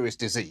getting serious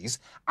disease.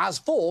 As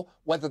for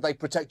whether they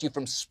protect you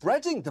from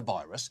spreading the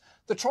virus,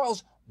 the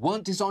trials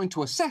weren't designed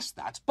to assess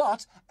that,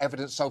 but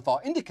evidence so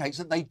far indicates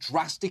that they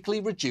drastically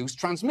reduce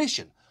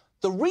transmission.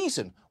 The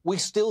reason we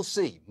still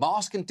see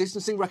mask and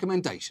distancing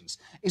recommendations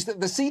is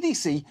that the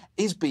CDC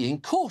is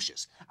being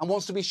cautious and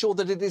wants to be sure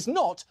that it is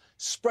not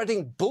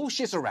spreading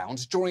bullshit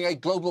around during a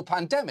global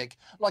pandemic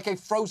like a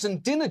frozen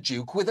dinner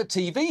duke with a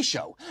TV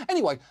show.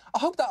 Anyway, I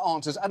hope that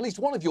answers at least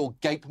one of your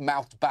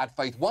gape-mouthed bad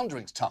faith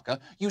wonderings, Tucker,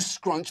 you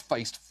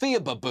scrunch-faced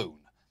fear baboon.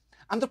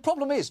 And the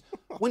problem is,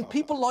 when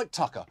people like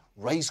Tucker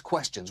raise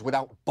questions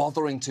without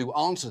bothering to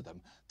answer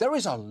them, there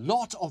is a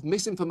lot of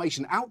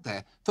misinformation out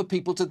there for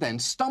people to then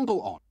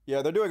stumble on.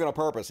 Yeah, they're doing it on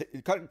purpose.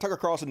 Tucker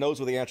Carlson knows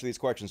what the answer to these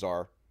questions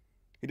are.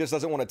 He just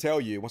doesn't want to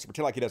tell you. He wants to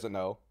pretend like he doesn't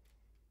know.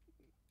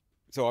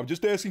 So I'm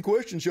just asking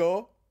questions,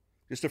 y'all.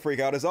 Just to freak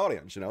out his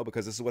audience, you know,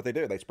 because this is what they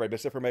do. They spread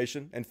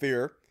misinformation and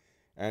fear.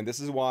 And this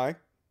is why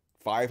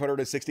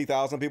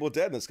 560,000 people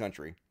dead in this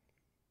country.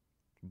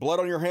 Blood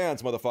on your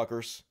hands,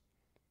 motherfuckers.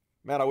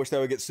 Man, I wish they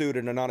would get sued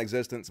into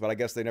non-existence, but I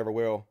guess they never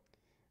will.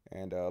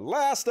 And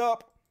last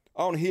up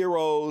on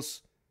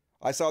Heroes,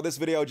 I saw this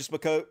video just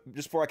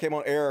before I came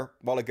on air a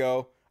while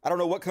ago. I don't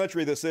know what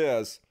country this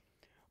is,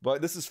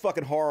 but this is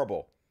fucking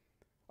horrible.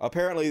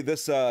 Apparently,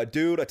 this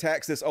dude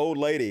attacks this old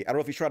lady. I don't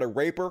know if he's trying to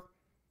rape her.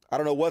 I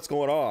don't know what's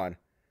going on.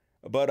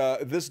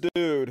 But this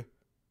dude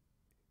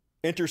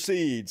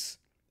intercedes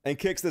and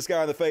kicks this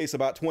guy in the face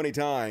about 20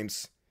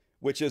 times,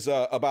 which is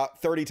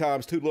about 30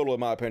 times too little in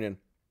my opinion.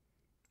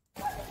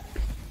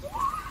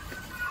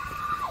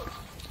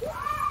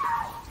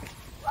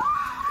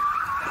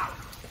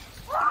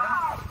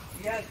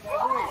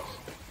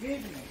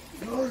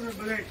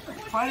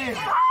 Парень!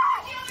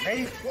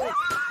 Эй!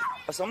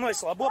 Со мной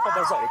слабо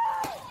побазарить?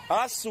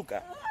 А,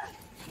 сука?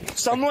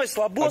 Со мной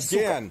слабо,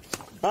 Again. сука?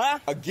 А?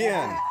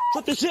 Again.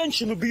 Что ты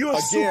женщину бьешь,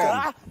 Again. сука,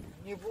 а?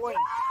 Не бойся.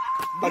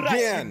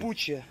 Again.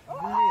 Ебучая.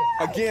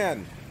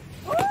 Again.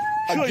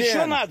 Что еще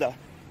Again. надо?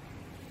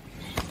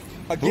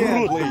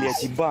 Again, Урод, please.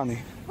 блядь, ебаный.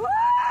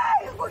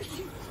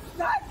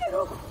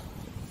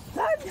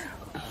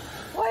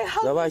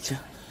 Давайте.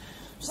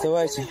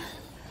 Вставайте.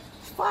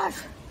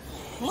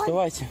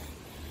 Вставайте.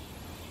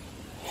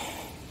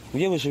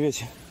 Где вы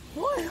живете?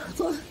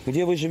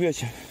 Где вы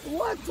живете?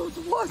 Вот тут,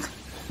 вот.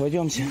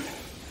 Пойдемте.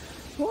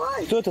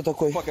 Ой. Кто это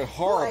такой?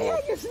 Ой,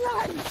 я не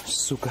знаю.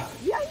 Сука.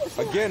 Я не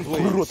знаю. Again,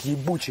 please. Урод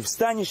ебучий.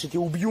 Встанешь, я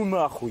тебя убью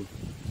нахуй.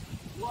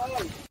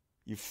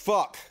 You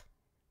fuck.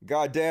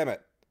 God damn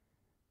it.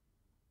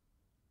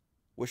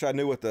 Wish I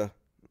knew what the...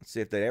 Let's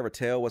see if they ever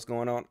tell what's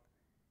going on.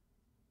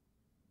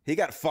 He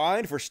got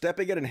fined for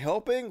stepping in and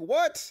helping?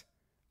 What?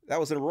 That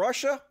was in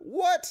Russia?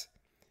 What?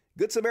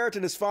 Good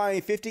Samaritan is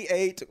fined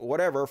 58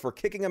 whatever for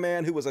kicking a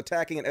man who was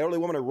attacking an elderly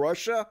woman in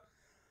Russia?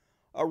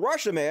 A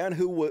Russian man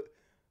who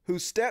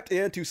stepped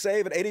in to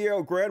save an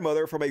 80-year-old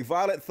grandmother from a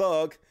violent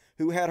thug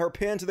who had her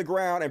pinned to the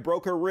ground and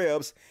broke her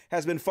ribs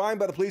has been fined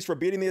by the police for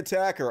beating the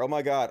attacker. Oh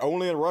my God,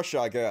 only in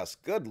Russia, I guess.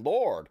 Good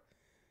Lord.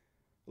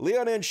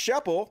 Leonid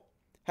Shepel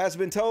has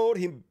been told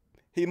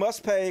he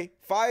must pay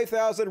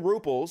 5,000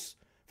 rubles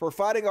for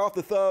fighting off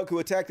the thug who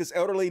attacked his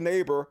elderly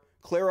neighbor,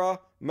 Clara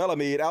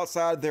Melamede,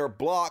 outside their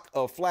block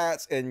of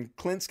flats in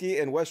Klinsky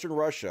in western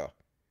Russia.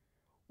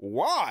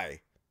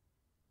 Why?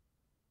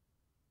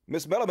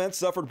 Miss Melamede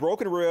suffered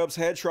broken ribs,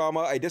 head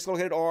trauma, a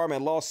dislocated arm,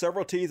 and lost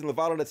several teeth in the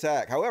violent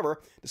attack.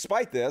 However,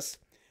 despite this,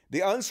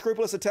 the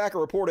unscrupulous attacker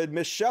reported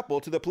Miss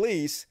Shepel to the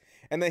police,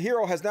 and the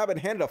hero has now been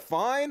handed a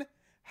fine?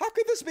 How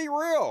could this be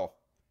real?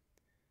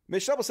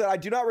 Miss Shepel said, I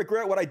do not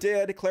regret what I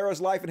did. Clara's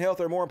life and health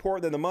are more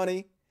important than the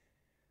money.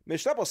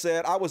 Miss Shepel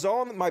said, I was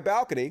on my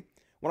balcony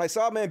when I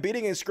saw a man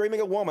beating and screaming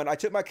a woman. I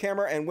took my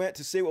camera and went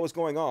to see what was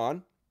going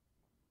on.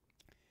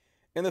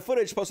 In the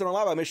footage posted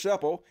online by Miss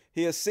Shepel,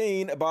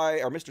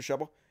 Mr.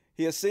 Shepel,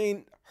 he is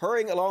seen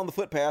hurrying along the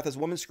footpath as a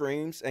woman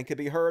screams and can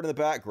be heard in the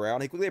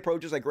background. He quickly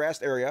approaches a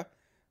grassed area.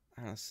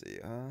 Let's see.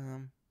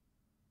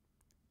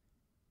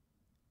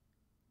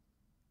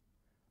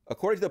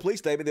 According to the police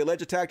statement, the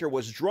alleged attacker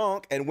was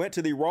drunk and went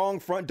to the wrong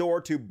front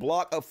door to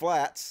block of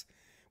flats.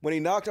 When he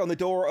knocked on the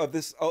door of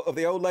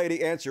the old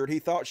lady answered, he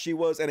thought she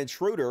was an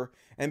intruder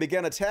and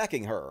began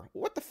attacking her.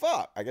 What the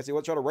fuck? I guess he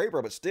wasn't trying to rape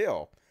her, but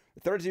still.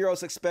 The 30-year-old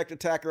suspected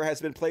attacker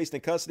has been placed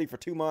in custody for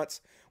 2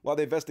 months while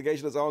the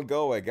investigation is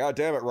ongoing. God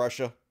damn it,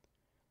 Russia.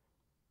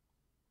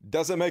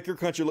 Doesn't make your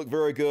country look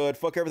very good.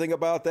 Fuck everything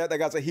about that. That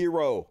guy's a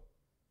hero.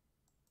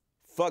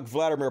 Fuck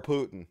Vladimir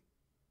Putin.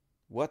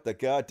 What the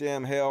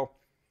goddamn hell?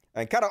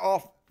 And kind of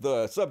off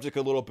the subject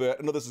a little bit.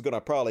 I know this is going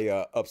to probably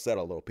upset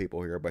a little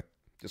people here, but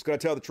just going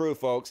to tell the truth,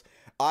 folks.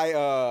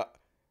 I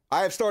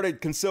have started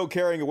concealed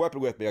carrying a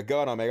weapon with me, a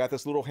gun on me. I got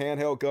this little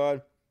handheld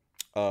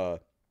gun.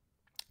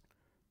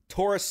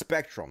 Taurus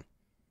Spectrum.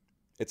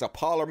 It's a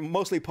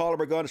mostly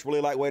polymer gun. It's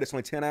really lightweight. It's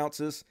only 10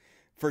 ounces.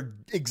 For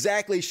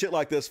exactly shit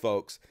like this,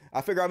 folks.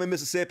 I figure I'm in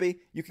Mississippi.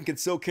 You can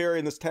conceal carry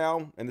in this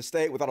town, in the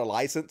state, without a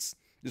license.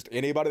 Just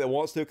anybody that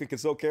wants to can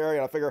conceal carry.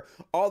 And I figure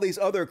all these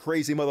other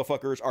crazy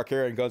motherfuckers are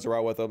carrying guns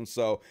around with them.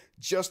 So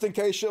just in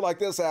case shit like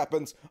this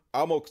happens,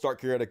 I'm going to start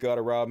carrying a gun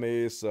around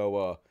me.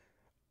 So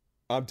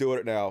I'm doing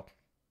it now.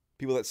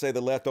 People that say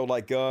the left don't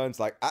like guns,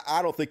 like,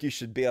 I don't think you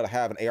should be able to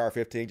have an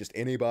AR-15, just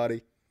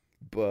anybody.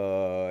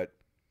 But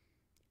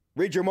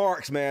read your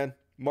Marx, man.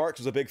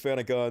 Marx was a big fan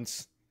of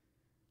guns.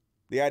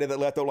 The idea that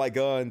left don't like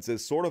guns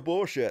is sort of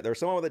bullshit. There's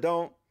some of them that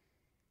don't,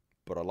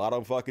 but a lot of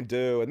them fucking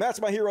do. And that's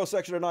my hero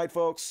section tonight,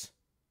 folks.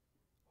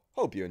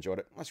 Hope you enjoyed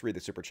it. Let's read the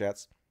super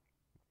chats.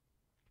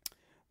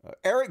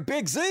 Eric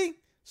Big Z.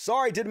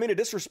 Sorry, didn't mean to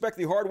disrespect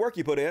the hard work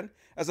you put in.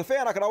 As a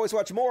fan, I could always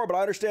watch more, but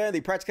I understand the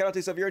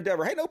practicalities of your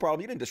endeavor. Hey, no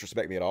problem. You didn't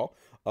disrespect me at all.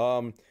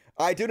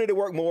 I do need to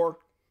work more.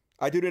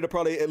 I do need to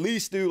probably at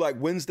least do like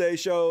Wednesday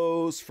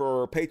shows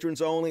for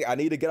patrons only. I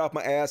need to get off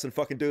my ass and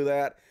fucking do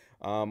that.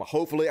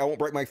 Hopefully I won't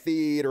break my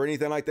feet or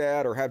anything like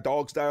that or have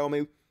dogs die on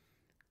me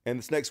in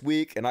this next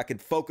week, and I can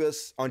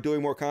focus on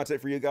doing more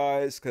content for you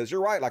guys, because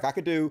you're right. Like, I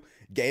could do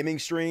gaming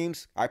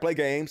streams. I play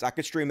games. I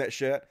could stream that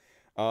shit.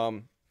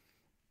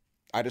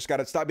 I just got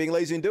to stop being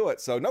lazy and do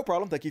it. So no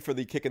problem. Thank you for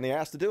the kick in the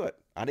ass to do it.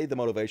 I need the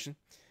motivation.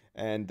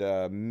 And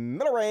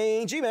middle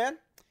range, G-Man.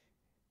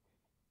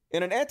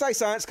 In an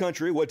anti-science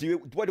country, what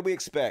do we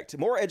expect?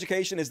 More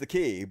education is the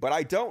key, but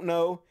I don't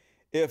know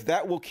if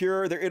that will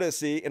cure their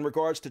idiocy in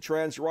regards to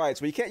trans rights.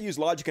 Well, you can't use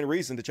logic and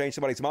reason to change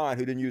somebody's mind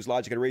who didn't use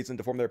logic and reason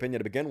to form their opinion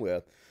to begin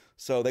with.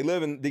 So they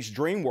live in these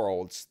dream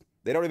worlds.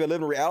 They don't even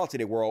live in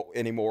reality world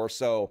anymore.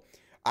 So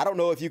I don't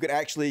know if you could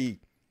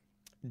actually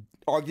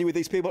argue with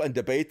these people and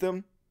debate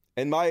them.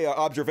 In my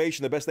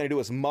observation, the best thing to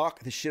do is mock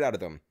the shit out of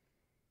them.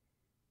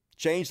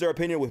 Change their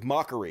opinion with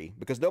mockery,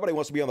 because nobody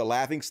wants to be on the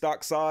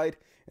laughingstock side.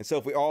 And so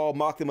if we all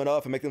mock them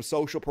enough and make them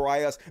social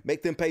pariahs,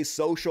 make them pay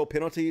social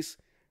penalties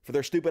for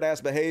their stupid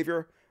ass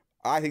behavior,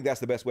 I think that's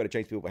the best way to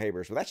change people's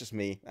behaviors. But that's just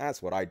me.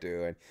 That's what I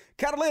do. And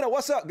Catalina,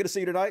 what's up? Good to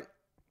see you tonight.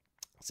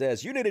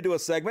 Says, you need to do a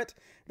segment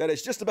that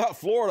is just about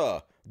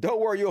Florida. Don't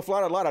worry, you'll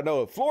fly a lot. I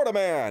know. Florida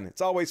man.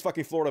 It's always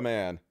fucking Florida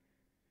man.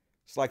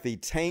 It's like the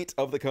taint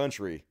of the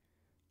country.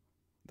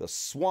 The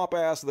swamp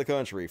ass of the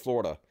country,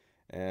 Florida.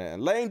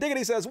 And Lane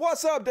Diggity says,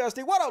 what's up,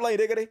 Dusty? What up, Lane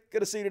Diggity? Good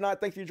to see you tonight.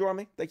 Thank you for joining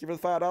me. Thank you for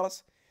the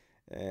 $5.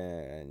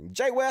 And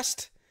Jay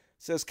West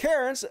says,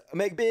 Karens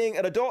make being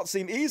an adult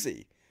seem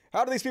easy.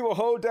 How do these people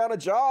hold down a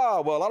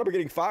job? Well, a lot of them are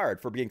getting fired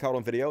for being caught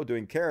on video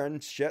doing Karen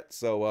shit.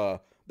 So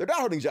they're not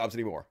holding jobs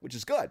anymore, which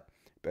is good.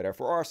 Better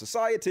for our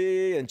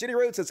society. And Jenny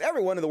Root says,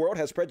 everyone in the world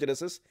has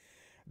prejudices.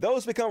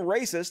 Those become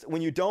racist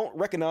when you don't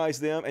recognize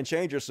them and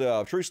change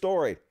yourself. True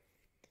story.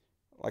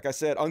 Like I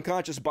said,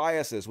 unconscious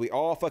biases. We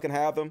all fucking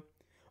have them.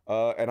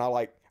 And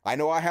I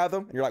know I have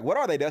them. And you're like, what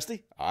are they,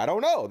 Dusty? I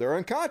don't know. They're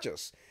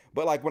unconscious.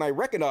 But like when I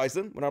recognize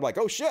them, when I'm like,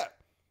 oh shit,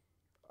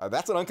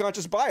 that's an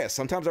unconscious bias.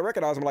 Sometimes I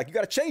recognize them. I'm like, you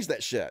got to change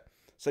that shit.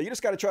 So you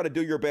just got to try to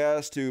do your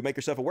best to make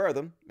yourself aware of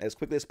them as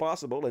quickly as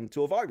possible and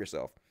to evolve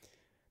yourself.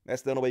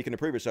 That's the only way you can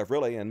improve yourself,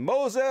 really. And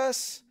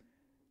Moses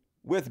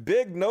with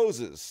big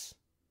noses.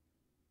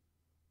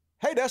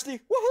 Hey, Dusty.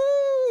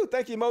 Woohoo!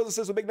 Thank you,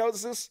 Moses with big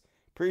noses.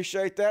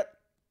 Appreciate that.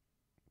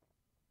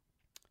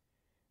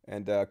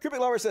 And Cryptic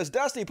Lover says,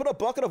 Dusty, put a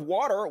bucket of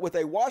water with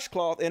a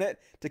washcloth in it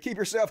to keep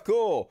yourself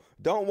cool.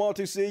 Don't want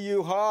to see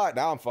you hot.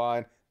 Now I'm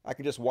fine. I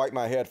can just wipe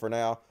my head for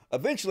now.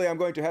 Eventually, I'm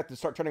going to have to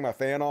start turning my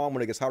fan on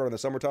when it gets hotter in the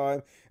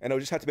summertime. And it'll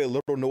just have to be a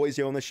little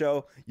noisy on the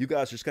show. You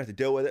guys just got to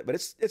deal with it. But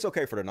it's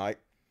okay for tonight.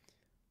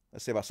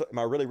 Let's see, am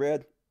I really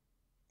red?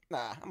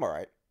 Nah, I'm all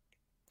right.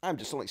 I'm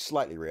just only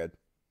slightly red.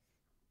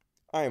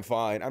 I am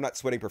fine. I'm not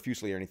sweating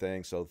profusely or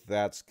anything, so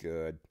that's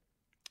good.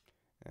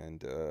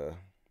 And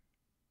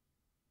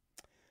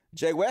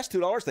Jay West,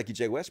 $2. Thank you,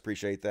 Jay West.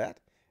 Appreciate that.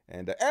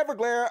 And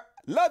Everglare,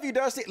 love you,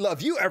 Dusty.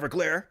 Love you,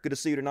 Everglare. Good to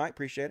see you tonight.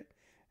 Appreciate it.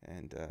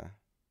 And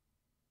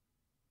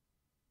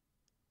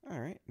all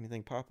right,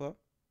 anything pop up?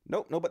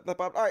 Nope, no, but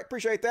all right,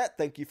 appreciate that.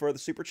 Thank you for the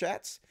super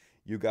chats.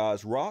 You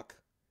guys rock.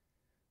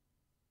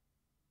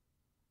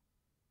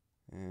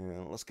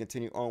 And let's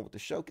continue on with the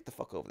show. Get the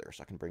fuck over there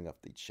so I can bring up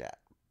the chat.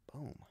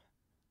 Boom.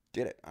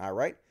 Did it. All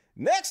right.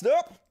 Next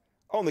up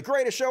on the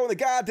greatest show in the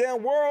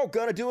goddamn world,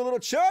 gonna do a little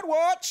Chud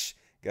Watch.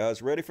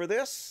 Guys ready for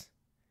this?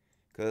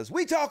 Because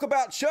we talk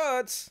about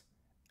chuds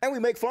and we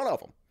make fun of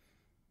them.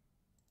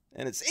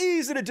 And it's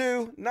easy to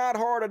do, not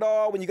hard at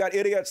all when you got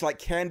idiots like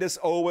Candace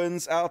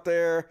Owens out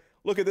there.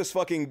 Look at this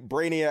fucking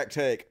brainiac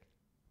take.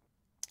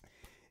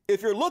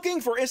 If you're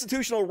looking for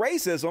institutional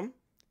racism,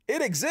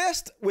 it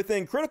exists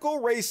within critical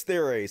race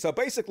theory. So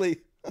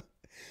basically,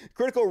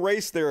 critical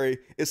race theory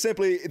is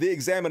simply the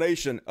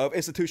examination of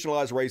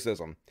institutionalized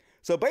racism.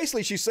 So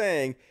basically she's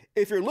saying,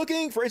 if you're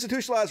looking for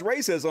institutionalized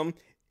racism,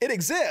 it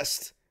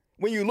exists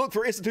when you look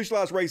for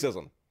institutionalized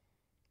racism.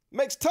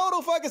 Makes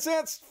total fucking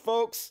sense,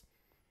 folks.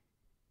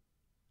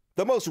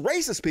 The most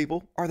racist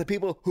people are the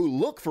people who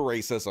look for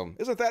racism.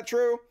 Isn't that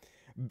true?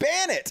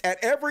 Ban it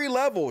at every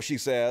level, she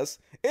says.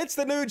 It's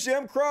the new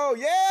Jim Crow.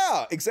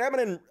 Yeah,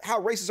 examining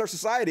how racist our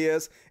society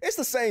is. It's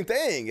the same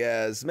thing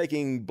as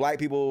making black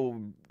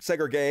people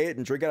segregate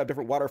and drink out of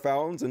different water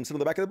fountains and sit on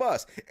the back of the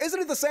bus.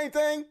 Isn't it the same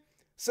thing?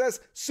 Says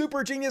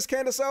super genius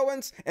Candace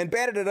Owens. And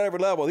ban it at every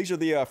level. These are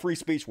the free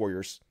speech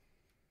warriors.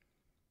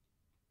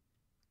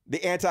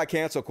 The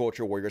anti-cancel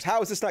culture warriors.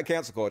 How is this not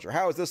cancel culture?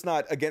 How is this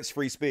not against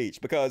free speech?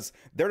 Because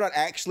they're not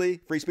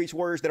actually free speech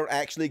warriors. They don't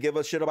actually give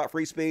a shit about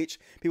free speech.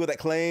 People that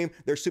claim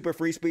they're super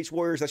free speech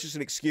warriors, that's just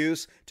an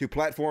excuse to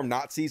platform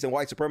Nazis and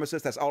white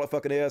supremacists. That's all it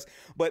fucking is.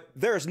 But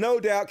there's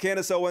no doubt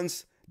Candace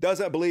Owens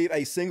doesn't believe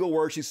a single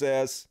word she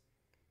says.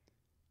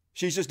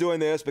 She's just doing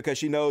this because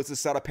she knows this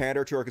is how to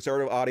pander to her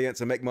conservative audience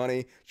and make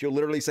money. She'll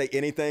literally say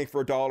anything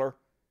for $1.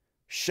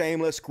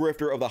 Shameless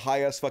grifter of the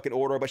highest fucking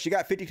order. But she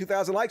got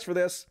 52,000 likes for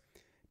this.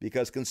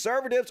 Because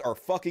conservatives are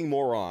fucking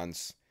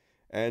morons.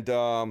 And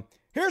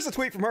here's a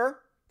tweet from her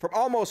from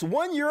almost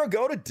 1 year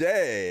ago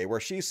today, where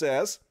she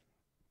says,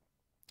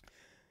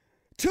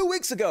 2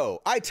 weeks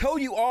ago, I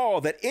told you all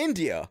that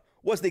India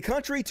was the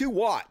country to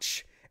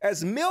watch,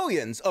 as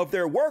millions of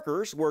their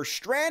workers were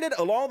stranded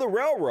along the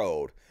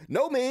railroad.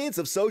 No means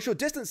of social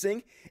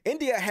distancing.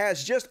 India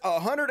has just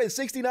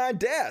 169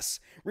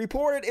 deaths,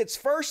 reported its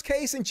first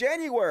case in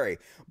January,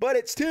 but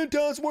it's 10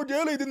 times more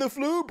deadly than the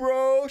flu,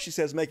 bro. She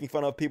says, making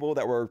fun of people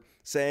that were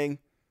saying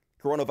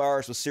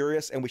coronavirus was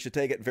serious and we should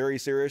take it very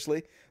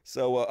seriously.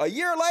 So a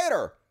year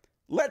later,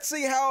 let's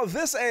see how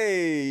this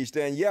aged.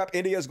 And yep,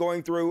 India is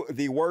going through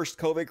the worst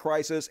COVID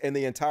crisis in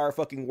the entire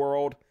fucking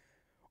world.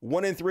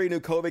 1 in 3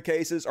 new COVID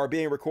cases are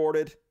being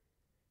recorded.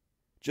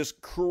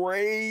 Just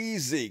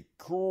crazy,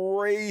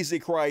 crazy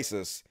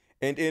crisis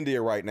in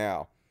India right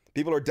now.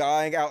 People are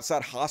dying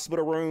outside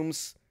hospital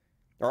rooms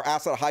or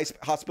outside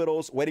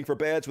hospitals waiting for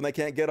beds when they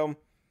can't get them.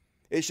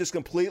 It's just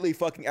completely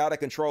fucking out of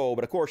control.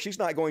 But of course, she's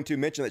not going to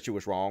mention that she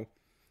was wrong.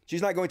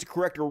 She's not going to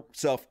correct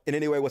herself in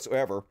any way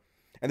whatsoever.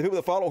 And the people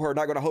that follow her are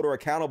not going to hold her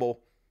accountable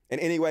in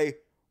any way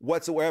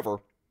whatsoever,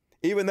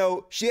 even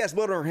though she has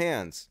blood on her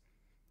hands.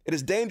 It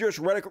is dangerous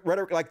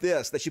rhetoric like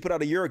this that she put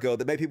out a year ago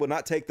that made people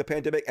not take the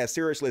pandemic as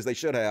seriously as they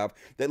should have,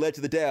 that led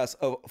to the deaths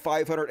of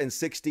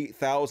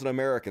 560,000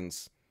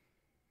 Americans.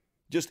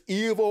 Just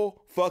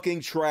evil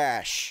fucking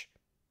trash.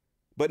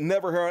 But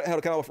never held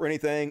accountable for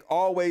anything.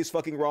 Always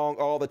fucking wrong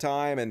all the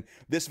time. And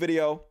this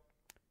video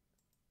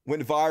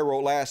went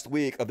viral last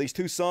week of these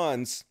two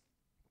sons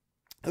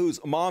whose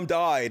mom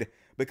died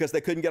because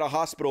they couldn't get a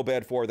hospital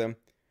bed for them.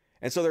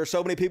 And so there are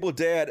so many people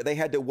dead, they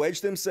had to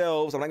wedge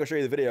themselves. I'm not going to show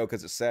you the video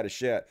because it's sad as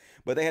shit.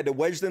 But they had to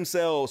wedge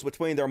themselves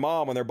between their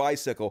mom on their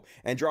bicycle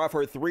and drive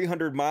her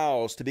 300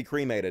 miles to be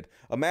cremated.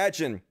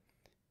 Imagine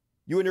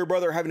you and your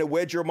brother having to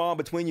wedge your mom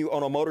between you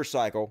on a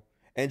motorcycle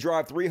and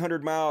drive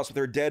 300 miles with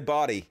her dead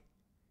body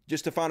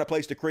just to find a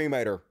place to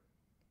cremate her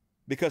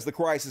because the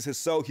crisis is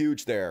so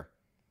huge there.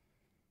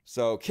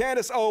 So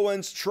Candace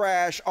Owens,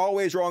 trash,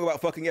 always wrong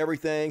about fucking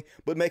everything,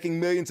 but making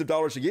millions of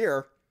dollars a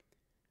year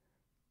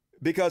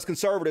because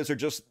conservatives are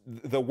just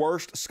the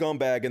worst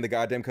scumbag in the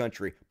goddamn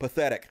country.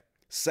 Pathetic.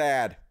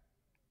 Sad.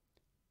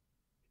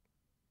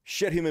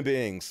 Shit human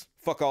beings.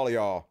 Fuck all of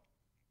y'all.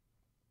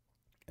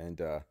 And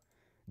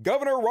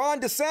Governor Ron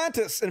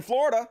DeSantis in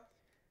Florida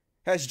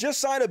has just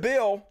signed a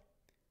bill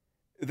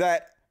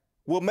that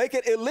will make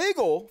it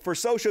illegal for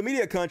social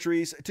media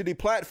countries to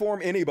deplatform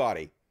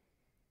anybody.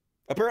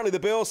 Apparently the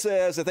bill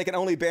says that they can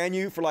only ban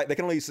you for they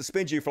can only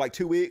suspend you for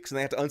 2 weeks and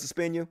they have to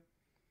unsuspend you.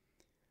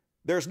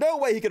 There's no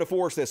way he can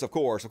enforce this, of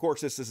course. Of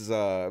course, this is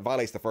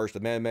violates the First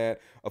Amendment.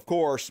 Of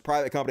course,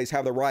 private companies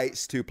have the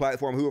rights to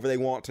platform whoever they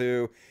want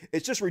to.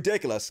 It's just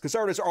ridiculous.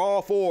 Conservatives are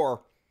all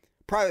for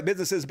private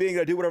businesses being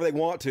able to do whatever they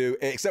want to,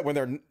 except when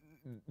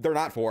they're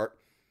not for it.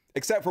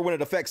 Except for when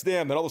it affects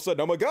them, then all of a sudden,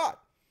 oh my God,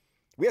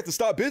 we have to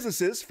stop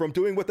businesses from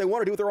doing what they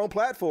want to do with their own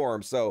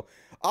platform. So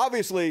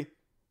obviously,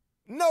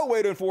 no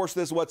way to enforce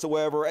this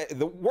whatsoever.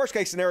 The worst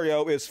case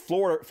scenario is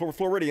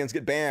Floridians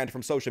get banned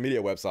from social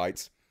media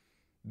websites.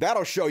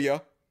 That'll show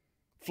you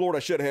Florida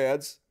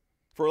shitheads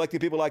for electing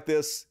people like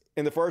this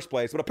in the first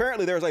place. But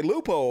apparently there's a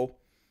loophole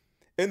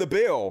in the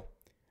bill.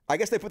 I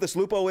guess they put this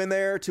loophole in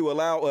there to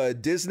allow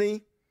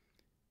Disney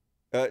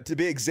to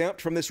be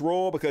exempt from this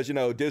rule because, you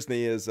know,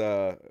 Disney is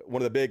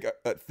one of the big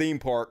theme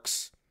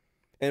parks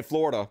in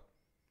Florida.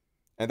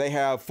 And they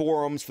have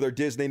forums for their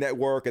Disney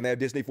network and they have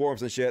Disney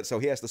forums and shit. So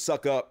he has to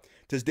suck up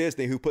to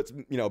Disney, who puts,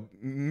 you know,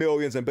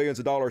 millions and billions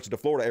of dollars into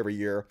Florida every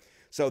year.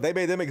 So they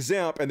made them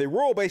exempt, and the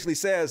rule basically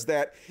says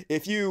that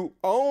if you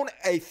own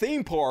a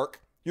theme park,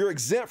 you're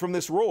exempt from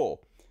this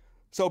rule.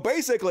 So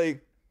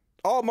basically,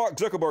 all Mark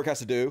Zuckerberg has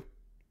to do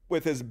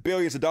with his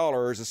billions of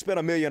dollars is spend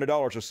 $1 million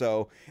or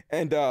so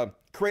and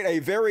create a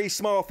very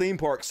small theme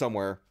park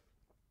somewhere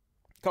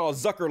called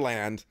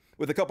Zuckerland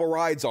with a couple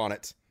rides on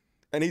it,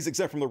 and he's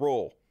exempt from the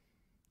rule.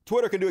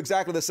 Twitter can do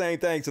exactly the same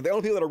thing. So the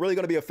only people that are really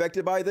going to be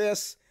affected by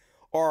this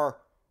are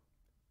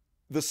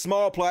the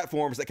small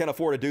platforms that can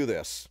afford to do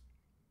this.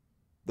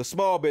 The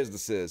small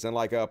businesses and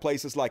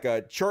places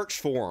like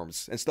church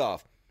forums and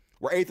stuff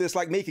where atheists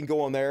like me can go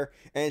on there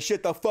and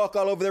shit the fuck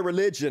all over their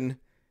religion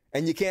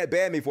and you can't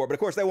ban me for it. But of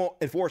course they won't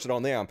enforce it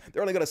on them.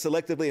 They're only going to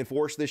selectively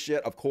enforce this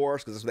shit, of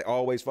course, because that's what they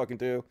always fucking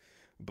do.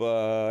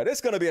 But it's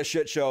going to be a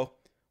shit show.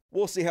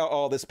 We'll see how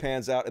all this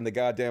pans out in the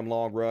goddamn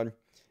long run.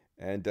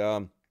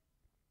 And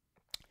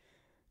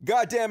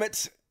goddamn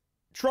it,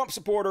 Trump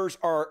supporters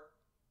are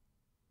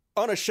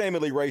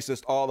unashamedly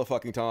racist all the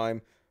fucking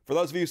time. For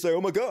those of you who say,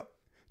 oh my God,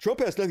 Trump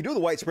has nothing to do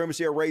with white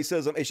supremacy or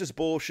racism. It's just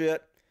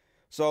bullshit.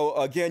 So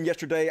again,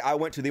 yesterday I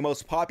went to the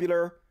most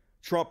popular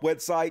Trump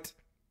website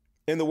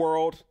in the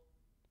world,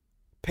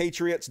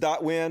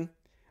 patriots.win.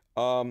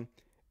 And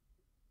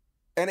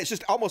it's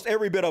just almost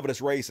every bit of it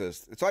is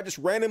racist. So I just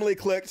randomly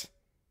clicked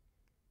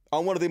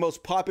on one of the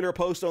most popular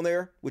posts on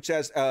there, which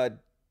has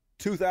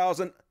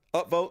 2,000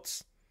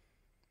 upvotes.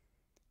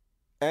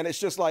 And it's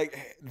just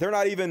like, they're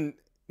not even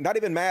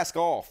mask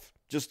off,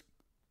 just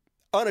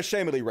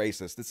unashamedly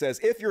racist. It says,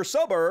 if your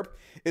suburb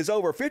is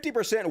over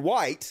 50%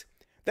 white,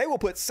 they will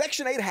put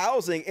Section 8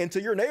 housing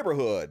into your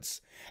neighborhoods.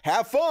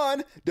 Have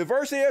fun.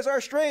 Diversity is our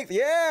strength.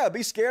 Yeah,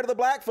 be scared of the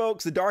black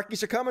folks. The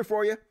darkies are coming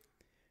for you.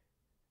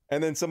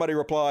 And then somebody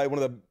replied,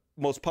 one of the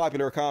most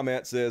popular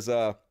comments is,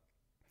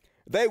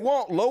 they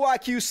want low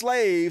IQ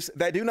slaves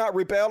that do not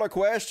rebel or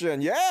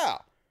question. Yeah,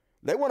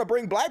 they want to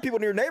bring black people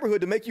to your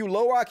neighborhood to make you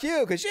low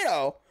IQ because, you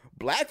know,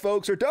 black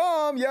folks are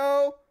dumb,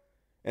 yo.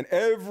 And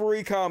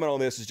every comment on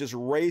this is just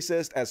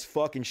racist as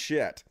fucking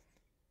shit.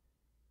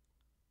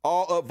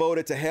 All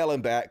upvoted to hell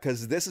and back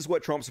because this is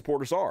what Trump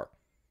supporters are.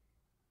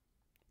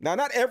 Now,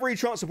 not every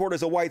Trump supporter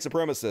is a white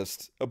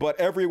supremacist, but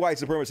every white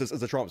supremacist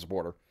is a Trump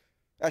supporter.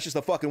 That's just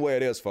the fucking way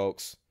it is,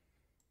 folks.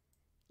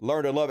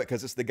 Learn to love it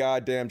because it's the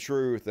goddamn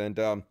truth. And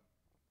a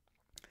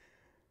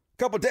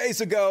couple days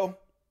ago,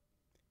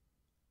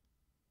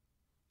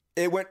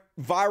 it went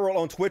viral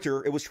on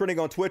Twitter. It was trending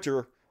on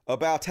Twitter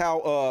about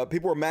how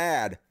people were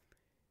mad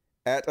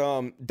at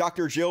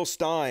Dr. Jill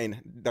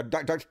Stein,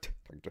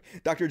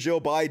 Dr.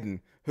 Jill Biden,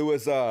 who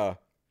is Joe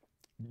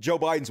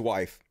Biden's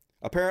wife.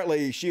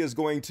 Apparently, she is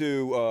going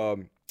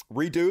to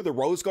redo the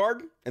Rose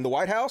Garden in the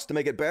White House to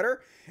make it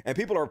better. And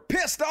people are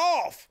pissed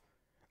off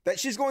that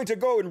she's going to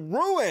go and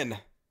ruin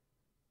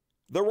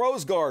the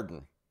Rose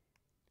Garden.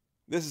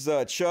 This is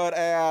a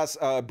chud-ass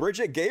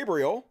Bridget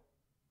Gabriel,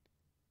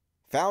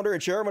 founder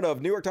and chairman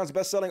of New York Times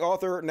bestselling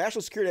author,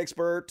 national security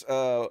expert,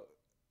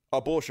 a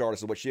bullshit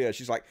artist is what she is.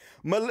 She's like,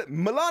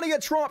 Melania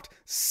Trump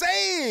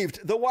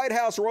saved the White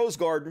House Rose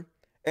Garden,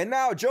 and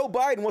now Joe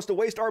Biden wants to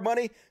waste our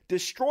money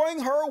destroying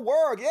her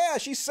work. Yeah,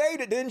 she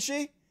saved it, didn't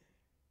she?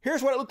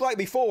 Here's what it looked like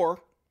before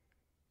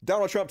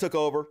Donald Trump took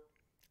over,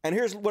 and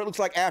here's what it looks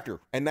like after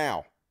and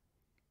now.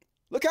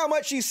 Look how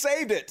much she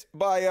saved it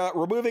by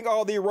removing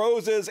all the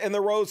roses in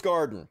the Rose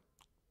Garden.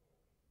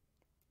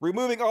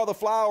 Removing all the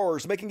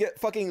flowers, making it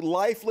fucking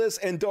lifeless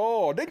and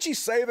dull. Didn't she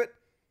save it?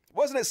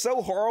 Wasn't it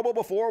so horrible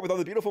before with all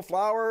the beautiful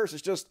flowers?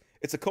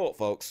 It's a cult,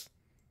 folks.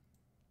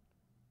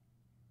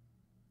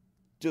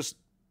 Just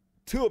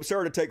too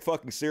absurd to take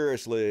fucking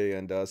seriously.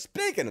 And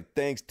speaking of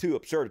things too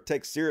absurd to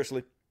take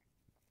seriously,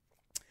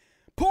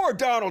 poor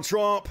Donald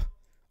Trump.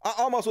 I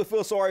almost would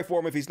feel sorry for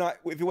him if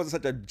he wasn't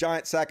such a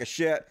giant sack of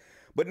shit.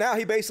 But now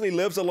he basically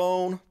lives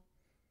alone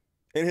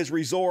in his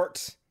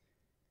resort.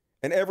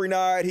 And every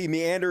night he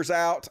meanders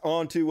out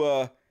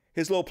onto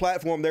his little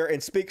platform there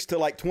and speaks to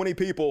like 20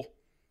 people.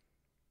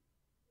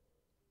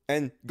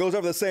 And goes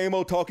over the same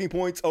old talking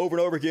points over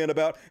and over again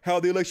about how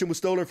the election was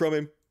stolen from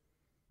him.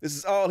 This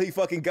is all he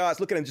fucking got.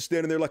 Look at him just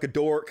standing there like a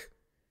dork.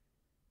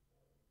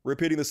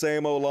 Repeating the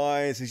same old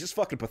lines. He's just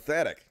fucking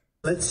pathetic.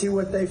 Let's see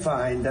what they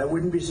find. I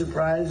wouldn't be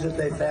surprised if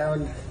they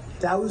found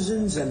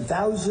thousands and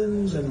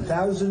thousands and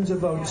thousands of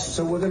votes.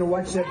 So we're going to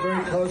watch that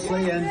very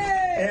closely. And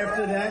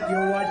after that,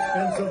 you'll watch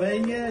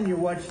Pennsylvania and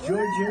you'll watch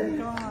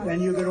Georgia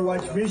and you're going to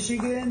watch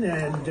Michigan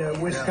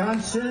and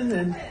Wisconsin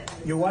and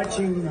you're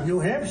watching New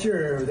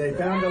Hampshire. They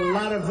found a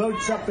lot of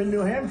votes up in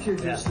New Hampshire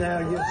just now.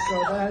 You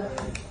saw that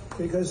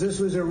because this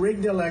was a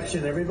rigged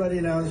election. Everybody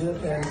knows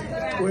it,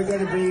 and we're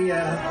going to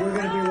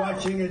be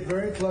watching it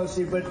very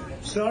closely. But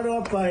start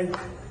off by.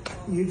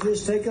 You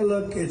just take a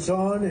look. It's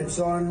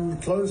on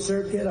closed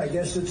circuit. I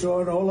guess it's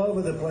on all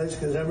over the place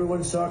because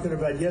everyone's talking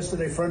about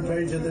yesterday, front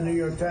page of the New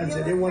York Times.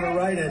 They didn't want to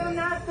write it,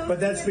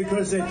 but that's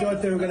because they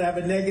thought they were going to have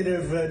a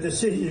negative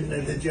decision,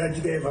 and the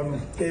judge gave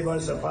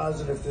us a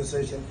positive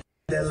decision.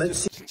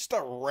 Let's just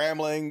a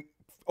rambling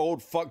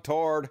old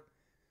fucktard.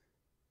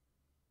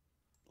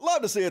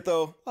 Love to see it,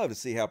 though. Love to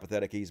see how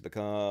pathetic he's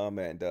become.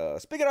 And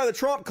speaking of the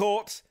Trump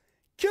cult,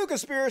 Q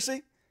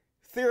conspiracy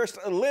theorist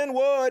Lin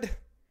Wood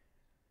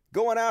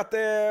going out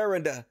there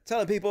and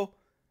telling people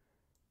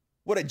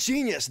what a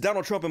genius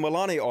Donald Trump and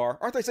Melania are.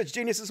 Aren't they such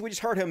geniuses? We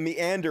just heard him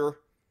meander.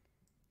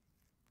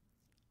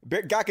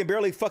 Guy can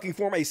barely fucking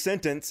form a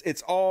sentence.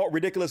 It's all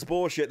ridiculous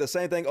bullshit. The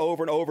same thing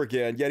over and over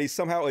again. Yet he's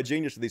somehow a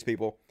genius to these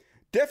people.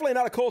 Definitely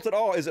not a cult at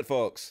all, is it,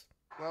 folks?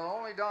 Well,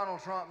 only Donald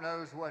Trump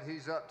knows what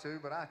he's up to,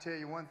 but I tell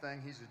you one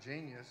thing, he's a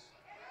genius.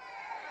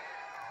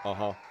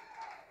 Uh-huh.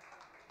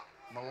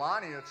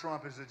 Melania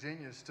Trump is a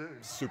genius, too.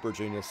 Super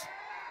genius.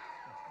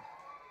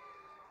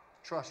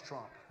 Trust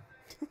Trump.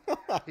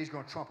 He's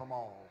going to trump them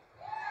all.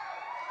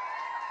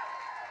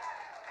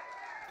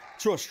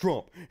 Trust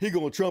Trump. He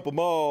going to trump them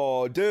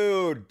all.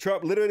 Dude,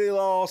 Trump literally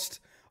lost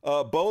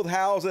both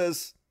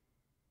houses,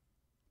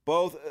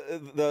 both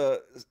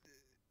the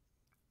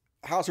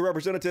House of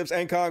Representatives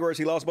and Congress.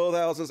 He lost both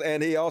houses,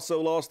 and he also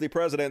lost the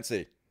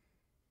presidency.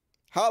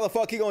 How the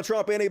fuck he going to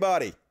trump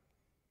anybody?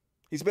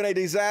 He's been a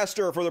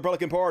disaster for the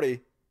Republican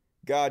Party.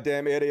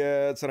 Goddamn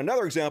idiots. And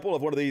another example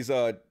of one of these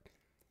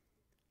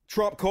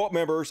Trump cult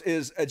members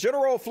is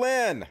General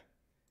Flynn.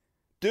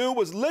 Dude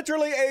was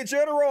literally a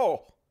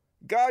general.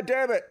 God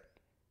damn it.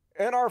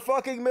 In our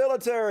fucking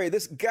military.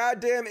 This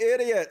goddamn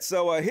idiot.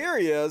 So here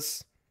he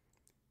is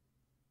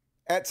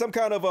at some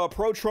kind of a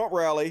pro-Trump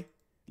rally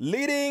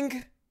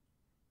leading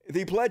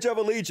the Pledge of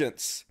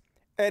Allegiance.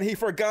 And he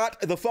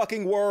forgot the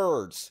fucking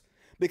words.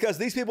 Because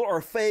these people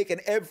are fake in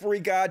every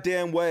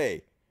goddamn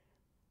way.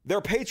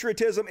 Their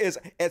patriotism is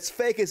as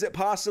fake as it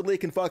possibly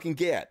can fucking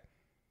get.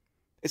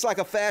 It's like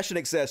a fashion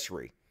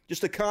accessory,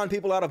 just to con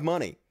people out of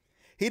money.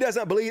 He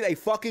doesn't believe a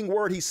fucking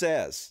word he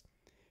says.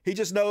 He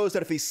just knows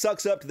that if he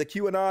sucks up to the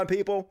QAnon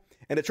people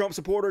and the Trump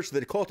supporters, to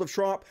the cult of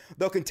Trump,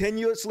 they'll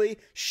continuously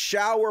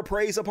shower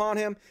praise upon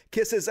him,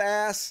 kiss his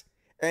ass,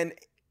 and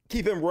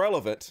keep him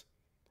relevant.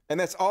 And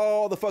that's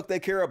all the fuck they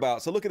care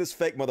about. So look at this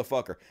fake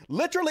motherfucker.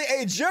 Literally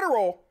a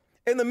general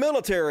in the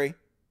military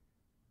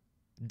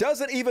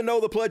doesn't even know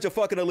the Pledge of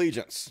fucking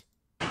Allegiance.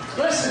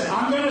 Listen,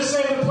 I'm going to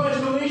say the Pledge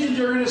of Allegiance.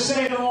 You're going to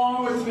say it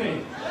along with me.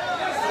 And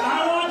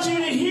I want you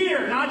to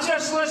hear, not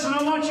just listen,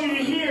 I want you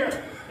to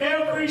hear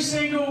every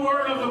single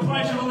word of the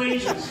Pledge of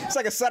Allegiance. It's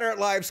like a Saturday Night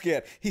Live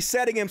skit. He's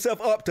setting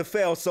himself up to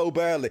fail so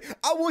badly.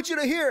 I want you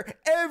to hear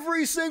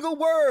every single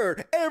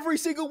word. Every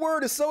single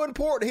word is so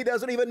important, he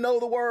doesn't even know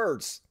the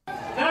words.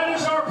 That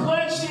is our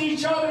pledge to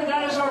each other.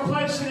 That is our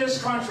pledge to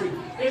this country.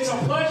 It's a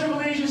Pledge of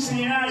Allegiance to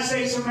the United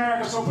States of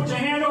America. So put your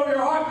hand over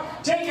your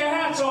heart. Take your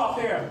hats off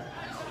there.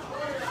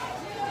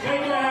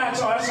 Take your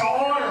hats off. That's an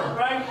order,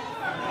 right?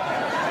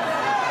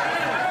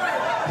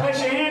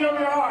 Place your hand over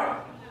your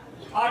heart.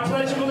 I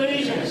pledge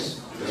allegiance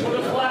to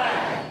the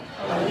flag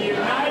of the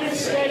United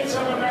States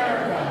of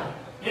America,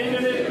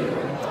 indivisible,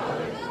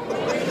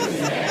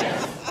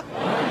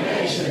 one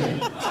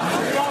nation,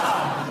 under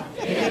God,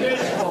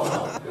 indivisible,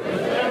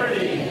 with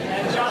liberty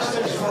and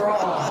justice for all.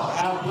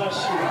 God bless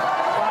you.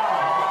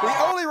 Wow.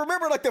 He only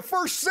remembered like the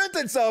first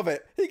sentence of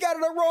it. He got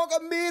it wrong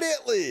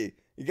immediately.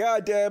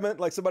 God damn it.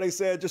 Like somebody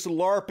said, just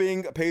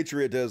LARPing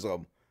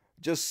patriotism.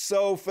 Just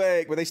so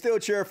fake. But they still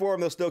cheer for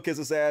him. They'll still kiss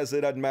his ass.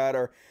 It doesn't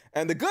matter.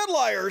 And the good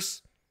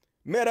liars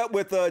met up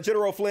with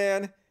General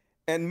Flynn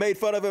and made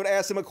fun of him and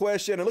asked him a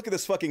question. And look at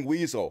this fucking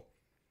weasel.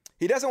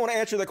 He doesn't want to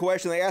answer the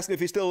question. They ask him if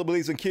he still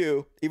believes in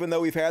Q, even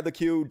though we've had the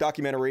Q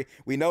documentary.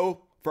 We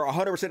know for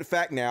 100%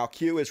 fact now,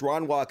 Q is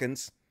Ron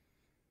Watkins.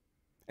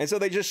 And so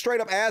they just straight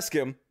up ask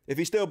him if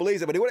he still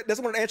believes it, but he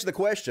doesn't want to answer the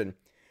question.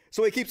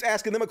 So he keeps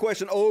asking them a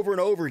question over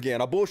and over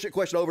again, a bullshit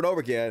question over and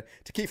over again,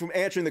 to keep from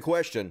answering the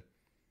question.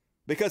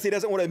 Because he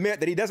doesn't want to admit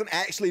that he doesn't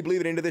actually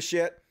believe in any of this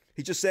shit.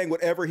 He's just saying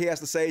whatever he has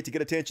to say to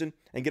get attention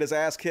and get his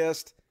ass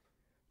kissed.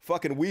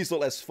 Fucking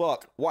weasel as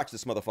fuck. Watch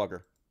this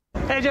motherfucker.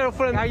 Hey, General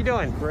Flynn, how you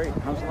doing? Great.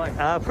 How's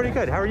life? Pretty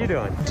good. How are you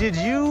doing? Did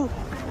you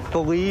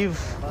believe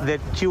that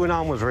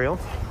QAnon was real?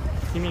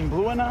 You mean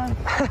Blue Anon?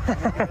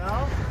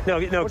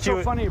 No. What's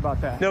so funny about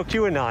that? No,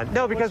 QAnon.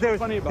 No, because What's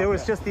so there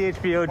was just the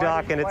HBO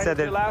doc, and it said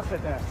you laugh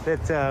at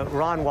that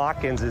Ron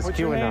Watkins is What's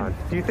your QAnon. name?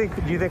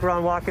 Do you think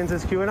Ron Watkins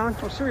is QAnon?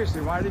 Oh,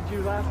 seriously, why did you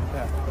laugh at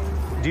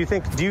that? Do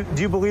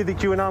you believe that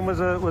QAnon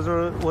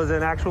was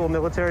an actual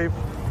military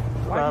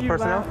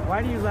personnel?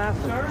 Why do you laugh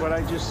at what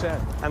I just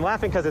said? I'm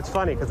laughing because it's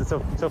funny, because it's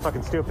so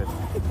fucking stupid.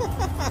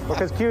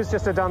 Because Q is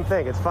just a dumb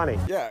thing. It's funny.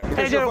 Yeah,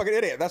 because you're a fucking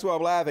idiot. That's why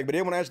I'm laughing. But he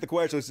didn't want to answer the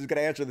question. So he's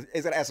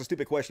gonna ask a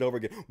stupid question over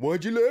again.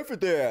 Why'd you laugh at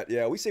that?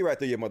 Yeah, we see right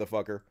through you,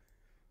 motherfucker.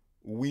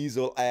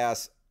 Weasel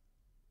ass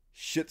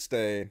shit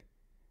stain.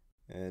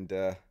 And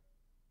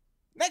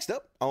next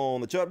up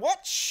on the Chud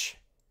Watch.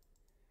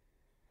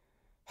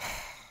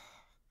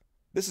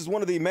 This is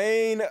one of the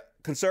main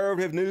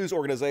conservative news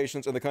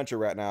organizations in the country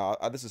right now.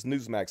 This is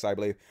Newsmax, I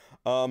believe.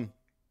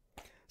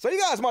 So you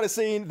guys might have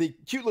seen the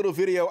cute little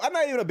video. I'm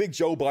not even a big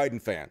Joe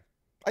Biden fan.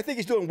 I think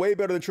he's doing way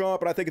better than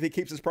Trump, and I think if he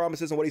keeps his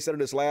promises and what he said in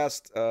his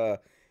last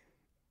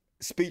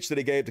speech that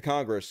he gave to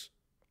Congress,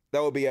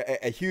 that would be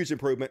a huge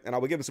improvement, and I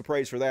would give him some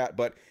praise for that.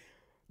 But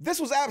this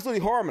was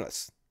absolutely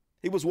harmless.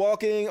 He was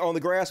walking on the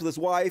grass with his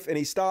wife, and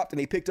he stopped and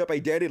he picked up a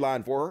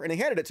dandelion for her, and he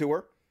handed it to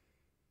her.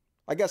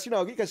 I guess,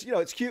 because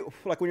it's cute.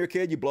 Like when you're a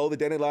kid, you blow the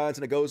dandelions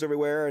and it goes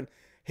everywhere. And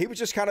he was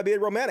just kind of being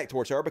romantic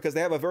towards her because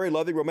they have a very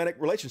loving romantic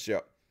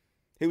relationship.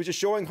 He was just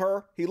showing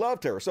her he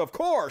loved her. So, of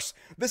course,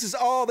 this is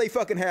all they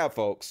fucking have,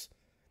 folks.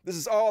 This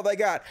is all they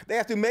got. They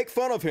have to make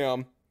fun of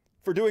him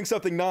for doing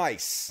something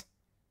nice.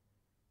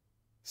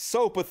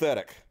 So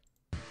pathetic.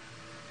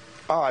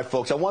 All right,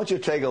 folks, I want you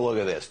to take a look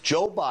at this.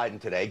 Joe Biden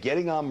today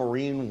getting on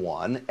Marine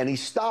One, and he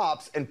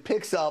stops and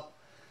picks up,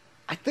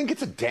 I think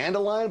it's a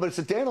dandelion, but it's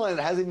a dandelion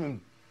that hasn't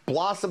even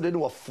blossomed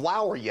into a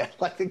flower yet.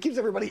 Like, it gives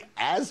everybody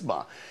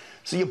asthma.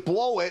 So you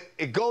blow it,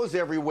 it goes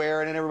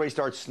everywhere, and then everybody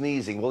starts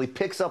sneezing. Well, he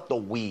picks up the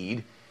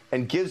weed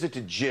and gives it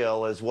to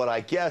Jill as what I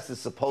guess is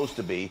supposed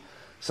to be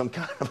some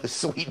kind of a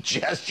sweet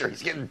gesture.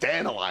 He's getting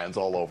dandelions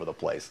all over the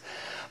place.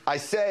 I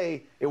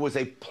say it was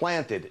a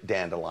planted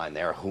dandelion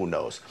there. Who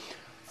knows?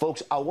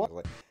 Folks, I want...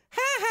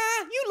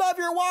 Ha, you love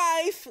your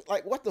wife.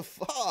 Like, what the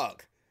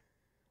fuck?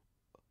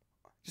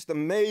 Just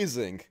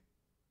amazing.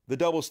 The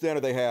double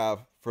standard they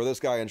have for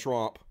this guy and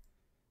Trump.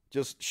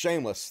 Just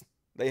shameless.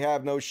 They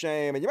have no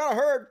shame. And you might have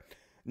heard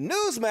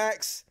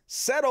Newsmax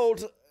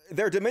settled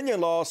their Dominion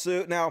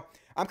lawsuit. Now,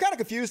 I'm kind of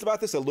confused about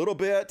this a little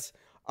bit.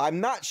 I'm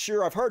not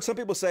sure. I've heard some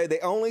people say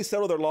they only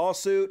settled their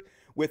lawsuit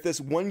with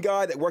this one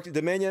guy that worked at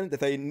Dominion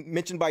that they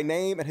mentioned by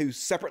name and who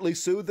separately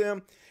sued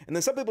them. And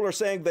then some people are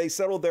saying they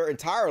settled their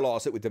entire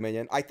lawsuit with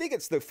Dominion. I think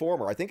it's the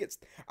former. I think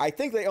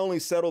they only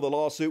settled the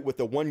lawsuit with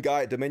the one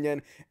guy at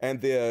Dominion,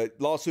 and the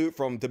lawsuit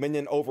from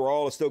Dominion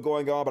overall is still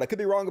going on, but I could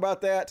be wrong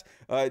about that.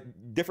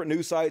 Different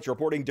news sites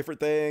reporting different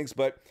things,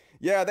 but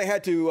yeah, they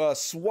had to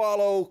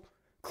swallow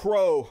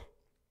crow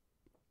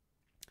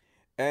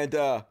and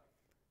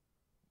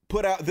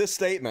put out this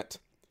statement.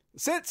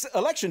 Since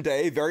Election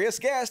Day, various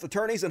guests,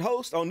 attorneys, and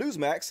hosts on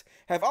Newsmax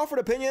have offered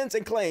opinions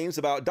and claims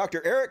about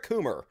Dr. Eric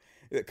Coomer,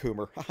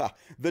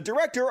 the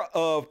Director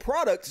of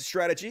Product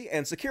Strategy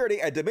and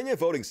Security at Dominion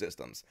Voting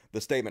Systems. The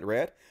statement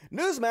read,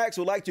 Newsmax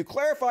would like to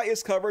clarify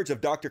its coverage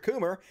of Dr.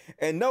 Coomer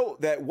and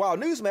note that while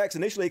Newsmax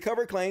initially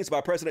covered claims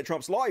by President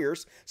Trump's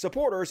lawyers,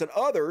 supporters, and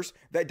others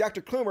that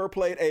Dr. Coomer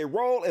played a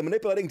role in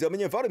manipulating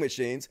Dominion voting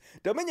machines,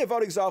 Dominion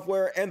voting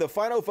software, and the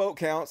final vote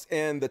counts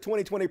in the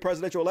 2020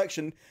 presidential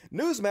election,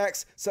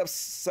 Newsmax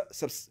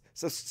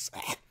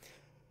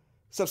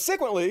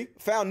subsequently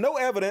found no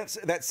evidence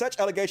that such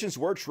allegations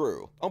were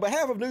true. On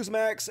behalf of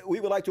Newsmax, we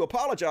would like to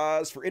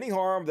apologize for any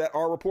harm that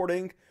our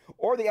reporting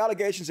or the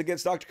allegations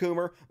against Dr.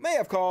 Coomer may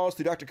have caused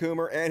to Dr.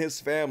 Coomer and his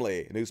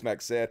family.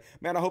 Newsmax said,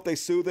 man, I hope they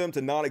sue them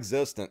to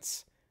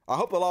non-existence. I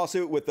hope the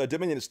lawsuit with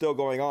Dominion is still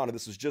going on, and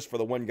this is just for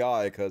the one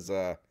guy, because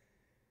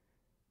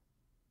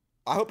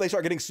I hope they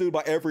start getting sued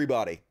by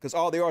everybody, because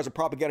all they are is a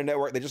propaganda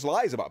network that just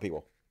lies about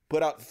people,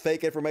 put out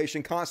fake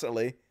information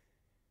constantly.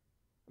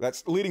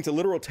 That's leading to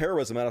literal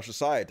terrorism in our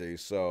society,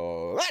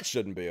 so that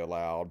shouldn't be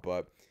allowed.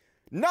 But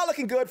not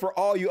looking good for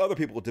all you other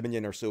people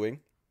Dominion are suing,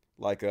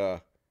 like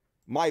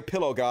My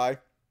Pillow guy,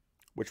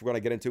 which we're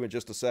going to get into in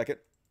just a second.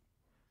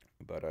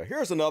 But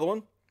here's another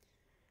one.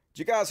 Did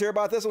you guys hear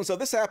about this one? So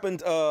this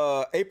happened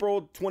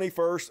April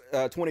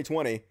 21st,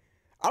 2020.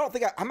 I don't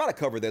think I might have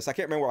covered this. I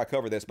can't remember where I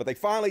covered this, but they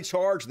finally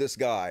charged this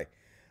guy.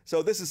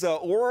 So this is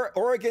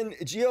Oregon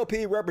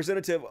GOP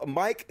Representative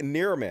Mike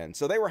Neerman.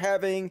 So they were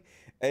having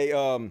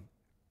a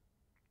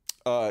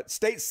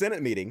state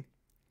Senate meeting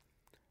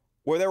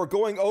where they were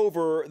going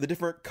over the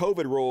different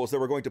COVID rules that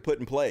were going to put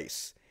in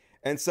place.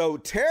 And so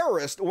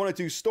terrorists wanted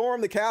to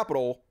storm the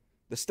Capitol,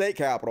 the state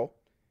Capitol,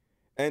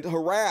 and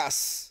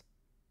harass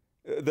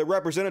the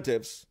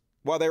representatives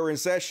while they were in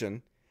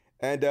session.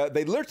 And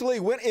they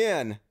literally went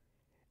in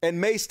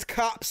and maced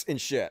cops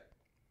and shit.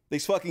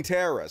 These fucking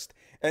terrorists.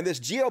 And this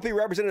GOP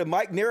representative,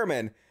 Mike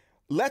Neerman,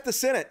 let the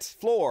Senate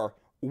floor,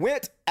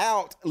 went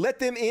out, let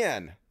them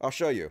in. I'll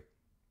show you.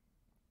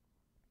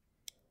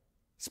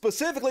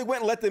 Specifically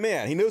went and let them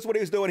in. He knows what he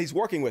was doing. He's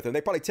working with them.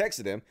 They probably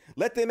texted him.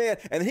 Let them in.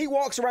 And then he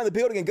walks around the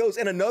building and goes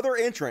in another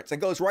entrance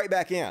and goes right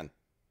back in.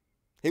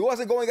 He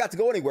wasn't out to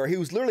go anywhere. He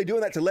was literally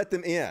doing that to let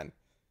them in.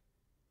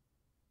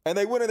 And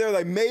they went in there,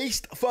 they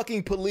maced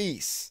fucking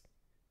police.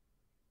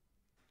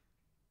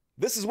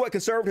 This is what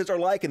conservatives are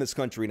like in this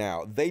country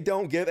now. They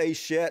don't give a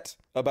shit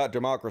about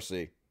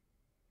democracy.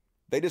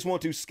 They just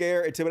want to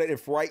scare, intimidate, and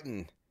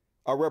frighten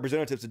our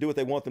representatives to do what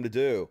they want them to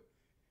do.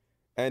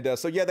 And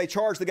so, yeah, they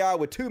charged the guy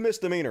with 2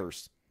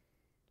 misdemeanors,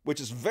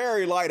 which is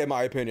very light in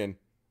my opinion.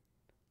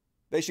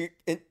 They should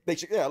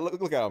yeah,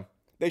 look at them.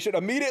 They should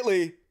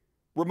immediately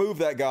remove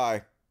that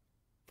guy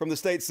from the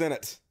state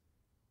Senate.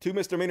 2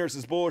 misdemeanors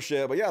is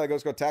bullshit, but yeah, they're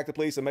just going to attack the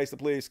police and mace the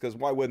police, because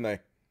why wouldn't they?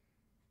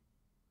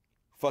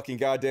 Fucking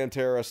goddamn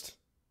terrorist.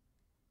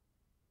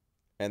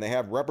 And they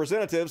have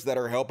representatives that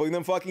are helping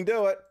them fucking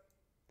do it,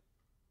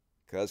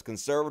 because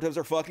conservatives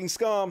are fucking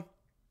scum.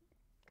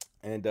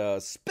 And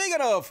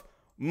speaking of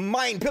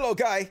Mind Pillow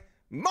guy,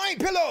 Mind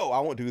Pillow! I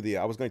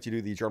was going to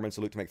do the German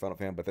salute to make fun of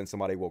him, but then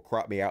somebody will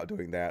crop me out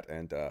doing that,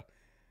 and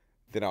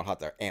then I'll have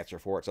to answer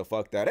for it, so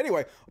fuck that.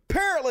 Anyway,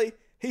 apparently,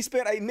 he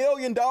spent $1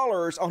 million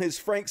on his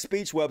Frank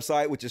Speech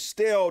website, which is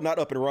still not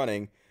up and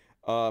running.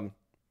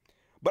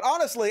 But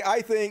honestly,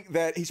 I think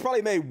that he's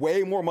probably made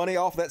way more money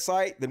off that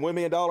site than $1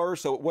 million,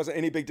 so it wasn't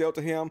any big deal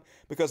to him,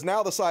 because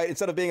now the site,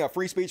 instead of being a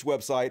free speech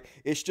website,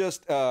 it's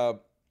just a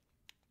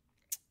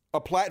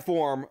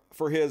platform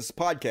for his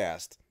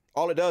podcast.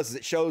 All it does is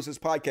it shows his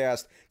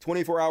podcast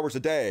 24 hours a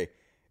day.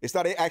 It's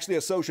not actually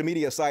a social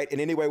media site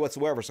in any way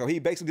whatsoever. So he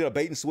basically did a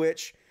bait and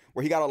switch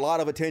where he got a lot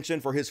of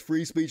attention for his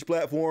free speech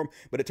platform,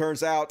 but it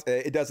turns out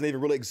it doesn't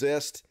even really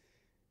exist.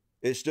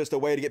 It's just a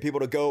way to get people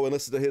to go and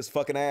listen to his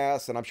fucking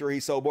ass, and I'm sure he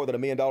sold more than $1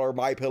 million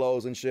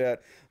MyPillows and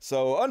shit.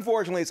 So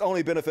unfortunately, it's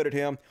only benefited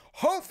him.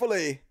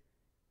 Hopefully,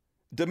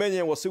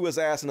 Dominion will sue his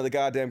ass into the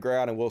goddamn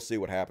ground, and we'll see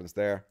what happens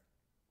there.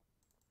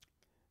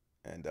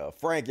 And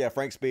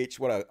Frank Speech,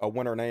 what a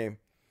winner name.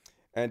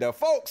 And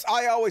folks,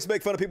 I always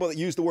make fun of people that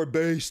use the word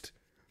based.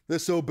 They're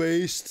so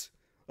based.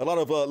 A lot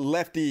of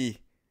lefty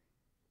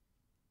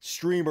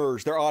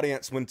streamers, their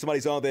audience, when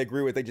somebody's on they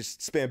agree with, they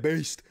just spam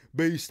based.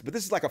 But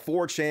this is like a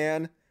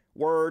 4chan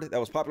word that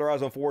was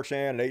popularized on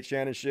 4chan and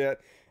 8chan and shit.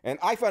 And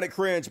I find it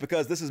cringe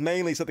because this is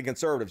mainly something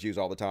conservatives use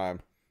all the time.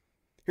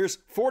 Here's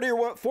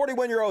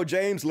 41-year-old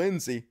James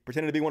Lindsay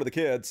pretending to be one of the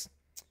kids.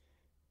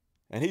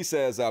 And he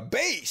says,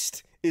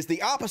 based is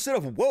the opposite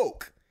of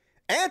woke.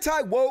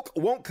 Anti-woke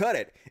won't cut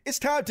it. It's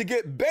time to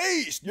get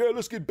based. Yeah,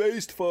 let's get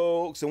based,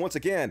 folks. And once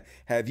again,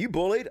 have you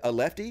bullied a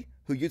lefty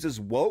who uses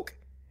woke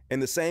in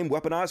the same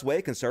weaponized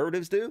way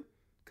conservatives do?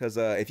 Because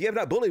if you have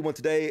not bullied one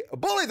today,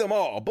 bully them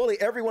all. Bully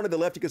every one of the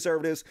lefty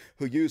conservatives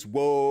who use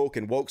woke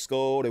and woke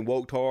scold and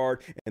woke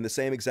tard in the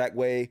same exact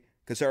way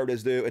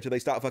conservatives do until they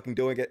stop fucking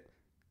doing it.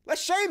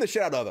 Let's shame the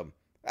shit out of them.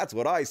 That's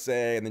what I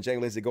say. And then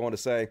James Lindsay going to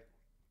say,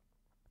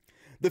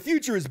 the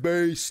future is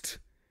based.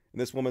 And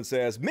this woman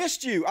says,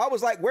 missed you. I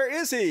was like, where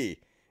is he?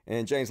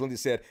 And James Lindsay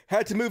said,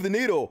 had to move the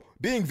needle.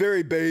 Being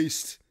very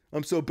based.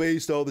 I'm so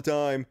based all the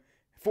time.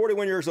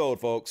 41 years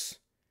old, folks.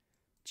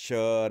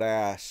 Chud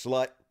ass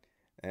slut.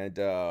 And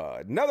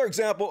another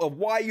example of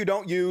why you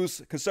don't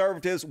use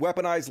conservatives'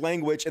 weaponized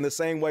language in the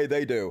same way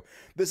they do.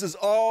 This is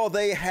all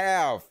they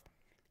have.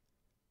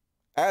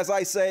 As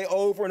I say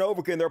over and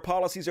over again, their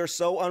policies are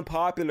so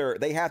unpopular.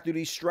 They have to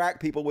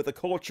distract people with a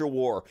culture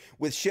war,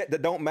 with shit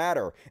that don't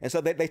matter. And so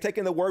they've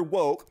taken the word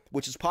woke,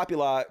 which is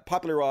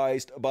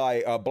popularized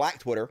by Black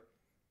Twitter,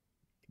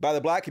 by the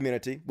Black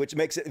community, which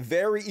makes it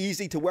very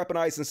easy to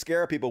weaponize and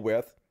scare people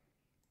with.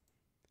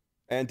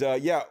 And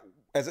yeah,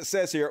 as it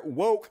says here,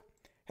 woke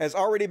has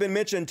already been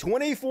mentioned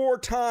 24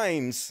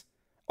 times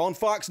on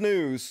Fox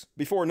News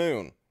before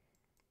noon.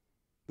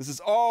 This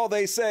is all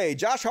they say.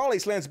 Josh Hawley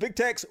slams big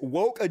tech's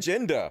woke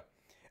agenda.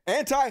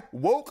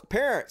 Anti-woke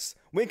parents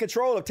win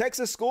control of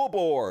Texas school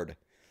board.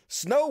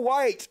 Snow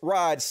White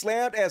ride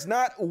slammed as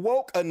not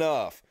woke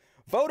enough.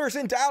 Voters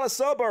in Dallas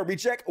suburb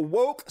reject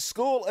woke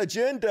school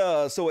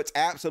agenda. So it's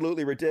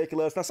absolutely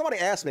ridiculous. Now, somebody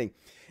asked me,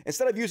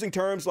 instead of using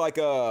terms like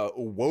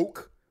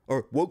woke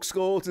or woke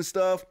schools and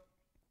stuff,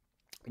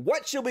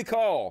 what should we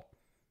call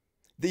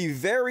the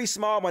very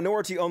small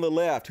minority on the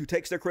left who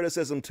takes their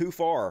criticism too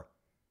far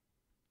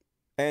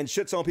and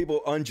shits on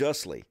people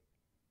unjustly?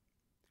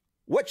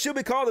 What should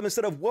we call them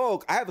instead of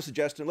woke? I have a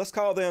suggestion. Let's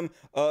call them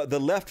the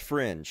left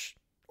fringe,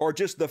 or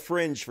just the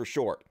fringe for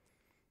short.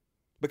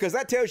 Because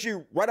that tells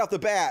you right off the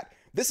bat,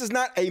 this is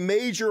not a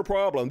major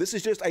problem. This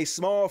is just a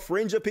small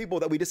fringe of people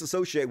that we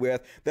disassociate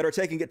with that are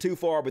taking it too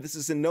far, but this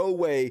is in no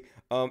way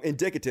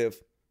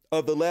indicative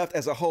of the left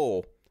as a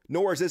whole,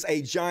 nor is this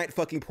a giant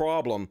fucking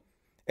problem,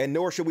 and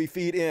nor should we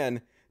feed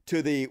in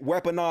to the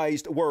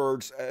weaponized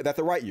words that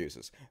the right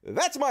uses.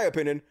 That's my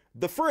opinion.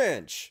 The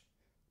fringe.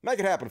 Make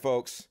it happen,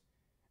 folks.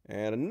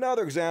 And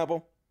another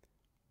example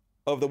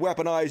of the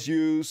weaponized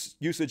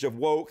usage of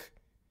woke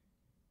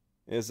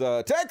is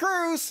Ted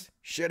Cruz,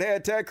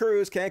 shithead Ted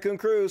Cruz, Cancun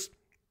Cruz,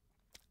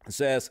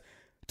 says,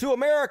 to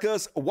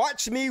America's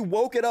watch me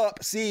woke it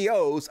up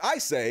CEOs, I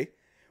say,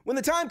 when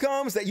the time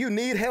comes that you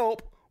need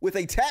help with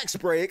a tax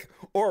break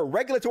or a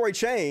regulatory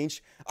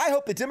change, I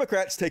hope the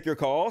Democrats take your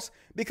calls,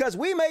 because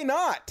we may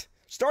not.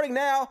 Starting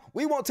now,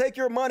 we won't take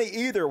your money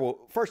either.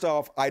 Well, first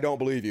off, I don't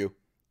believe you.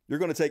 You're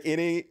going to take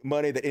any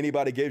money that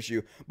anybody gives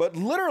you. But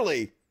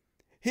literally,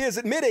 he is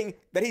admitting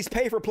that he's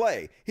pay for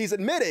play. He's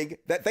admitting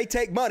that they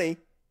take money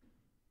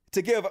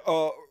to give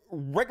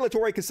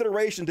regulatory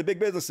consideration to big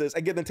businesses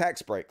and give them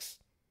tax breaks.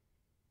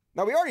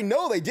 Now, we already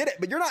know they did it,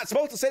 but you're not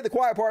supposed to say the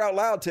quiet part out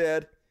loud,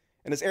 Ted.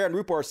 And as Aaron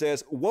Rupar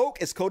says,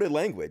 woke is coded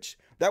language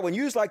that when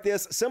used like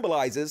this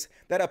symbolizes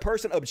that a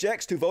person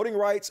objects to voting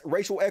rights,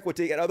 racial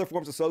equity, and other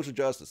forms of social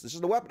justice. This is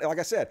the weapon, like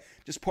I said,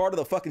 just part of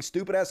the fucking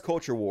stupid ass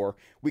culture war.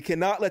 We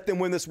cannot let them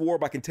win this war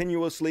by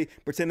continuously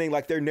pretending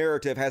like their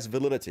narrative has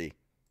validity.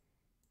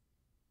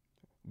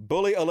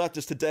 Bully a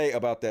leftist today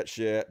about that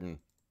shit. And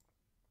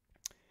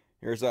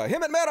here's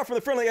him and Meta from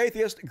the Friendly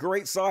Atheist,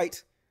 great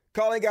site,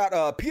 calling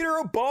out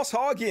Peter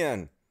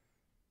Bosshagen.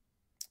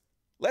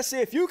 Let's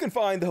see if you can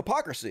find the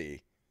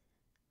hypocrisy.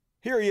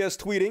 Here he is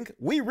tweeting,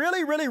 we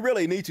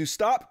really need to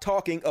stop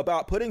talking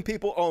about putting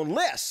people on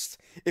lists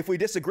if we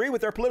disagree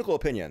with their political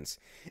opinions.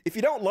 If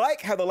you don't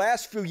like how the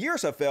last few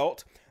years have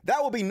felt,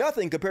 that will be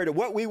nothing compared to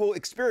what we will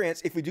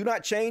experience if we do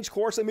not change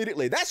course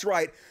immediately. That's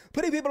right.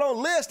 Putting people on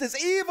lists is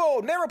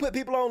evil. Never put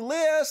people on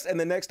lists. And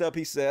then next up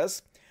he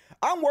says,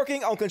 I'm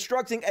working on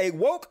constructing a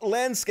woke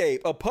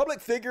landscape of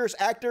public figures,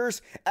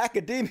 actors,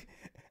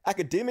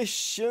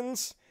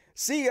 academicians,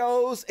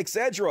 CEOs,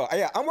 etc.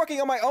 Yeah, I'm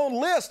working on my own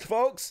list,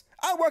 folks.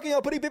 I'm working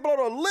on putting people on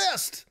a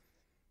list.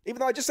 Even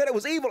though I just said it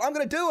was evil, I'm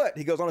going to do it.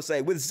 He goes on to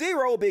say, with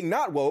 0 being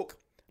not woke,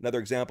 another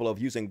example of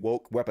using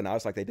woke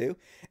weaponized like they do,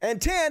 and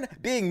 10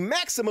 being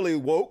maximally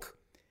woke.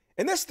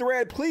 In this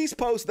thread, please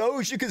post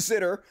those you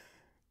consider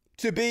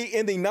to be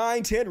in the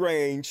 9-10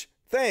 range.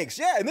 Thanks.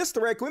 Yeah, in this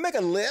thread, can we make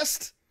a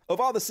list of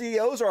all the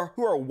CEOs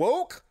who are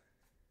woke?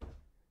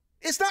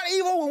 It's not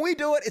evil when we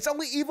do it. It's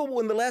only evil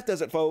when the left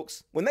does it,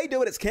 folks. When they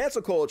do it, it's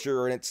cancel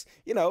culture and it's,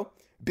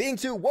 being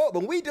too woke.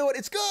 When we do it,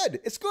 it's good.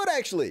 It's good,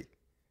 actually.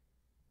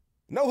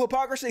 No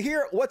hypocrisy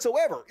here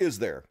whatsoever, is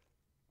there?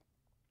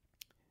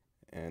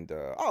 And,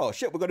 oh,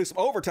 shit, we're going to do some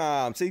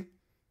overtime. See?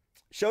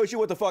 Shows you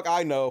what the fuck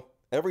I know.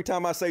 Every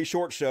time I say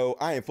short show,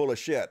 I am full of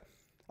shit.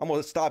 I'm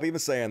going to stop even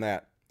saying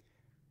that.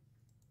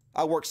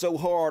 I work so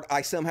hard,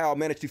 I somehow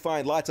managed to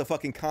find lots of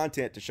fucking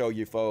content to show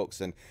you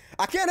folks. And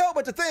I can't help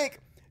but to think,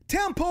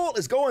 Tim Pool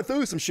is going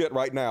through some shit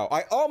right now.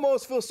 I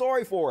almost feel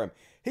sorry for him.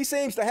 He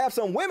seems to have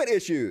some women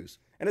issues.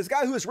 And this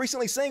guy who is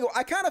recently single,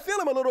 I kind of feel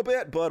him a little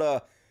bit,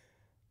 but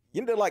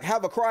you need to like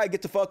have a cry,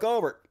 get the fuck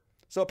over it.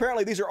 So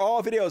apparently these are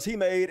all videos he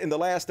made in the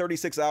last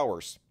 36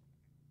 hours.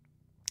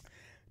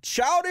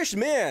 Childish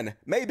men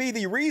may be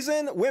the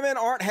reason women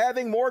aren't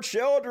having more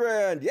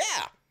children.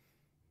 Yeah.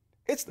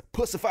 It's the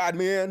pussified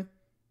men.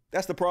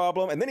 That's the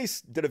problem. And then he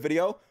did a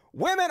video.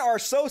 Women are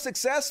so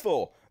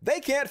successful, they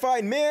can't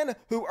find men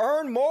who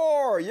earn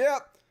more.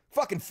 Yep.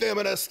 Fucking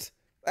feminist.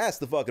 That's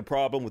the fucking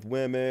problem with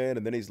women.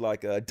 And then he's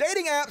like,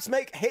 dating apps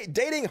make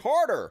dating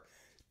harder.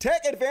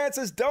 Tech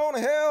advances don't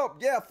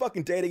help. Yeah,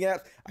 fucking dating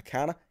apps. I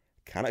kind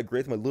of agree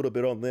with him a little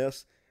bit on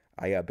this.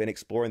 I have been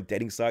exploring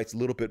dating sites a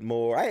little bit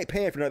more. I ain't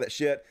paying for none of that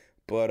shit.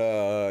 But,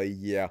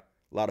 yeah,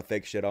 a lot of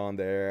fake shit on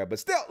there. But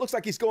still, looks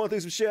like he's going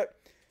through some shit.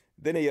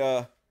 Then he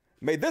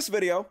made this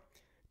video.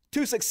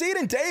 To succeed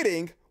in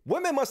dating,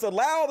 women must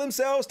allow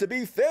themselves to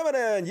be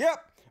feminine.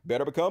 Yep.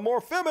 Better become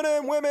more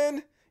feminine,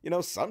 women.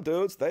 Some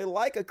dudes, they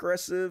like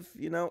aggressive,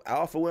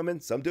 alpha women.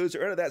 Some dudes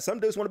are into that. Some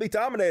dudes want to be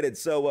dominated.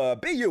 So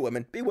be you,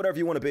 women. Be whatever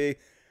you want to be.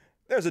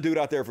 There's a dude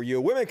out there for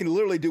you. Women can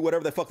literally do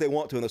whatever the fuck they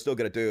want to and they'll still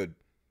get a dude.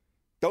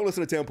 Don't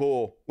listen to Tim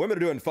Pool. Women are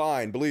doing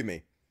fine, believe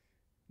me.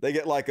 They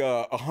get like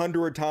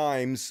 100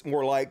 times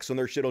more likes on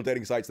their shit on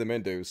dating sites than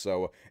men do.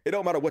 So it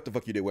don't matter what the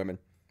fuck you do, women.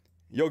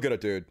 You'll get a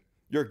dude.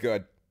 You're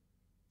good.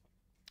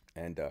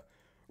 And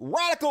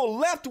radical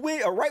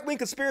right-wing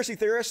conspiracy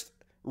theorist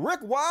Rick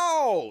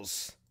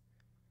Wiles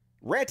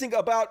ranting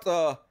about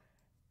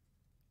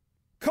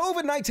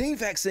COVID-19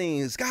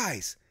 vaccines.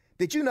 Guys,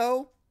 did you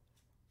know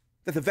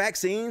that the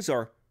vaccines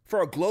are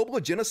for a global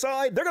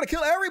genocide? They're going to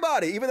kill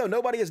everybody, even though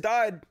nobody has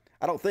died.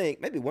 I don't think.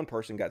 Maybe one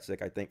person got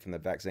sick, I think, from the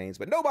vaccines,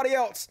 but nobody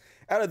else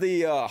out of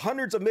the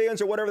hundreds of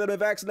millions or whatever that have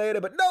been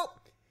vaccinated. But nope,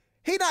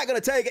 he's not going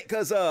to take it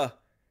because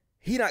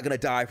he's not going to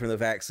die from the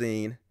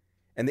vaccine.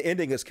 And the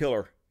ending is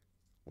killer.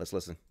 Let's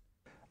listen.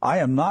 I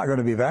am not going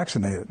to be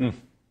vaccinated.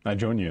 I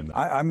join you in that.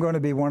 I'm going to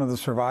be one of the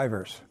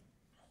survivors.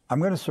 I'm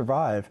going to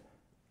survive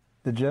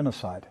the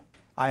genocide.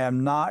 I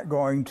am not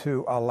going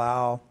to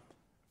allow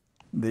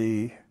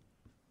the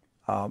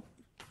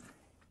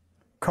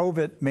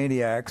COVID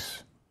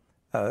maniacs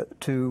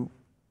to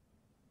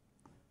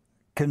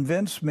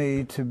convince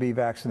me to be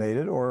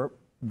vaccinated or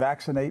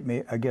vaccinate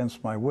me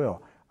against my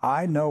will.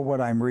 I know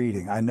what I'm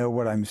reading. I know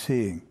what I'm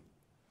seeing.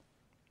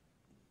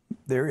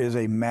 There is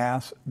a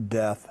mass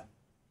death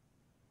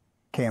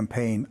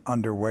campaign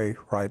underway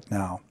right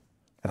now.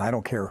 And I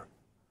don't care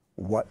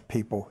what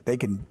people, they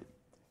can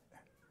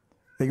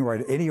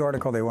write any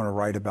article they want to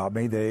write about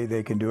me.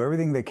 They can do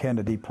everything they can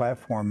to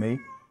deplatform me.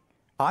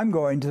 I'm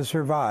going to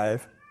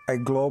survive a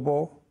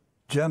global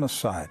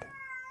genocide.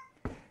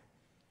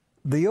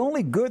 The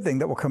only good thing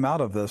that will come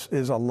out of this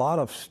is a lot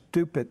of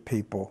stupid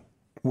people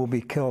will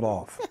be killed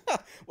off.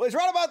 Well, he's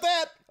right about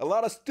that. A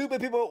lot of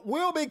stupid people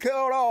will be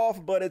killed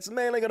off, but it's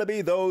mainly going to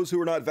be those who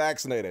are not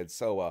vaccinated.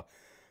 So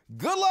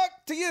good luck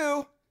to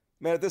you.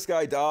 Man, if this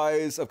guy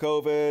dies of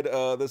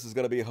COVID, this is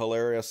going to be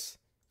hilarious.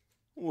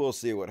 We'll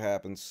see what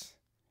happens.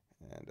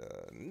 And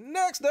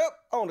next up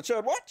on the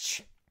Chud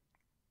Watch.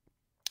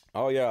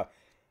 Oh, yeah.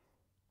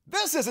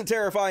 This isn't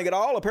terrifying at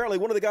all. Apparently,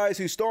 one of the guys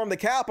who stormed the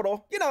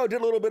Capitol, did a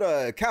little bit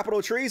of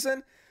Capitol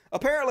treason.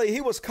 Apparently,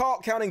 he was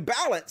caught counting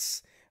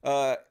ballots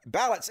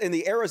in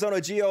the Arizona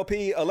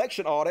GOP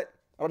election audit.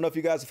 I don't know if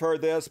you guys have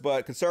heard this,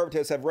 but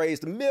conservatives have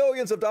raised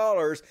millions of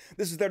dollars.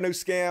 This is their new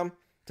scam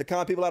to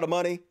con people out of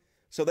money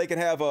so they can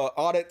have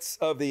audits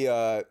of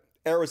the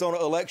Arizona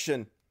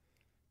election.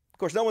 Of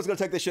course, no one's going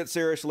to take this shit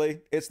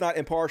seriously. It's not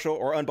impartial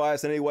or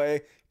unbiased in any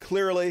way.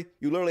 Clearly,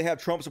 you literally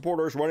have Trump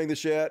supporters running the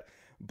shit.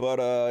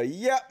 But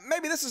yeah,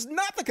 maybe this is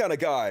not the kind of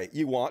guy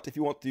you want if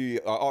you want the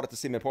audit to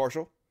seem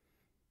impartial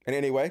in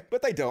any way.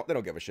 But they don't. They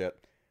don't give a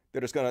shit.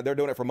 They're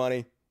doing it for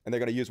money, and they're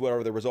going to use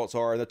whatever the results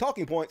are and the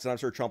talking points, and I'm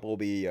sure Trump will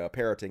be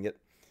parroting it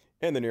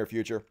in the near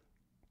future.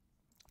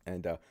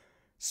 And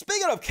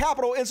speaking of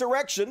Capitol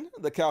insurrection,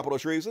 the Capitol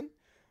treason,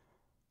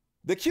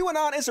 the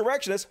QAnon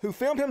insurrectionist who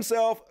filmed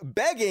himself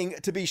begging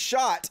to be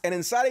shot and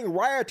inciting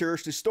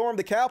rioters to storm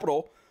the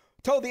Capitol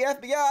told the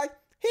FBI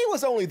he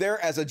was only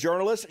there as a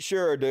journalist.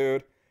 Sure,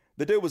 dude.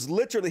 The dude was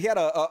literally, he had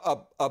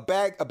a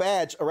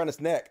badge around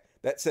his neck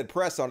that said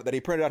press on it that he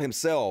printed out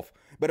himself.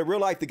 But in real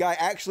life, the guy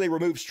actually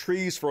removes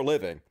trees for a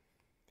living.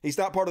 He's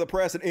not part of the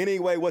press in any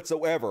way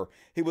whatsoever.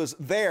 He was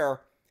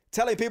there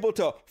telling people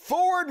to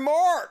forward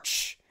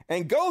march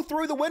and go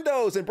through the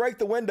windows and break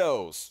the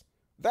windows.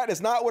 That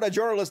is not what a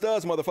journalist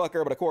does,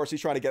 motherfucker. But of course,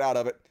 he's trying to get out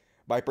of it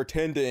by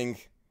pretending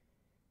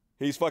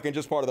he's fucking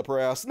just part of the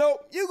press.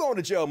 Nope, you going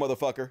to jail,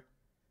 motherfucker.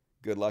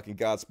 Good luck and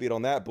Godspeed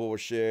on that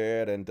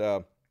bullshit. And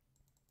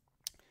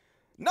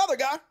another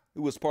guy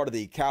who was part of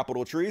the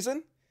Capitol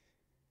treason.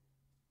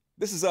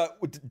 This is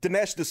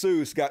Dinesh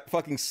D'Souza got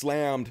fucking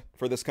slammed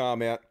for this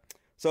comment.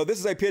 So this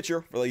is a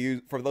picture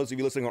for those of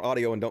you listening on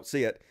audio and don't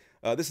see it.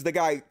 This is the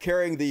guy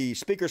carrying the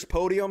speaker's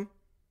podium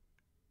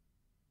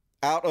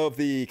out of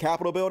the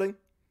Capitol building.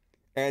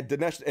 And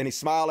he's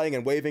smiling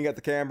and waving at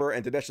the camera.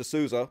 And Dinesh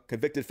D'Souza,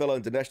 convicted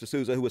felon Dinesh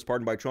D'Souza, who was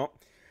pardoned by Trump,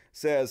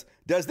 says,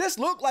 "Does this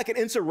look like an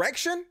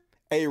insurrection?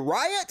 A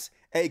riot?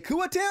 A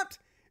coup attempt?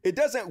 It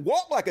doesn't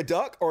walk like a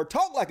duck or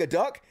talk like a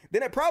duck,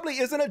 then it probably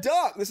isn't a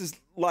duck." This is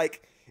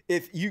like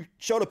if you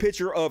showed a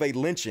picture of a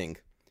lynching,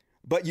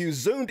 but you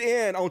zoomed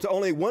in onto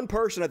only one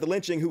person at the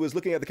lynching who was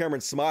looking at the camera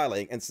and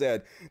smiling and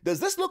said, "Does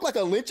this look like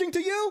a lynching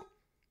to you?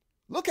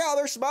 Look how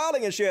they're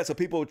smiling and shit." So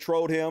people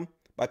trolled him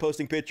by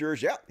posting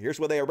pictures. Yep, here's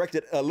where they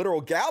erected a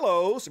literal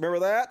gallows. Remember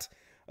that?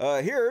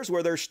 Here's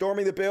where they're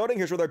storming the building.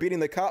 Here's where they're beating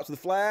the cops with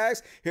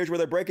flags. Here's where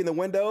they're breaking the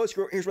windows.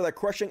 Here's where they're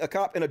crushing a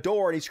cop in a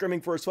door and he's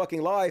screaming for his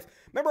fucking life.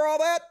 Remember all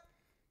that?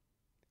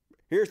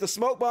 Here's the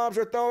smoke bombs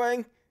they're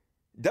throwing.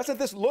 Doesn't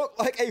this look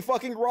like a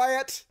fucking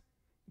riot?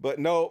 But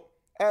no,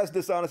 as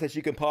dishonest as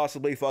you can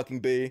possibly fucking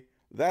be.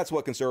 That's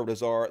what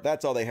conservatives are.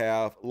 That's all they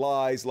have.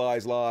 Lies,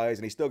 lies, lies.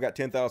 And he still got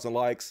 10,000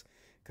 likes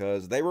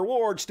because they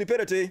reward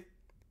stupidity.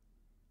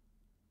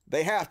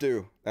 They have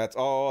to. That's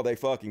all they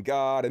fucking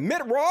got. And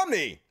Mitt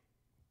Romney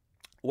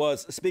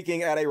was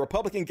speaking at a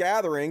Republican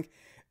gathering,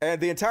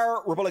 and the entire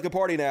Republican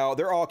Party now,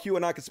 they're all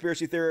QAnon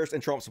conspiracy theorists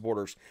and Trump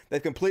supporters.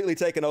 They've completely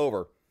taken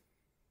over.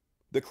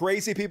 The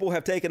crazy people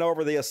have taken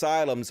over the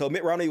asylum. So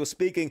Mitt Romney was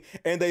speaking,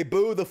 and they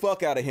booed the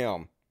fuck out of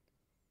him.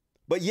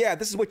 But yeah,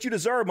 this is what you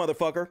deserve,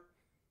 motherfucker.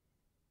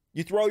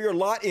 You throw your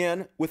lot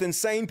in with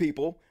insane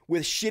people,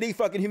 with shitty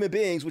fucking human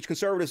beings, which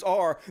conservatives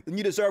are, then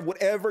you deserve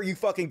whatever you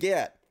fucking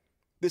get.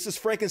 This is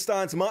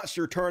Frankenstein's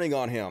monster turning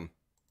on him.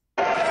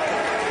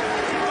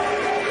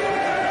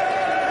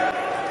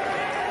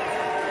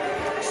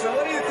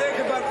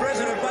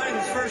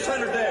 first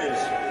 100 days.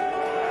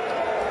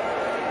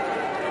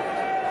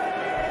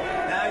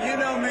 Now, you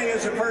know me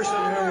as a person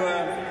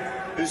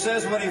who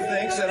says what he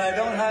thinks, and I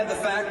don't hide the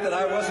fact that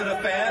I wasn't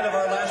a fan of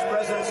our last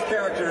president's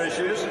character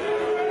issues.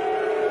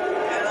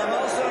 And I'm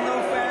also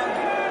no fan.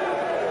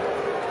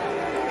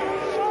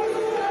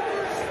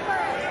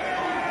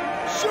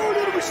 Show a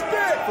little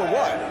respect for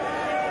what?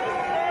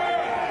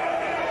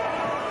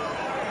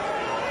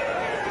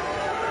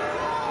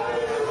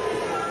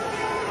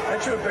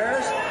 Aren't you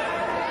embarrassed?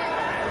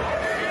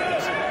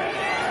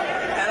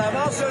 And I'm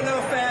also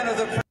no fan of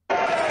the...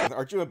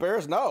 Aren't you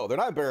embarrassed? No, they're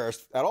not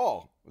embarrassed at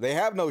all. They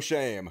have no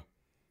shame.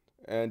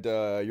 And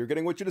you're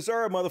getting what you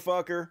deserve,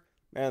 motherfucker.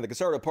 Man, the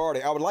Conservative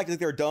Party, I would like to think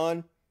they're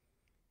done,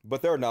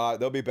 but they're not.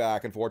 They'll be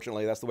back,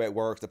 unfortunately. That's the way it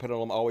works. The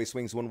pendulum always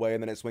swings one way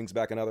and then it swings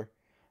back another.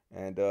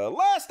 And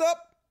last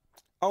up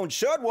on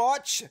Chud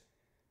Watch,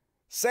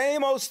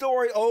 same old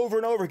story over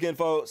and over again,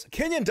 folks.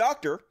 Kenyan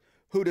doctor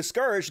who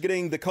discouraged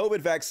getting the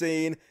COVID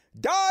vaccine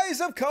dies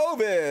of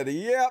COVID.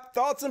 Yep,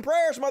 thoughts and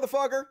prayers,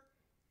 motherfucker.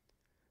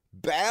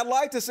 Bad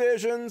life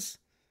decisions.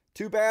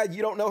 Too bad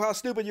you don't know how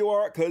stupid you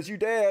are because you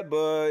dead.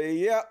 But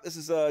yeah, this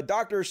is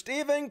Dr.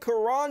 Stephen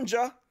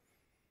Karanja.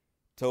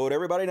 Told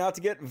everybody not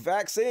to get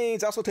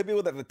vaccines. Also told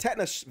people that the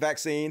tetanus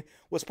vaccine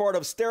was part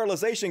of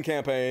sterilization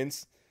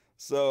campaigns.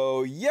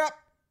 So, yep.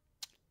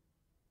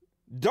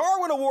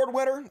 Darwin Award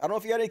winner. I don't know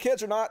if you had any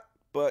kids or not,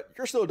 but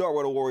you're still a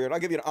Darwin Award winner. I'll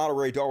give you an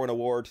honorary Darwin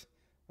Award.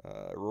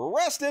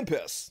 Rest in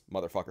piss,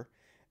 motherfucker.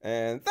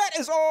 And that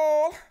is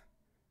all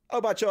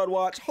about Chud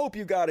Watch. Hope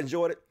you guys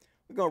enjoyed it.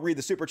 We're going to read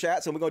the super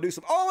chats and we're going to do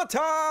some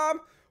overtime.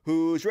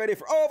 Who's ready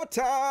for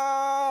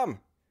overtime?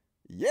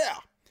 Yeah.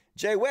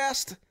 Jay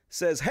West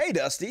says, hey,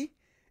 Dusty,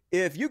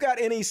 if you got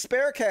any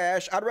spare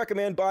cash, I'd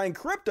recommend buying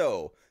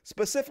crypto,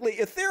 specifically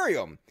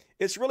Ethereum.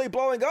 It's really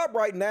blowing up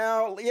right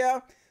now.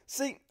 Yeah.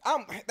 See,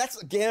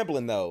 that's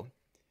gambling, though.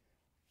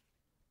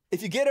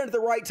 If you get in at the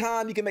right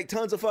time, you can make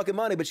tons of fucking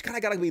money, but you kind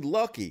of got to be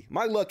lucky.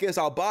 My luck is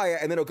I'll buy it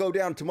and then it'll go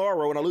down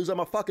tomorrow and I'll lose all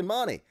my fucking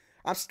money.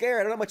 I'm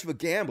scared. I'm not much of a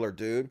gambler,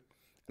 dude.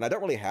 And I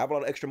don't really have a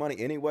lot of extra money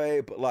anyway,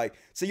 but like,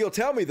 so you'll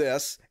tell me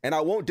this and I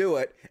won't do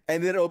it.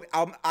 And then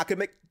I can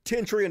make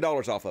 $10 trillion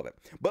off of it.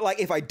 But like,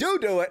 if I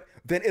do it,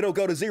 then it'll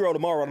go to zero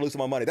tomorrow and I'll lose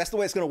my money. That's the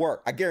way it's going to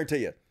work. I guarantee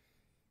you.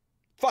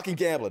 Fucking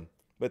gambling.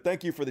 But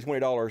thank you for the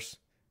 $20.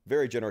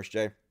 Very generous,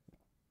 Jay.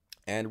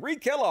 And Reed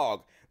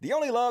Kellogg, they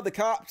only love the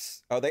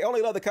cops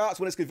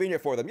when it's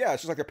convenient for them. Yeah,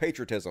 it's just like a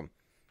patriotism.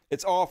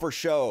 It's all for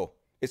show.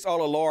 It's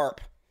all a LARP.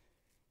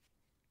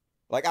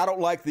 Like, I don't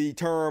like the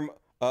term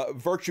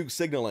virtue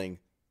signaling.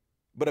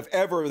 But if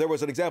ever there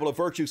was an example of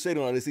virtue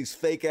signaling, it's these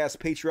fake-ass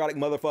patriotic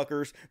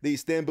motherfuckers,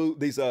 these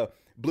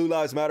Blue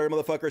Lives Matter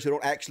motherfuckers who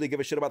don't actually give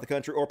a shit about the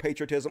country or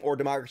patriotism or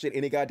democracy in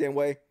any goddamn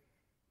way.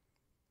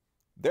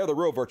 They're the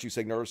real virtue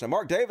signalers. And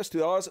Mark Davis,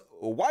 $2.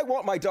 Why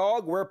won't my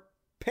dog wear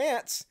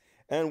pants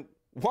and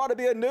want to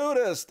be a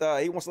nudist?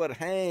 He wants to let it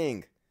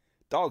hang.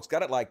 Dog's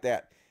got it like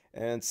that.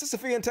 And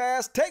Sisyphean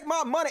Taz, take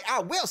my money.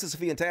 I will,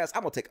 Sisyphean Taz.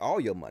 I'm going to take all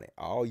your money.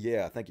 Oh,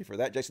 yeah. Thank you for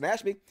that, Jason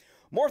Ashby.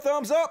 More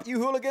thumbs up, you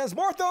hooligans.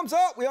 More thumbs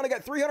up. We only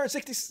got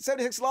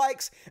 376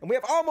 likes, and we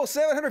have almost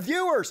 700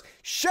 viewers.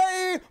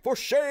 Shame for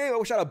shame. I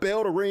wish I had a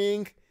bell to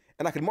ring,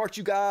 and I could march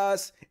you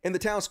guys in the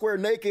town square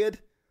naked,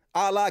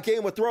 a la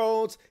Game of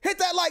Thrones. Hit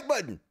that like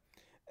button.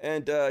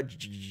 And Eric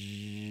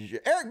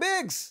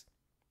Biggs.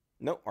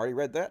 Nope, already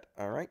read that.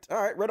 All right,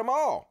 read them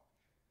all.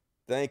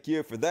 Thank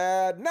you for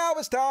that. Now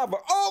it's time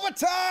for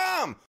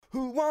overtime.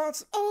 Who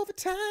wants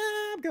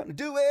overtime? Gonna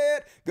do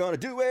it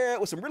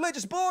with some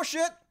religious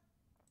bullshit.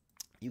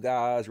 You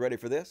guys ready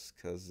for this?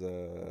 Because,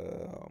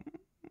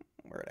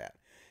 where it at?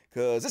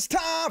 Because it's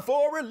time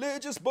for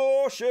religious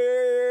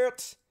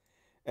bullshit.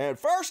 And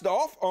first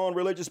off, on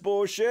religious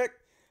bullshit,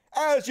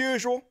 as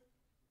usual,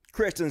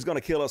 Christians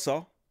gonna kill us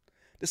all.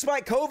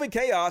 Despite COVID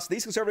chaos,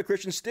 these conservative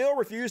Christians still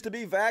refuse to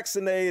be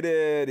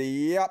vaccinated.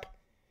 Yep.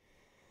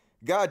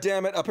 God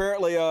damn it.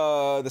 Apparently,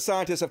 the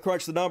scientists have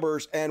crunched the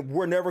numbers, and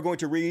we're never going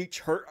to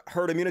reach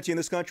herd immunity in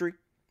this country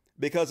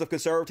because of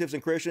conservatives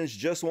and Christians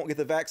just won't get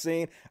the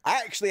vaccine.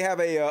 I actually have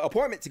a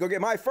appointment to go get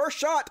my first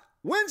shot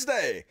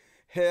Wednesday.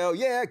 Hell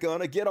yeah,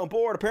 gonna get on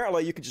board.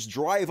 Apparently, you can just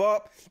drive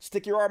up,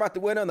 stick your arm out the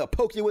window, and they'll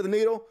poke you with a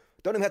needle.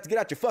 Don't even have to get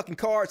out your fucking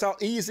car. It's all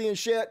easy and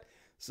shit.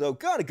 So,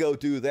 gonna go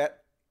do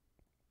that.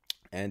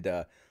 And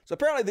so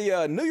apparently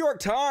the New York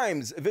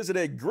Times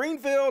visited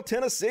Greenville,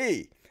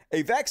 Tennessee,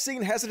 a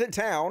vaccine-hesitant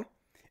town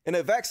in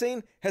a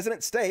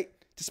vaccine-hesitant state,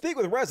 to speak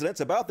with residents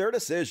about their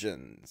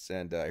decisions.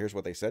 And here's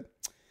what they said.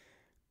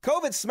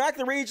 COVID smacked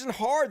the region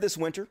hard this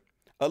winter.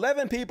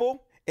 11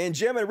 people in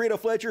Jim and Rita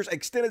Fletcher's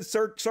extended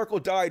circle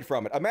died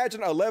from it.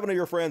 Imagine 11 of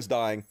your friends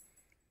dying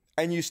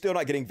and you still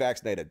not getting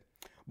vaccinated.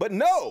 But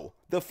no,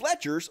 the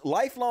Fletchers,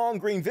 lifelong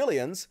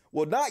Greenvillians,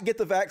 will not get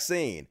the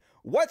vaccine.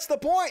 What's the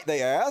point,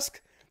 they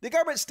ask? The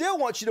government still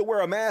wants you to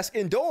wear a mask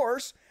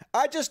indoors.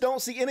 I just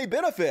don't see any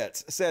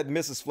benefits, said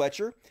Mrs.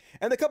 Fletcher.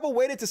 And the couple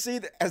waited to see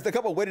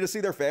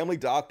their family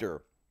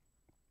doctor.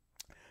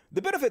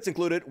 The benefits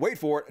included, wait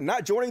for it,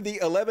 not joining the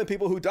 11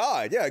 people who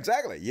died. Yeah,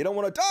 exactly. You don't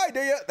want to die, do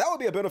you? That would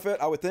be a benefit,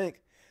 I would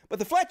think. But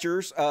the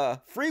Fletchers,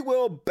 Free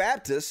Will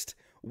Baptist,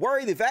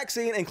 worry the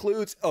vaccine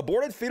includes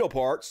aborted fetal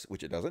parts,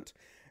 which it doesn't.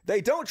 They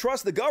don't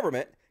trust the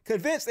government,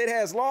 convinced it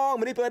has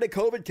long manipulated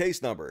COVID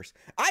case numbers.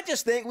 I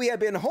just think we have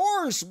been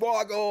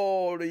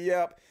hornswoggled.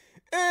 Yep.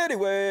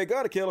 Anyway,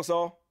 gotta kill us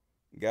all.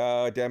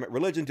 God damn it.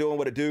 Religion doing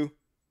what it do.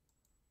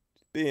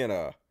 Being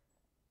a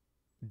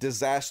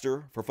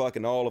disaster for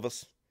fucking all of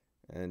us.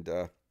 And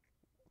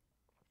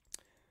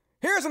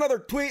here's another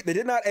tweet that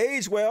did not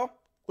age well.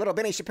 Little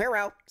Benny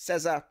Shapiro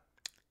says,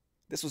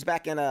 this was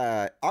back in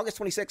August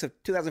 26th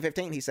of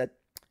 2015. He said,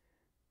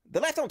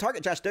 the left don't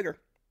target Josh Duggar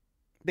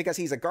because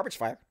he's a garbage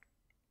fire.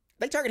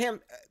 They target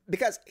him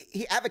because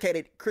he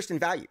advocated Christian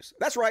values.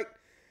 That's right.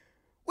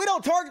 We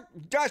don't target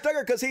Josh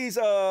Duggar because he's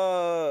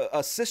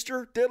a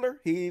sister diddler.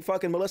 He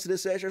fucking molested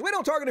his sisters. We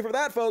don't target him for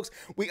that, folks.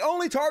 We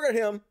only target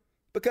him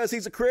because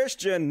he's a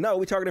Christian. No,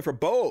 we target him for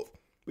both.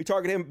 We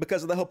target him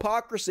because of the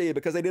hypocrisy,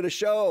 because they did a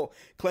show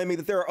claiming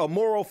that they're a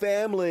moral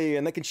family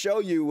and they can show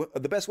you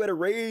the best way to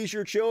raise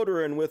your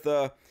children with,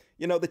 the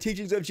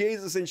teachings of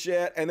Jesus and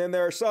shit. And then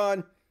their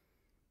son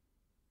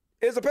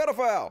is a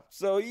pedophile.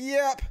 So,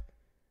 yep.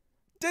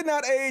 Did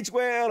not age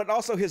well. And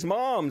also his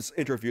mom's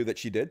interview that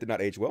she did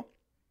not age well.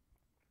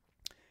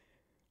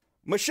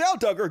 Michelle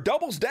Duggar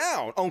doubles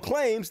down on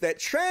claims that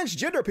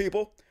transgender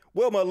people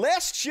will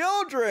molest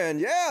children.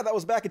 Yeah, that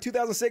was back in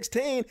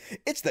 2016.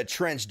 It's the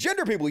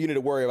transgender people you need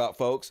to worry about,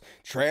 folks.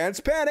 Trans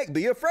panic,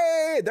 be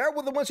afraid. They're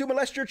the ones who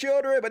molest your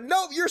children. But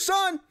no, your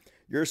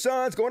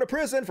son's going to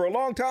prison for a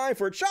long time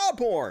for child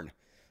porn.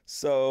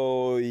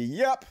 So,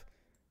 yep,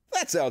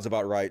 that sounds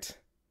about right.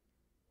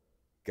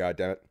 God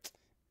damn it.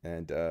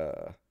 And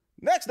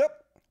next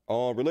up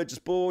on religious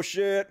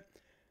bullshit.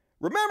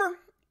 Remember,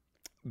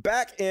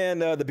 back in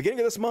the beginning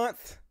of this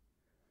month,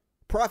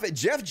 Prophet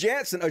Jeff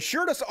Jansen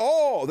assured us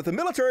all that the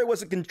military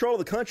was in control of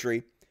the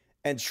country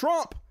and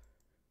Trump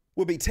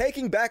would be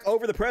taking back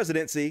over the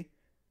presidency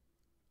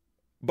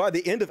by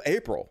the end of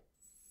April.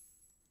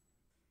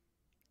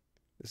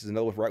 This is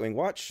another with Right Wing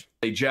Watch.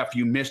 Hey, Jeff,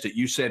 you missed it.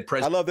 You said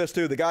I love this,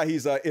 too. The guy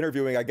he's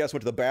interviewing, I guess,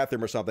 went to the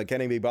bathroom or something.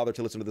 Can't even be bothered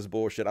to listen to this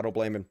bullshit. I don't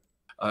blame him.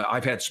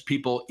 I've had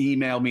people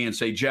email me and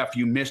say, Jeff,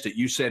 you missed it.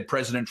 You said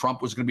President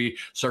Trump was going to be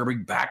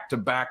serving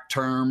back-to-back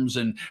terms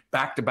and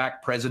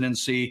back-to-back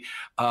presidency.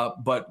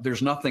 But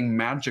there's nothing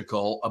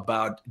magical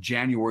about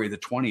January the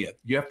 20th.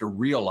 You have to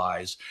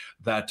realize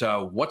that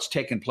what's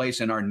taken place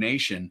in our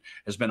nation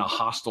has been a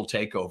hostile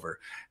takeover.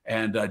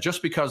 And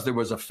just because there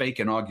was a fake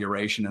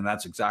inauguration, and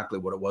that's exactly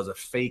what it was, a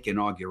fake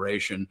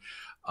inauguration,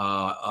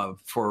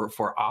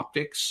 for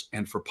optics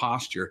and for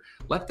posture,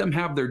 let them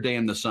have their day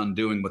in the sun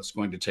doing what's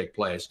going to take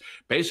place.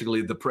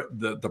 Basically, the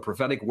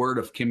prophetic word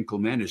of Kim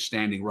Clement is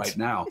standing right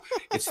now.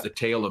 It's the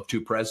tale of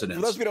two presidents.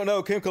 For those of you who don't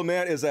know, Kim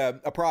Clement is a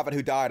prophet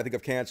who died, I think,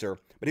 of cancer.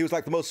 But he was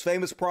like the most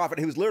famous prophet.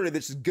 He was literally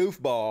this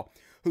goofball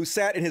who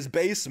sat in his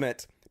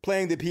basement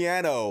playing the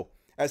piano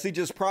as he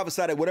just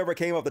prophesied whatever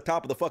came off the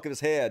top of the fuck of his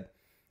head.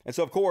 And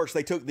so, of course,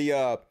 they took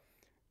the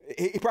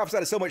he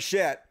prophesied so much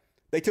shit.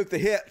 They took the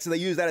hits and they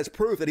used that as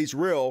proof that he's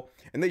real,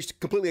 and they just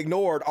completely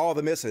ignored all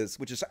the misses,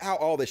 which is how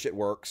all this shit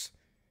works.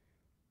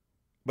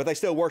 But they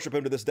still worship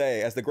him to this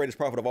day as the greatest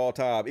prophet of all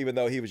time, even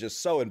though he was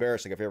just so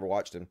embarrassing if you ever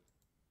watched him.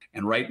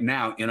 And right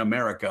now in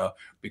America,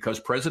 because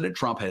President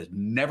Trump has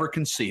never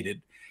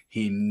conceded,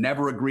 he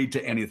never agreed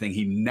to anything,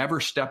 he never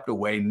stepped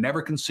away,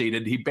 never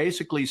conceded, he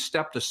basically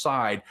stepped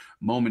aside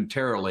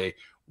momentarily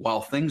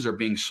while things are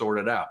being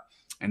sorted out.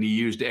 And he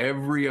used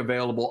every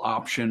available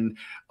option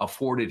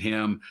afforded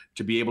him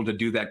to be able to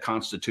do that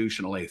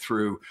constitutionally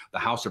through the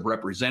House of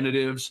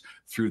Representatives,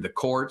 through the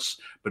courts.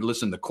 But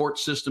listen, the court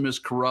system is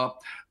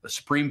corrupt. The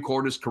Supreme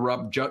Court is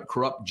corrupt,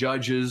 corrupt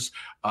judges,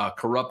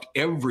 corrupt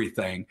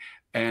everything.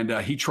 And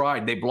he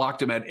tried. They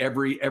blocked him at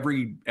every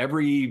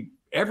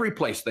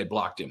place they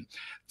blocked him.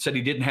 Said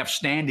he didn't have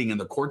standing in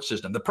the court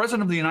system. The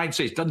president of the United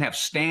States doesn't have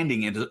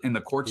standing in the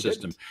court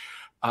system.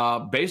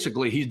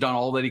 Basically, he's done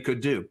all that he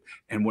could do.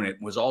 And when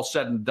it was all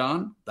said and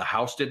done, the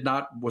House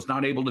was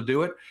not able to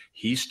do it.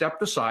 He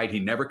stepped aside. He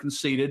never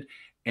conceded.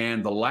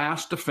 And the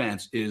last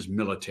defense is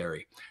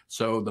military.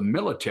 So the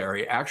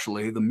military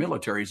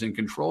is in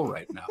control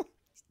right now.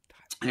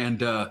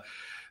 And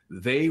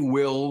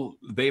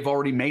they've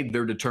already made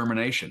their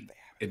determination.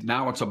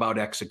 Now it's about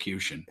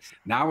execution.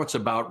 Now it's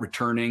about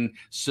returning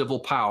civil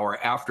power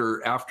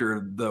after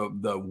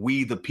the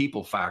we the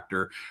people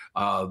factor.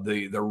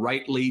 The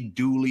rightly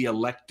duly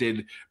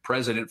elected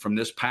president from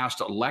this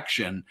past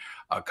election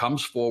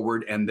comes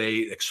forward and they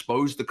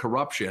expose the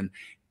corruption.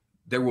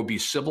 There will be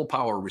civil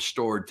power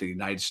restored to the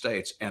United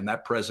States, and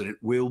that president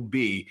will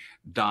be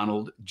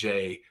Donald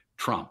J.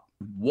 Trump.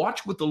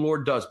 Watch what the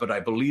Lord does, but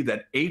I believe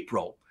that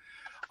April,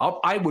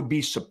 I would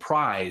be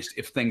surprised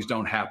if things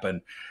don't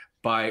happen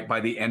by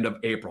the end of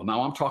April.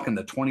 Now I'm talking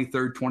the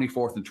 23rd,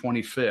 24th, and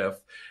 25th,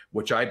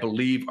 which I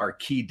believe are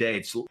key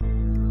dates.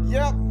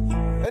 Yep.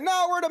 And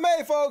now we're to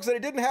May, folks, and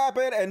it didn't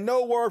happen, and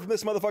no word from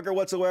this motherfucker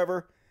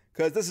whatsoever,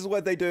 because this is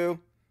what they do.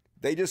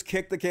 They just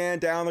kick the can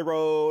down the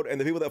road,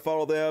 and the people that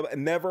follow them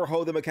and never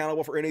hold them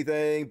accountable for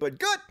anything. But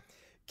good.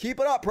 Keep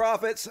it up,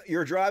 prophets.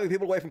 You're driving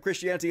people away from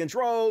Christianity in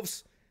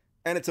droves,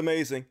 and it's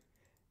amazing.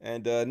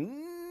 And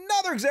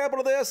another example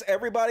of this,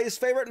 everybody's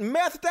favorite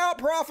methed out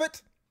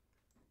prophet,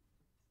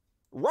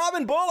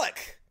 Robin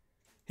Bullock.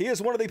 He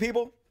is one of the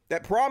people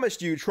that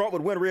promised you Trump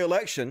would win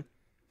re-election.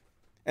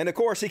 And of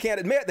course, he can't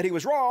admit that he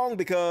was wrong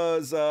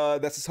because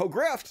that's his whole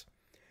grift.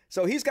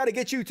 So he's got to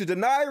get you to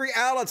deny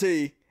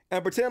reality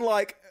and pretend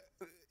like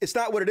it's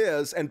not what it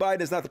is, and Biden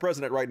is not the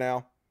president right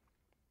now.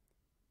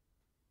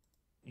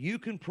 You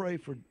can pray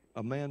for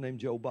a man named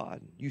Joe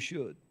Biden. You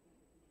should.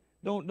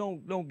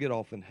 Don't get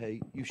off in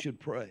hate. You should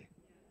pray.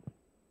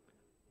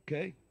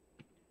 Okay?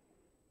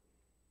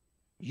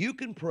 You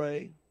can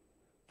pray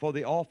for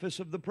the office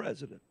of the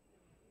president.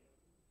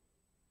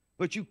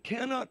 But you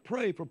cannot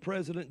pray for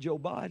President Joe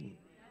Biden,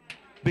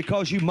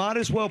 because you might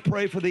as well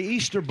pray for the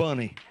Easter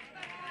Bunny,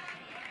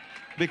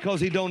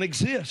 because he don't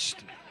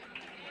exist.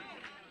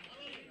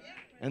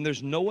 And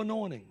there's no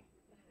anointing.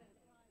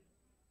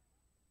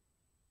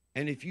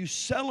 And if you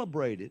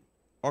celebrate it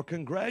or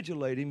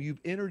congratulate him,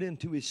 you've entered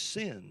into his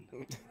sin.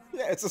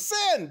 Yeah, it's a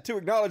sin to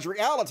acknowledge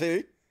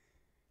reality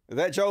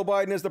that Joe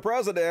Biden is the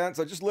president.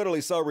 So just literally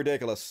so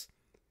ridiculous.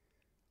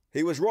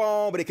 He was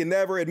wrong, but he can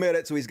never admit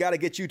it. So he's got to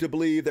get you to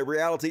believe that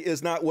reality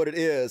is not what it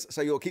is.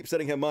 So you'll keep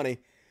sending him money.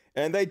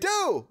 And they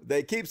do.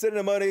 They keep sending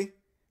him money.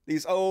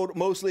 These old,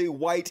 mostly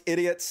white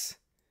idiots.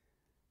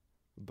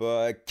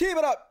 But keep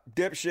it up,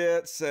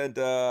 dipshits. And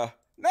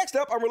next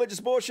up on Religious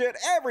Bullshit,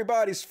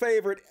 everybody's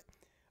favorite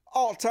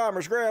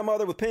Alzheimer's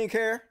grandmother with pink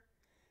hair,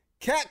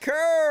 Kat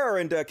Kerr.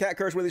 And Kat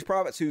Kerr's one of these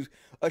prophets who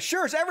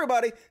assures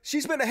everybody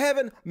she's been to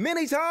heaven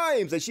many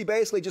times. And she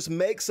basically just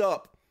makes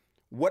up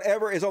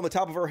whatever is on the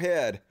top of her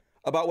head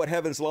about what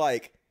heaven's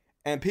like.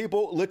 And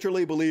people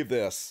literally believe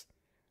this.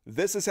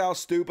 This is how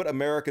stupid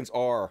Americans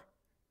are.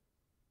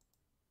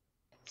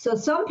 So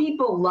some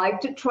people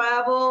like to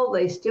travel.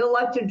 They still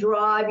like to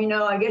drive. You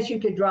know, I guess you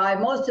could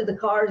drive. Most of the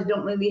cars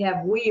don't really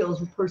have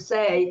wheels per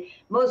se.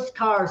 Most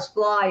cars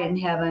fly in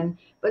heaven,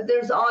 but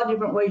there's all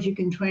different ways you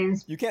can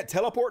transport. You can't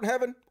teleport in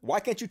heaven? Why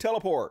can't you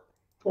teleport?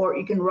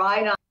 You can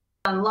ride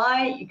on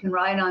light. You can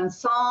ride on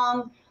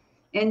song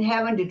in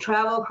heaven to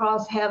travel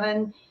across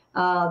heaven.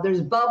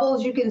 There's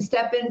bubbles you can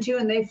step into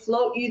and they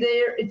float you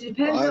there. It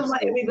depends on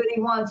what everybody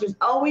wants. There's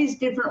always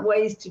different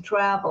ways to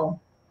travel.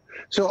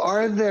 So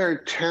are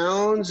there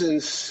towns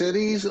and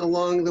cities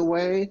along the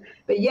way?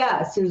 But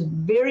yes, there's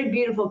very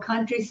beautiful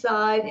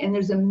countryside and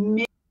there's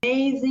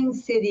amazing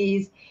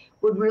cities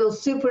with real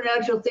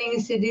supernatural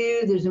things to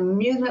do. There's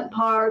amusement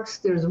parks,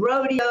 there's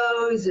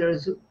rodeos,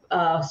 there's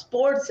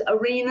sports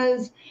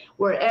arenas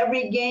where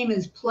every game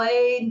is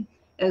played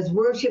as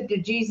worship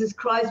to Jesus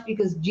Christ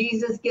because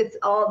Jesus gets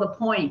all the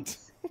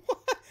points.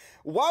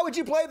 Why would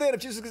you play that if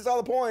Jesus gets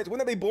all the points?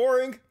 Wouldn't that be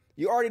boring?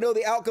 You already know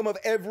the outcome of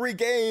every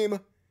game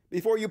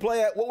before you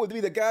play it. What would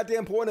be the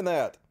goddamn point in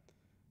that?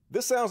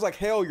 This sounds like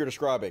hell you're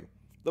describing.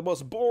 The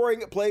most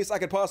boring place I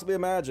could possibly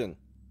imagine.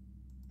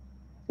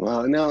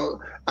 Well,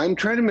 now, I'm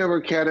trying to remember,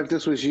 Kat, if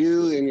this was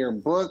you in your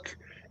book,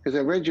 because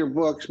I read your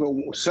books, but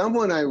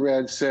someone I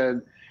read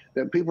said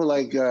that people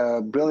like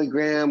Billy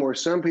Graham or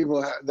some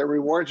people, their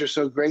rewards are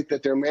so great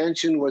that their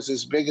mansion was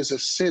as big as a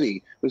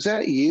city. Was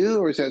that you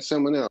or is that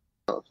someone else?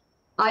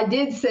 I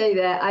did say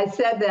that. I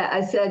said that.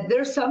 I said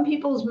there's some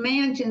people's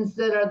mansions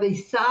that are the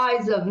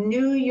size of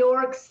New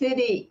York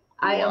City.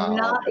 I am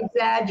not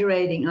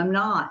exaggerating. I'm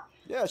not.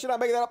 Yeah, should not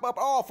make that up at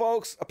all,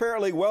 folks.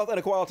 Apparently, wealth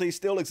inequality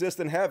still exists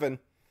in heaven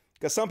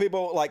because some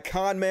people like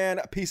con man,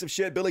 a piece of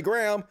shit, Billy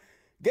Graham,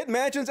 get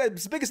mansions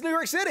as big as New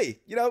York City.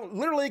 You know,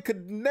 literally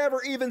could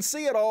never even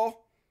see it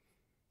all.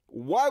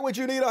 Why would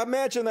you need a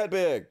mansion that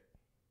big?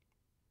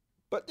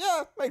 But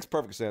yeah, makes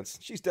perfect sense.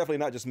 She's definitely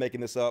not just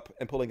making this up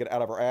and pulling it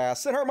out of her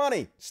ass. Send her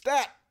money.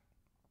 Stat.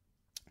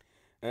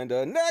 And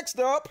next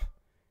up,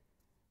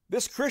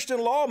 this Christian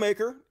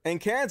lawmaker in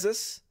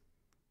Kansas,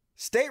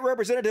 State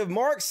Representative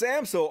Mark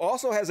Samsel,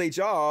 also has a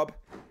job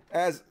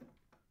as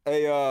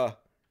a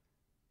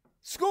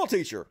school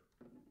teacher.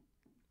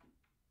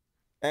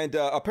 And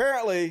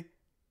apparently,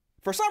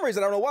 for some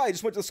reason, I don't know why, he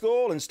just went to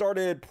school and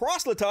started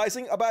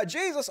proselytizing about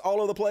Jesus all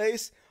over the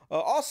place.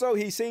 Also,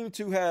 he seemed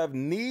to have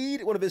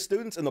kneed one of his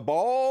students in the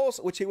balls,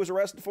 which he was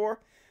arrested for.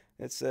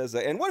 It says,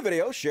 in one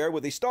video shared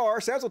with the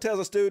Star, Samsel tells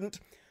a student,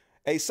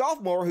 a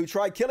sophomore who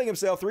tried killing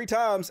himself 3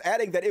 times,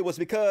 adding that it was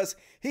because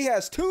he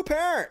has 2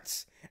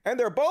 parents, and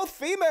they're both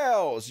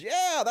females.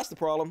 Yeah, that's the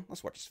problem.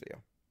 Let's watch this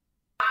video.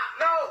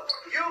 No,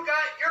 you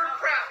got your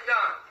crap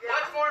done.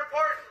 What's more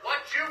important, what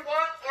you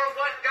want or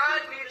what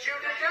God needs you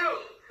to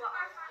do?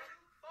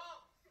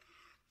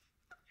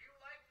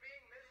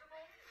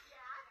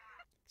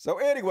 So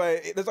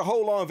anyway, there's a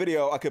whole long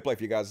video I could play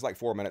for you guys. It's like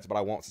 4 minutes, but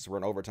I won't since we're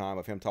in overtime,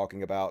 of him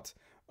talking about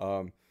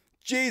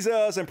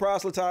Jesus and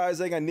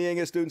proselytizing and kneeing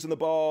his students in the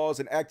balls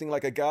and acting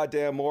like a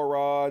goddamn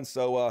moron.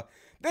 So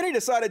then he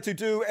decided to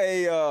do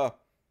a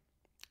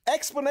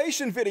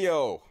explanation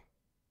video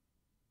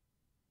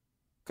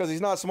because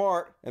he's not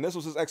smart, and this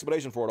was his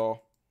explanation for it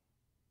all.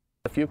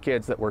 A few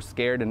kids that were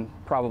scared and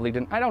probably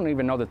didn't, I don't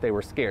even know that they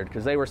were scared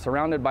because they were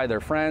surrounded by their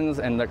friends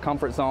and their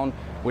comfort zone.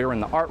 We were in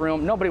the art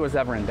room. Nobody was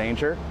ever in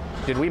danger.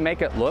 Did we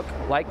make it look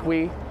like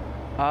we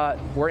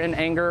were in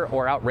anger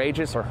or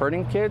outrageous or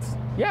hurting kids?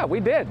 Yeah, we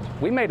did.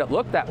 We made it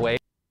look that way.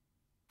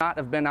 Not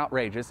have been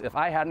outrageous if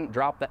I hadn't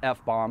dropped the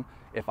F-bomb,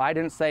 if I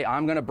didn't say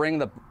I'm going to bring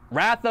the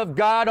wrath of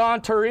God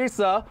on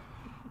Teresa,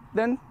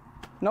 then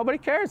nobody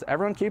cares.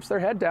 Everyone keeps their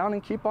head down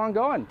and keep on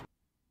going.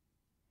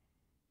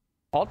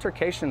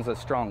 Altercation's a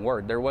strong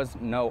word. There was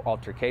no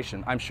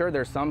altercation. I'm sure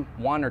there's some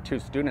 1 or 2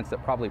 students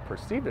that probably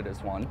perceived it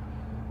as one,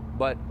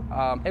 but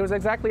it was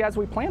exactly as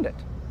we planned it.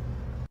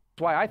 That's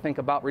why I think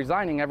about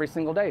resigning every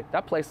single day.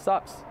 That place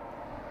sucks.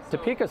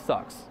 Topeka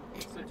sucks.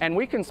 And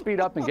we can speed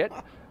up and get,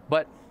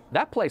 but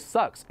that place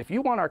sucks. If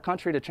you want our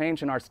country to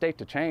change and our state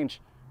to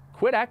change,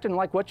 quit acting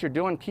like what you're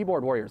doing,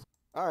 keyboard warriors.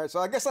 All right, so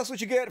I guess that's what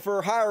you get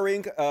for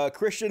hiring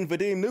Christian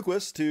Vadim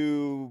Newquist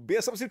to be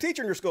a substitute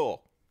teacher in your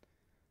school.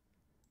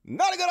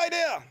 Not a good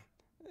idea.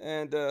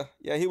 And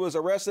yeah, he was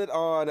arrested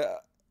on a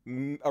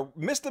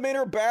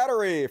misdemeanor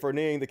battery for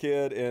kneeing the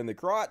kid in the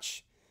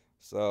crotch.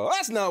 So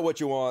that's not what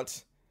you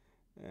want.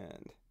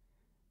 And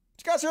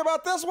did you guys hear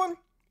about this one?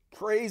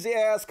 Crazy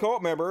ass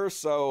cult members.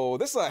 So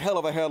this is a hell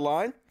of a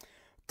headline.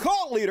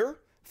 Cult leader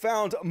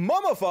found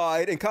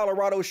mummified in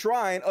Colorado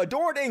shrine,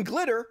 adorned in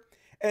glitter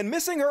and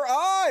missing her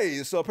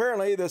eyes. So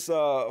apparently this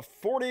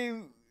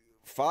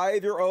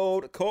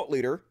 45-year-old cult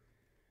leader,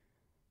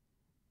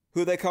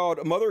 who they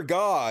called Mother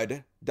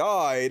God,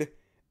 died,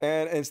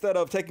 and instead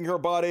of taking her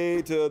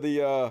body to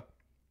the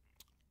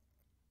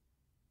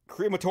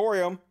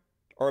crematorium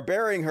or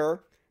burying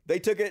her, they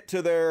took it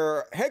to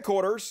their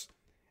headquarters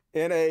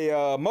in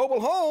a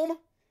mobile home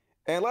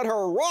and let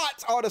her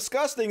rot all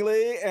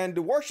disgustingly and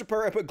worship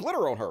her and put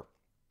glitter on her.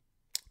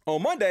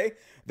 On Monday,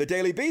 the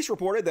Daily Beast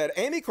reported that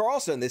Amy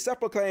Carlson, the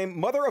self-proclaimed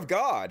Mother of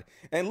God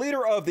and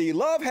leader of the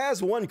Love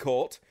Has Won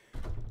cult,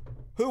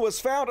 who was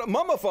found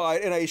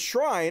mummified in a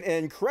shrine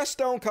in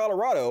Crestone,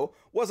 Colorado,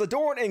 was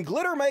adorned in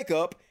glitter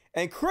makeup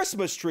and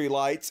Christmas tree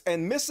lights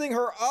and missing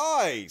her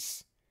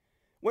eyes.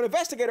 When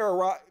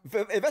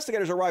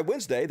investigators arrived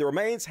Wednesday, the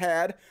remains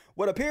had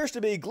what appears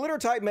to be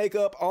glitter-type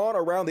makeup on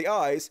around the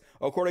eyes,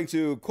 according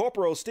to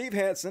Corporal Steve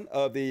Hansen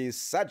of the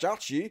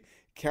Sajachi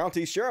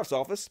County Sheriff's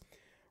Office,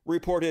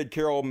 reported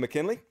Carol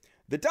McKinley.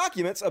 The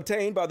documents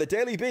obtained by the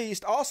Daily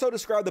Beast also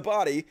describe the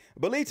body,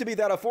 believed to be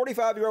that of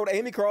 45-year-old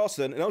Amy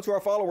Carlson, known to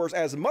our followers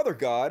as Mother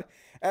God,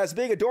 as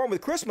being adorned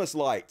with Christmas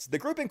lights. The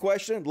group in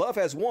question, Love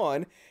Has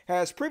Won,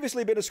 has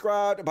previously been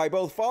described by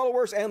both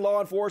followers and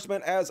law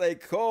enforcement as a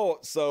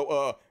cult.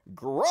 So,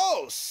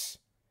 gross!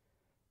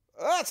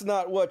 That's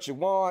not what you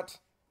want.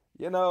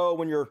 You know,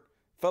 when your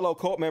fellow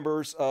cult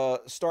members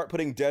start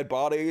putting dead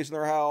bodies in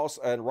their house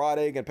and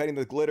rotting and painting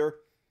with glitter,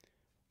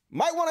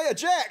 might want to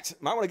eject.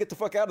 Might want to get the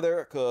fuck out of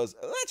there because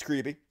that's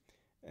creepy.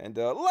 And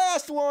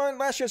last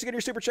chance to get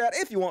your super chat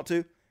if you want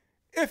to,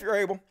 if you're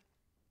able.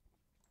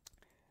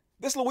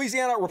 This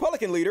Louisiana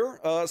Republican leader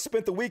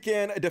spent the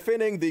weekend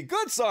defending the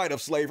good side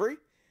of slavery.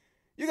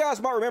 You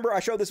guys might remember I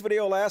showed this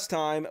video last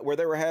time where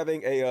they were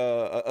having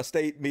a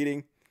state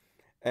meeting,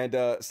 and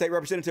State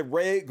Representative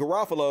Ray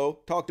Garofalo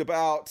talked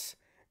about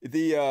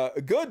the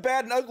good,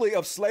 bad, and ugly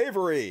of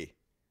slavery.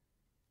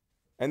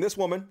 And this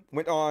woman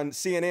went on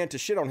CNN to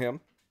shit on him.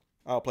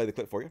 I'll play the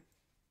clip for you.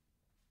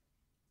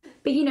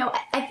 But, you know,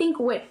 I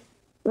think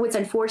what's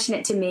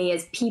unfortunate to me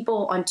is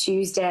people on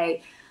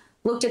Tuesday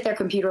looked at their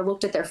computer,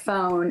 looked at their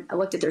phone,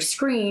 looked at their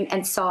screen,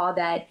 and saw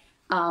that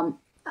a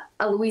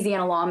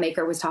Louisiana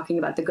lawmaker was talking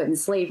about the good in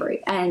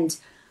slavery. And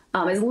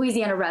as a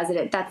Louisiana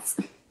resident, that's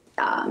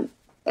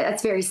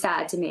very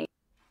sad to me.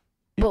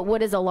 But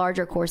what is a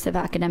larger course of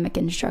academic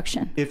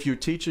instruction? If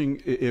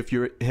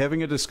you're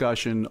having a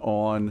discussion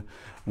on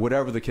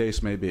whatever the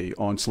case may be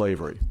on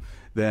slavery,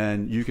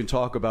 then you can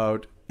talk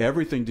about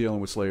everything dealing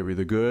with slavery,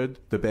 the good,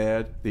 the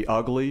bad, the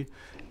ugly.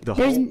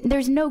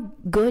 There's no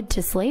good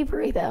to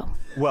slavery, though.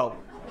 Well,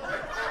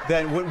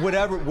 then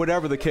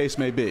whatever the case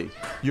may be,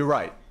 you're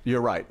right.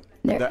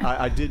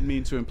 I didn't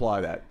mean to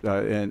imply that,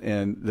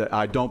 and that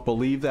I don't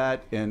believe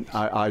that, and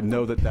I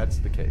know that that's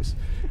the case.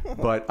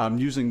 But I'm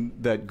using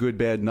that good,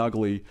 bad, and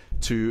ugly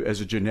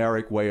as a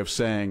generic way of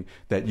saying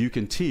that you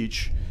can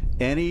teach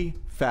any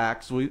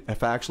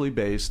factually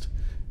based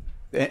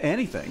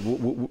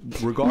anything,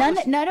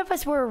 regardless. None of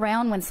us were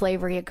around when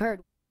slavery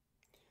occurred.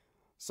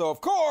 So,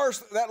 of course,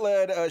 that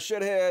led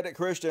shithead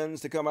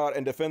Christians to come out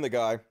and defend the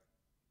guy.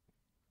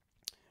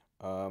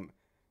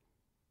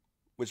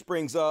 Which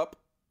brings up,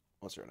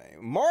 what's her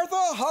name?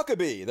 Martha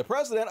Huckabee, the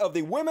president of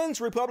the Women's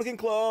Republican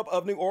Club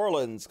of New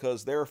Orleans,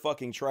 because they're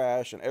fucking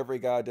trash in every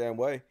goddamn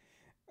way.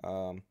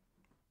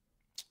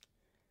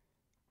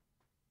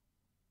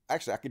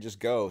 Actually, I could just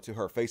go to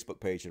her Facebook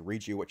page and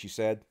read you what she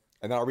said.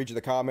 And then I'll read you the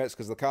comments,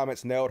 because the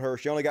comments nailed her.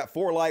 She only got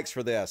 4 likes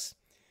for this.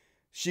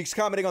 She's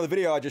commenting on the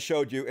video I just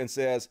showed you and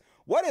says,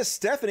 "What is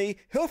Stephanie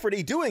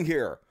Hilferty doing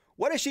here?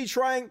 What is she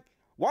trying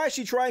Why is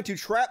she trying to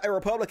trap a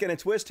Republican and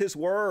twist his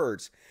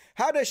words?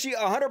 How does she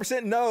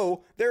 100%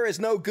 know there is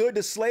no good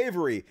to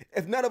slavery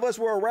if none of us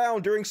were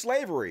around during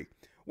slavery?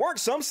 Weren't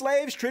some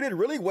slaves treated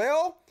really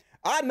well?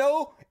 I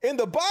know in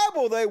the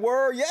Bible they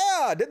were,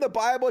 yeah. Did the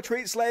Bible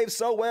treat slaves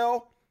so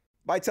well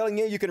by telling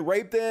you can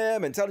rape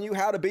them and telling you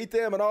how to beat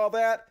them and all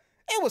that?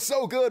 It was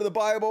so good in the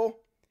Bible.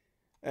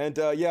 And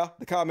yeah,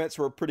 the comments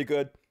were pretty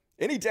good.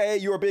 Any day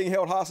you are being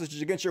held hostage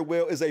against your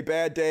will is a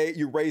bad day,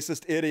 you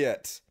racist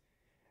idiot.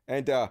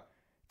 And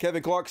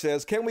Kevin Clark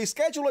says, can we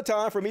schedule a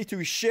time for me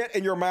to shit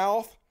in your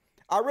mouth?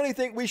 I really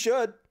think we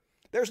should.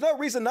 There's no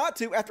reason not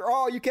to. After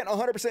all, you can't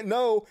 100%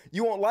 know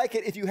you won't like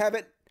it if you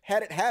haven't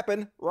had it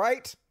happen,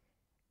 right?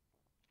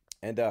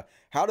 And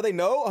how do they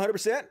know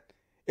 100%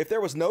 if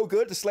there was no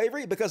good to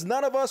slavery? Because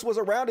none of us was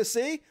around to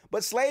see,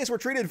 but slaves were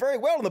treated very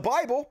well in the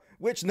Bible,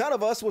 which none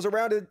of us was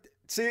around to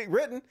see it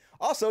written.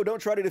 Also,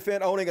 don't try to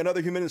defend owning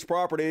another human's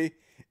property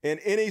in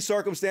any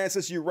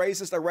circumstances, you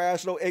racist,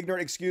 irrational,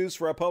 ignorant excuse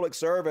for a public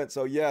servant.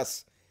 So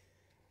yes,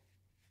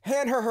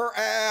 hand her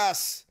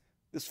ass,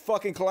 this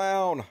fucking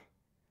clown.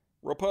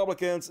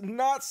 Republicans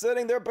not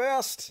sitting their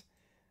best.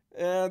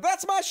 And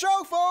that's my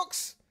show,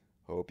 folks.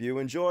 Hope you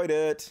enjoyed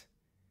it.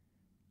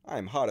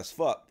 I'm hot as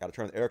fuck. Gotta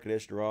turn the air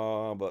conditioner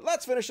on, but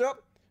let's finish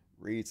up.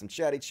 Read some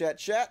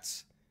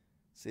chats.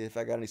 See if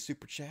I got any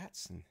super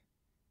chats.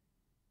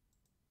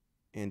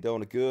 And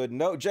on a good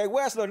note, Jay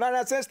West, another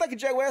 99 cents. Thank you,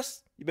 Jay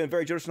West. You've been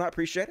very generous tonight.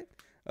 Appreciate it.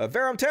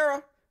 Verum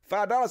Terra,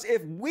 $5.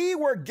 If we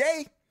were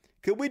gay,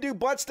 could we do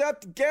butt stuff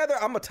together?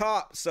 I'm a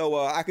top, so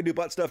I could do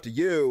butt stuff to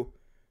you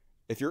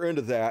if you're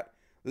into that.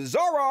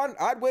 Zoran,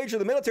 I'd wager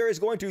the military is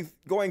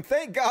going,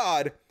 thank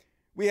God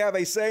we have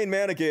a sane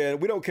man again.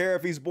 We don't care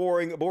if he's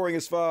boring. Boring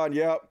is fun.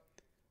 Yep.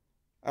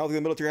 I don't think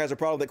the military has a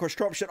problem. Of course,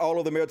 Trump shit all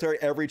over the military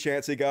every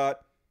chance he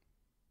got.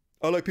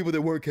 I like people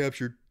that weren't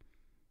captured.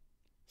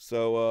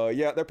 So,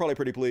 yeah, they're probably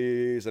pretty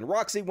pleased. And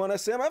Roxy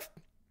 1SMF,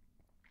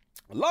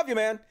 love you,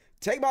 man.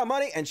 Take my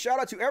money and shout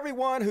out to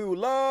everyone who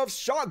loves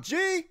Shock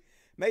G.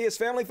 May his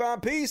family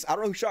find peace. I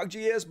don't know who Shock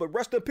G is, but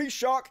rest in peace,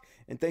 Shock.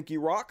 And thank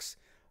you, Rox.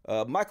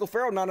 Michael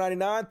Farrell,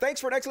 $9.99.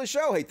 Thanks for an excellent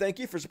show. Hey, thank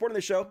you for supporting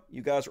the show.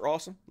 You guys are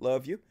awesome.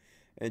 Love you.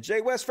 And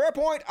Jay West, fair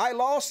point. I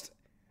lost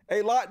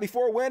a lot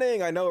before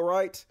winning. I know,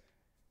 right?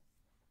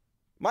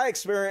 My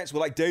experience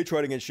with like day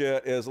trading and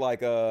shit is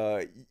like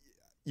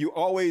you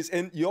always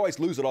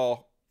lose it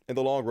all in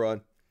the long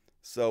run.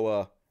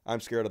 So I'm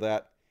scared of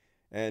that.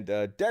 And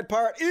Dead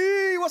Pirate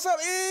E, what's up,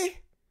 E?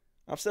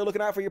 I'm still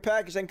looking out for your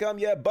package. Ain't come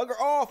yet. Bugger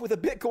off with a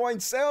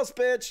Bitcoin sales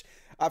pitch.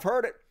 I've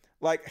heard it.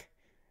 Like,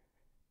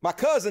 my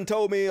cousin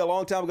told me a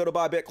long time ago to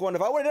buy Bitcoin.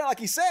 If I would have done it like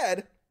he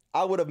said,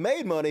 I would have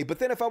made money. But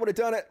then if I would have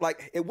done it,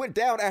 like, it went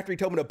down after he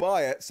told me to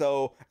buy it.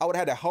 So I would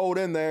have had to hold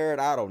in there,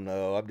 and I don't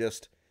know.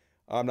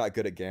 I'm not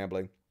good at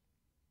gambling.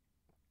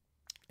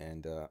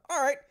 And, all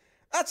right.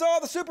 That's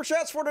all the super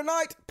chats for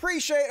tonight.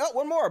 Appreciate it. Oh,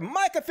 one more.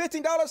 Micah,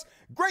 $15.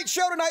 Great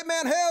show tonight,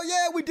 man. Hell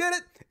yeah, we did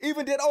it.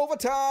 Even did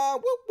overtime.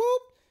 Whoop,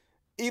 whoop.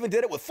 Even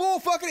did it with full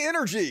fucking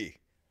energy.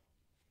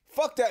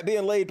 Fuck that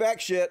being laid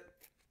back shit.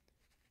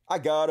 I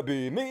gotta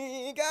be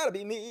me,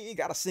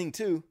 gotta sing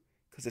too,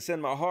 because it's in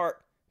my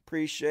heart.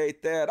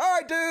 Appreciate that. All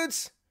right,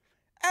 dudes.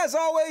 As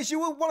always, you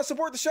would want to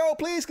support the show,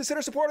 please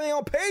consider supporting me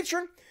on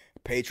Patreon.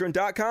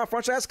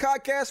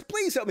 Patreon.com/CodCast.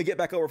 Please help me get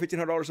back over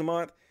 $1,500 a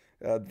month.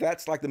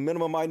 That's like the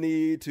minimum I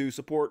need to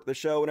support the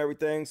show and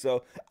everything.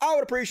 So I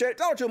would appreciate it.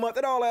 $1 a month.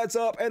 It all adds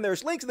up. And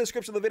there's links in the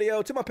description of the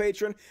video to my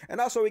Patreon.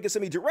 And also you can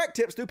send me direct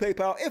tips through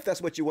PayPal if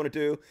that's what you want to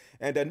do.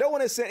 And no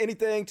one has sent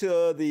anything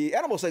to the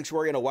Animal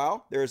Sanctuary in a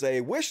while. There's a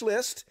wish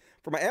list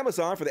for my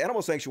Amazon for the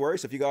Animal Sanctuary.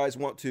 So if you guys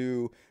want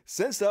to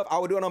send stuff, I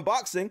would do an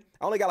unboxing.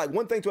 I only got like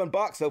one thing to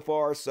unbox so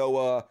far.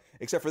 So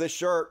except for this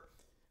shirt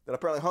that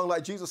apparently Hung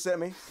Like Jesus sent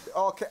me.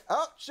 Oh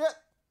shit.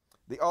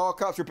 The All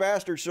Cops Are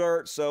Bastards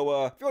shirt.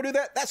 So if you want to do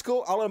that, that's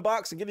cool. I'll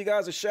unbox and give you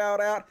guys a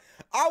shout out.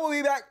 I will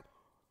be back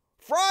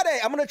Friday.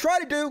 I'm going to try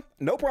to do,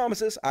 no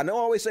promises. I know I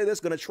always say this,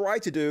 going to try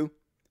to do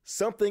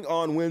something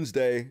on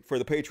Wednesday for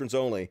the patrons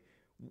only.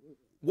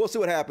 We'll see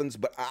what happens,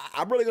 but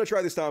I'm really going to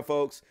try this time,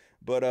 folks.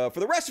 But for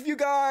the rest of you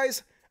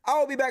guys, I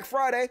will be back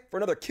Friday for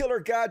another killer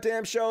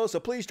goddamn show. So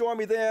please join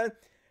me then.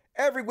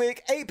 Every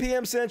week, 8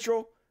 p.m.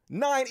 Central,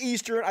 9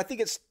 Eastern. I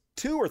think it's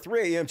 2 or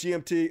 3 a.m.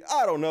 GMT.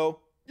 I don't know.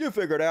 You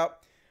figure it out.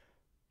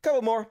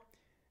 Couple more.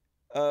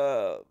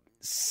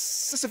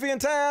 Sisyphean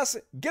Task,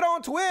 get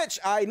on Twitch.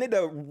 I need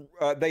to,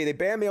 they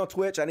banned me on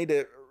Twitch. I need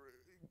to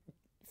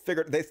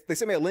figure, they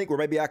sent me a link where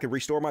maybe I can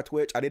restore my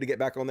Twitch. I need to get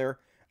back on there.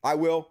 I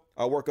will.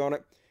 I'll work on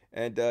it.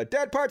 And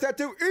Dead Pirate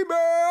Tattoo,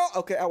 email.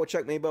 Okay, I will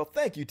check my email.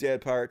 Thank you,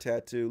 Dead Pirate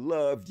Tattoo.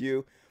 Love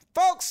you.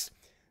 Folks,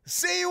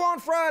 see you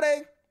on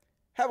Friday.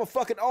 Have a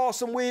fucking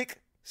awesome week.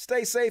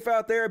 Stay safe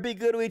out there. Be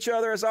good to each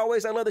other. As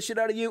always, I love the shit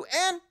out of you.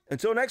 And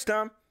until next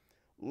time,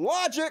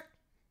 Logic.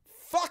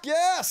 Fuck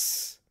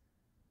yes!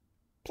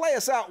 Play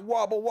us out,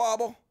 wobble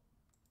wobble.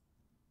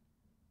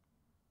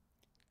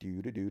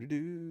 Do do do do do.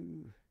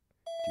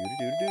 Do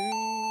do do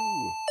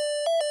do.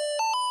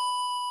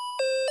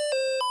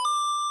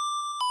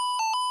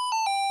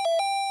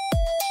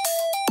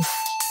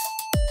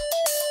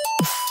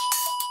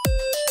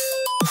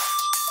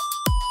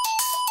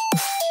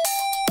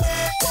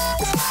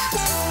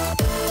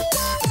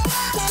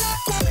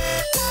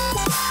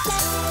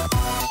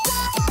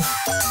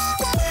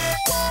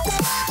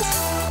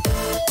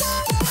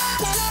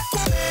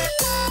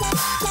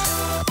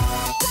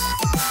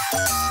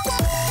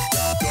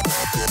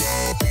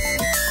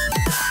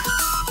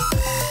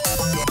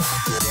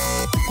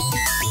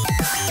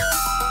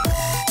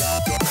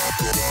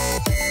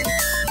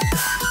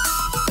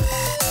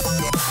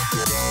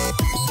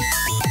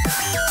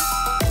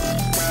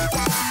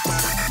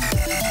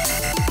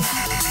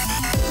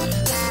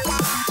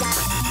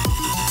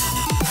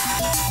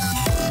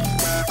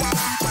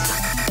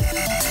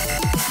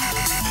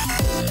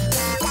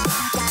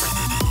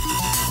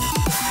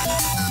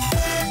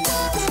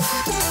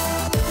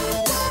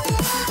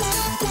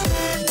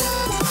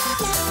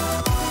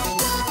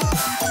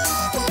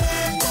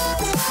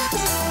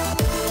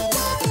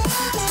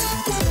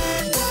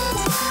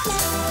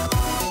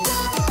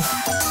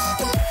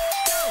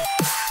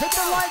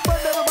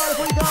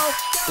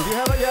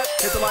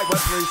 Hit the like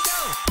button,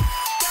 please.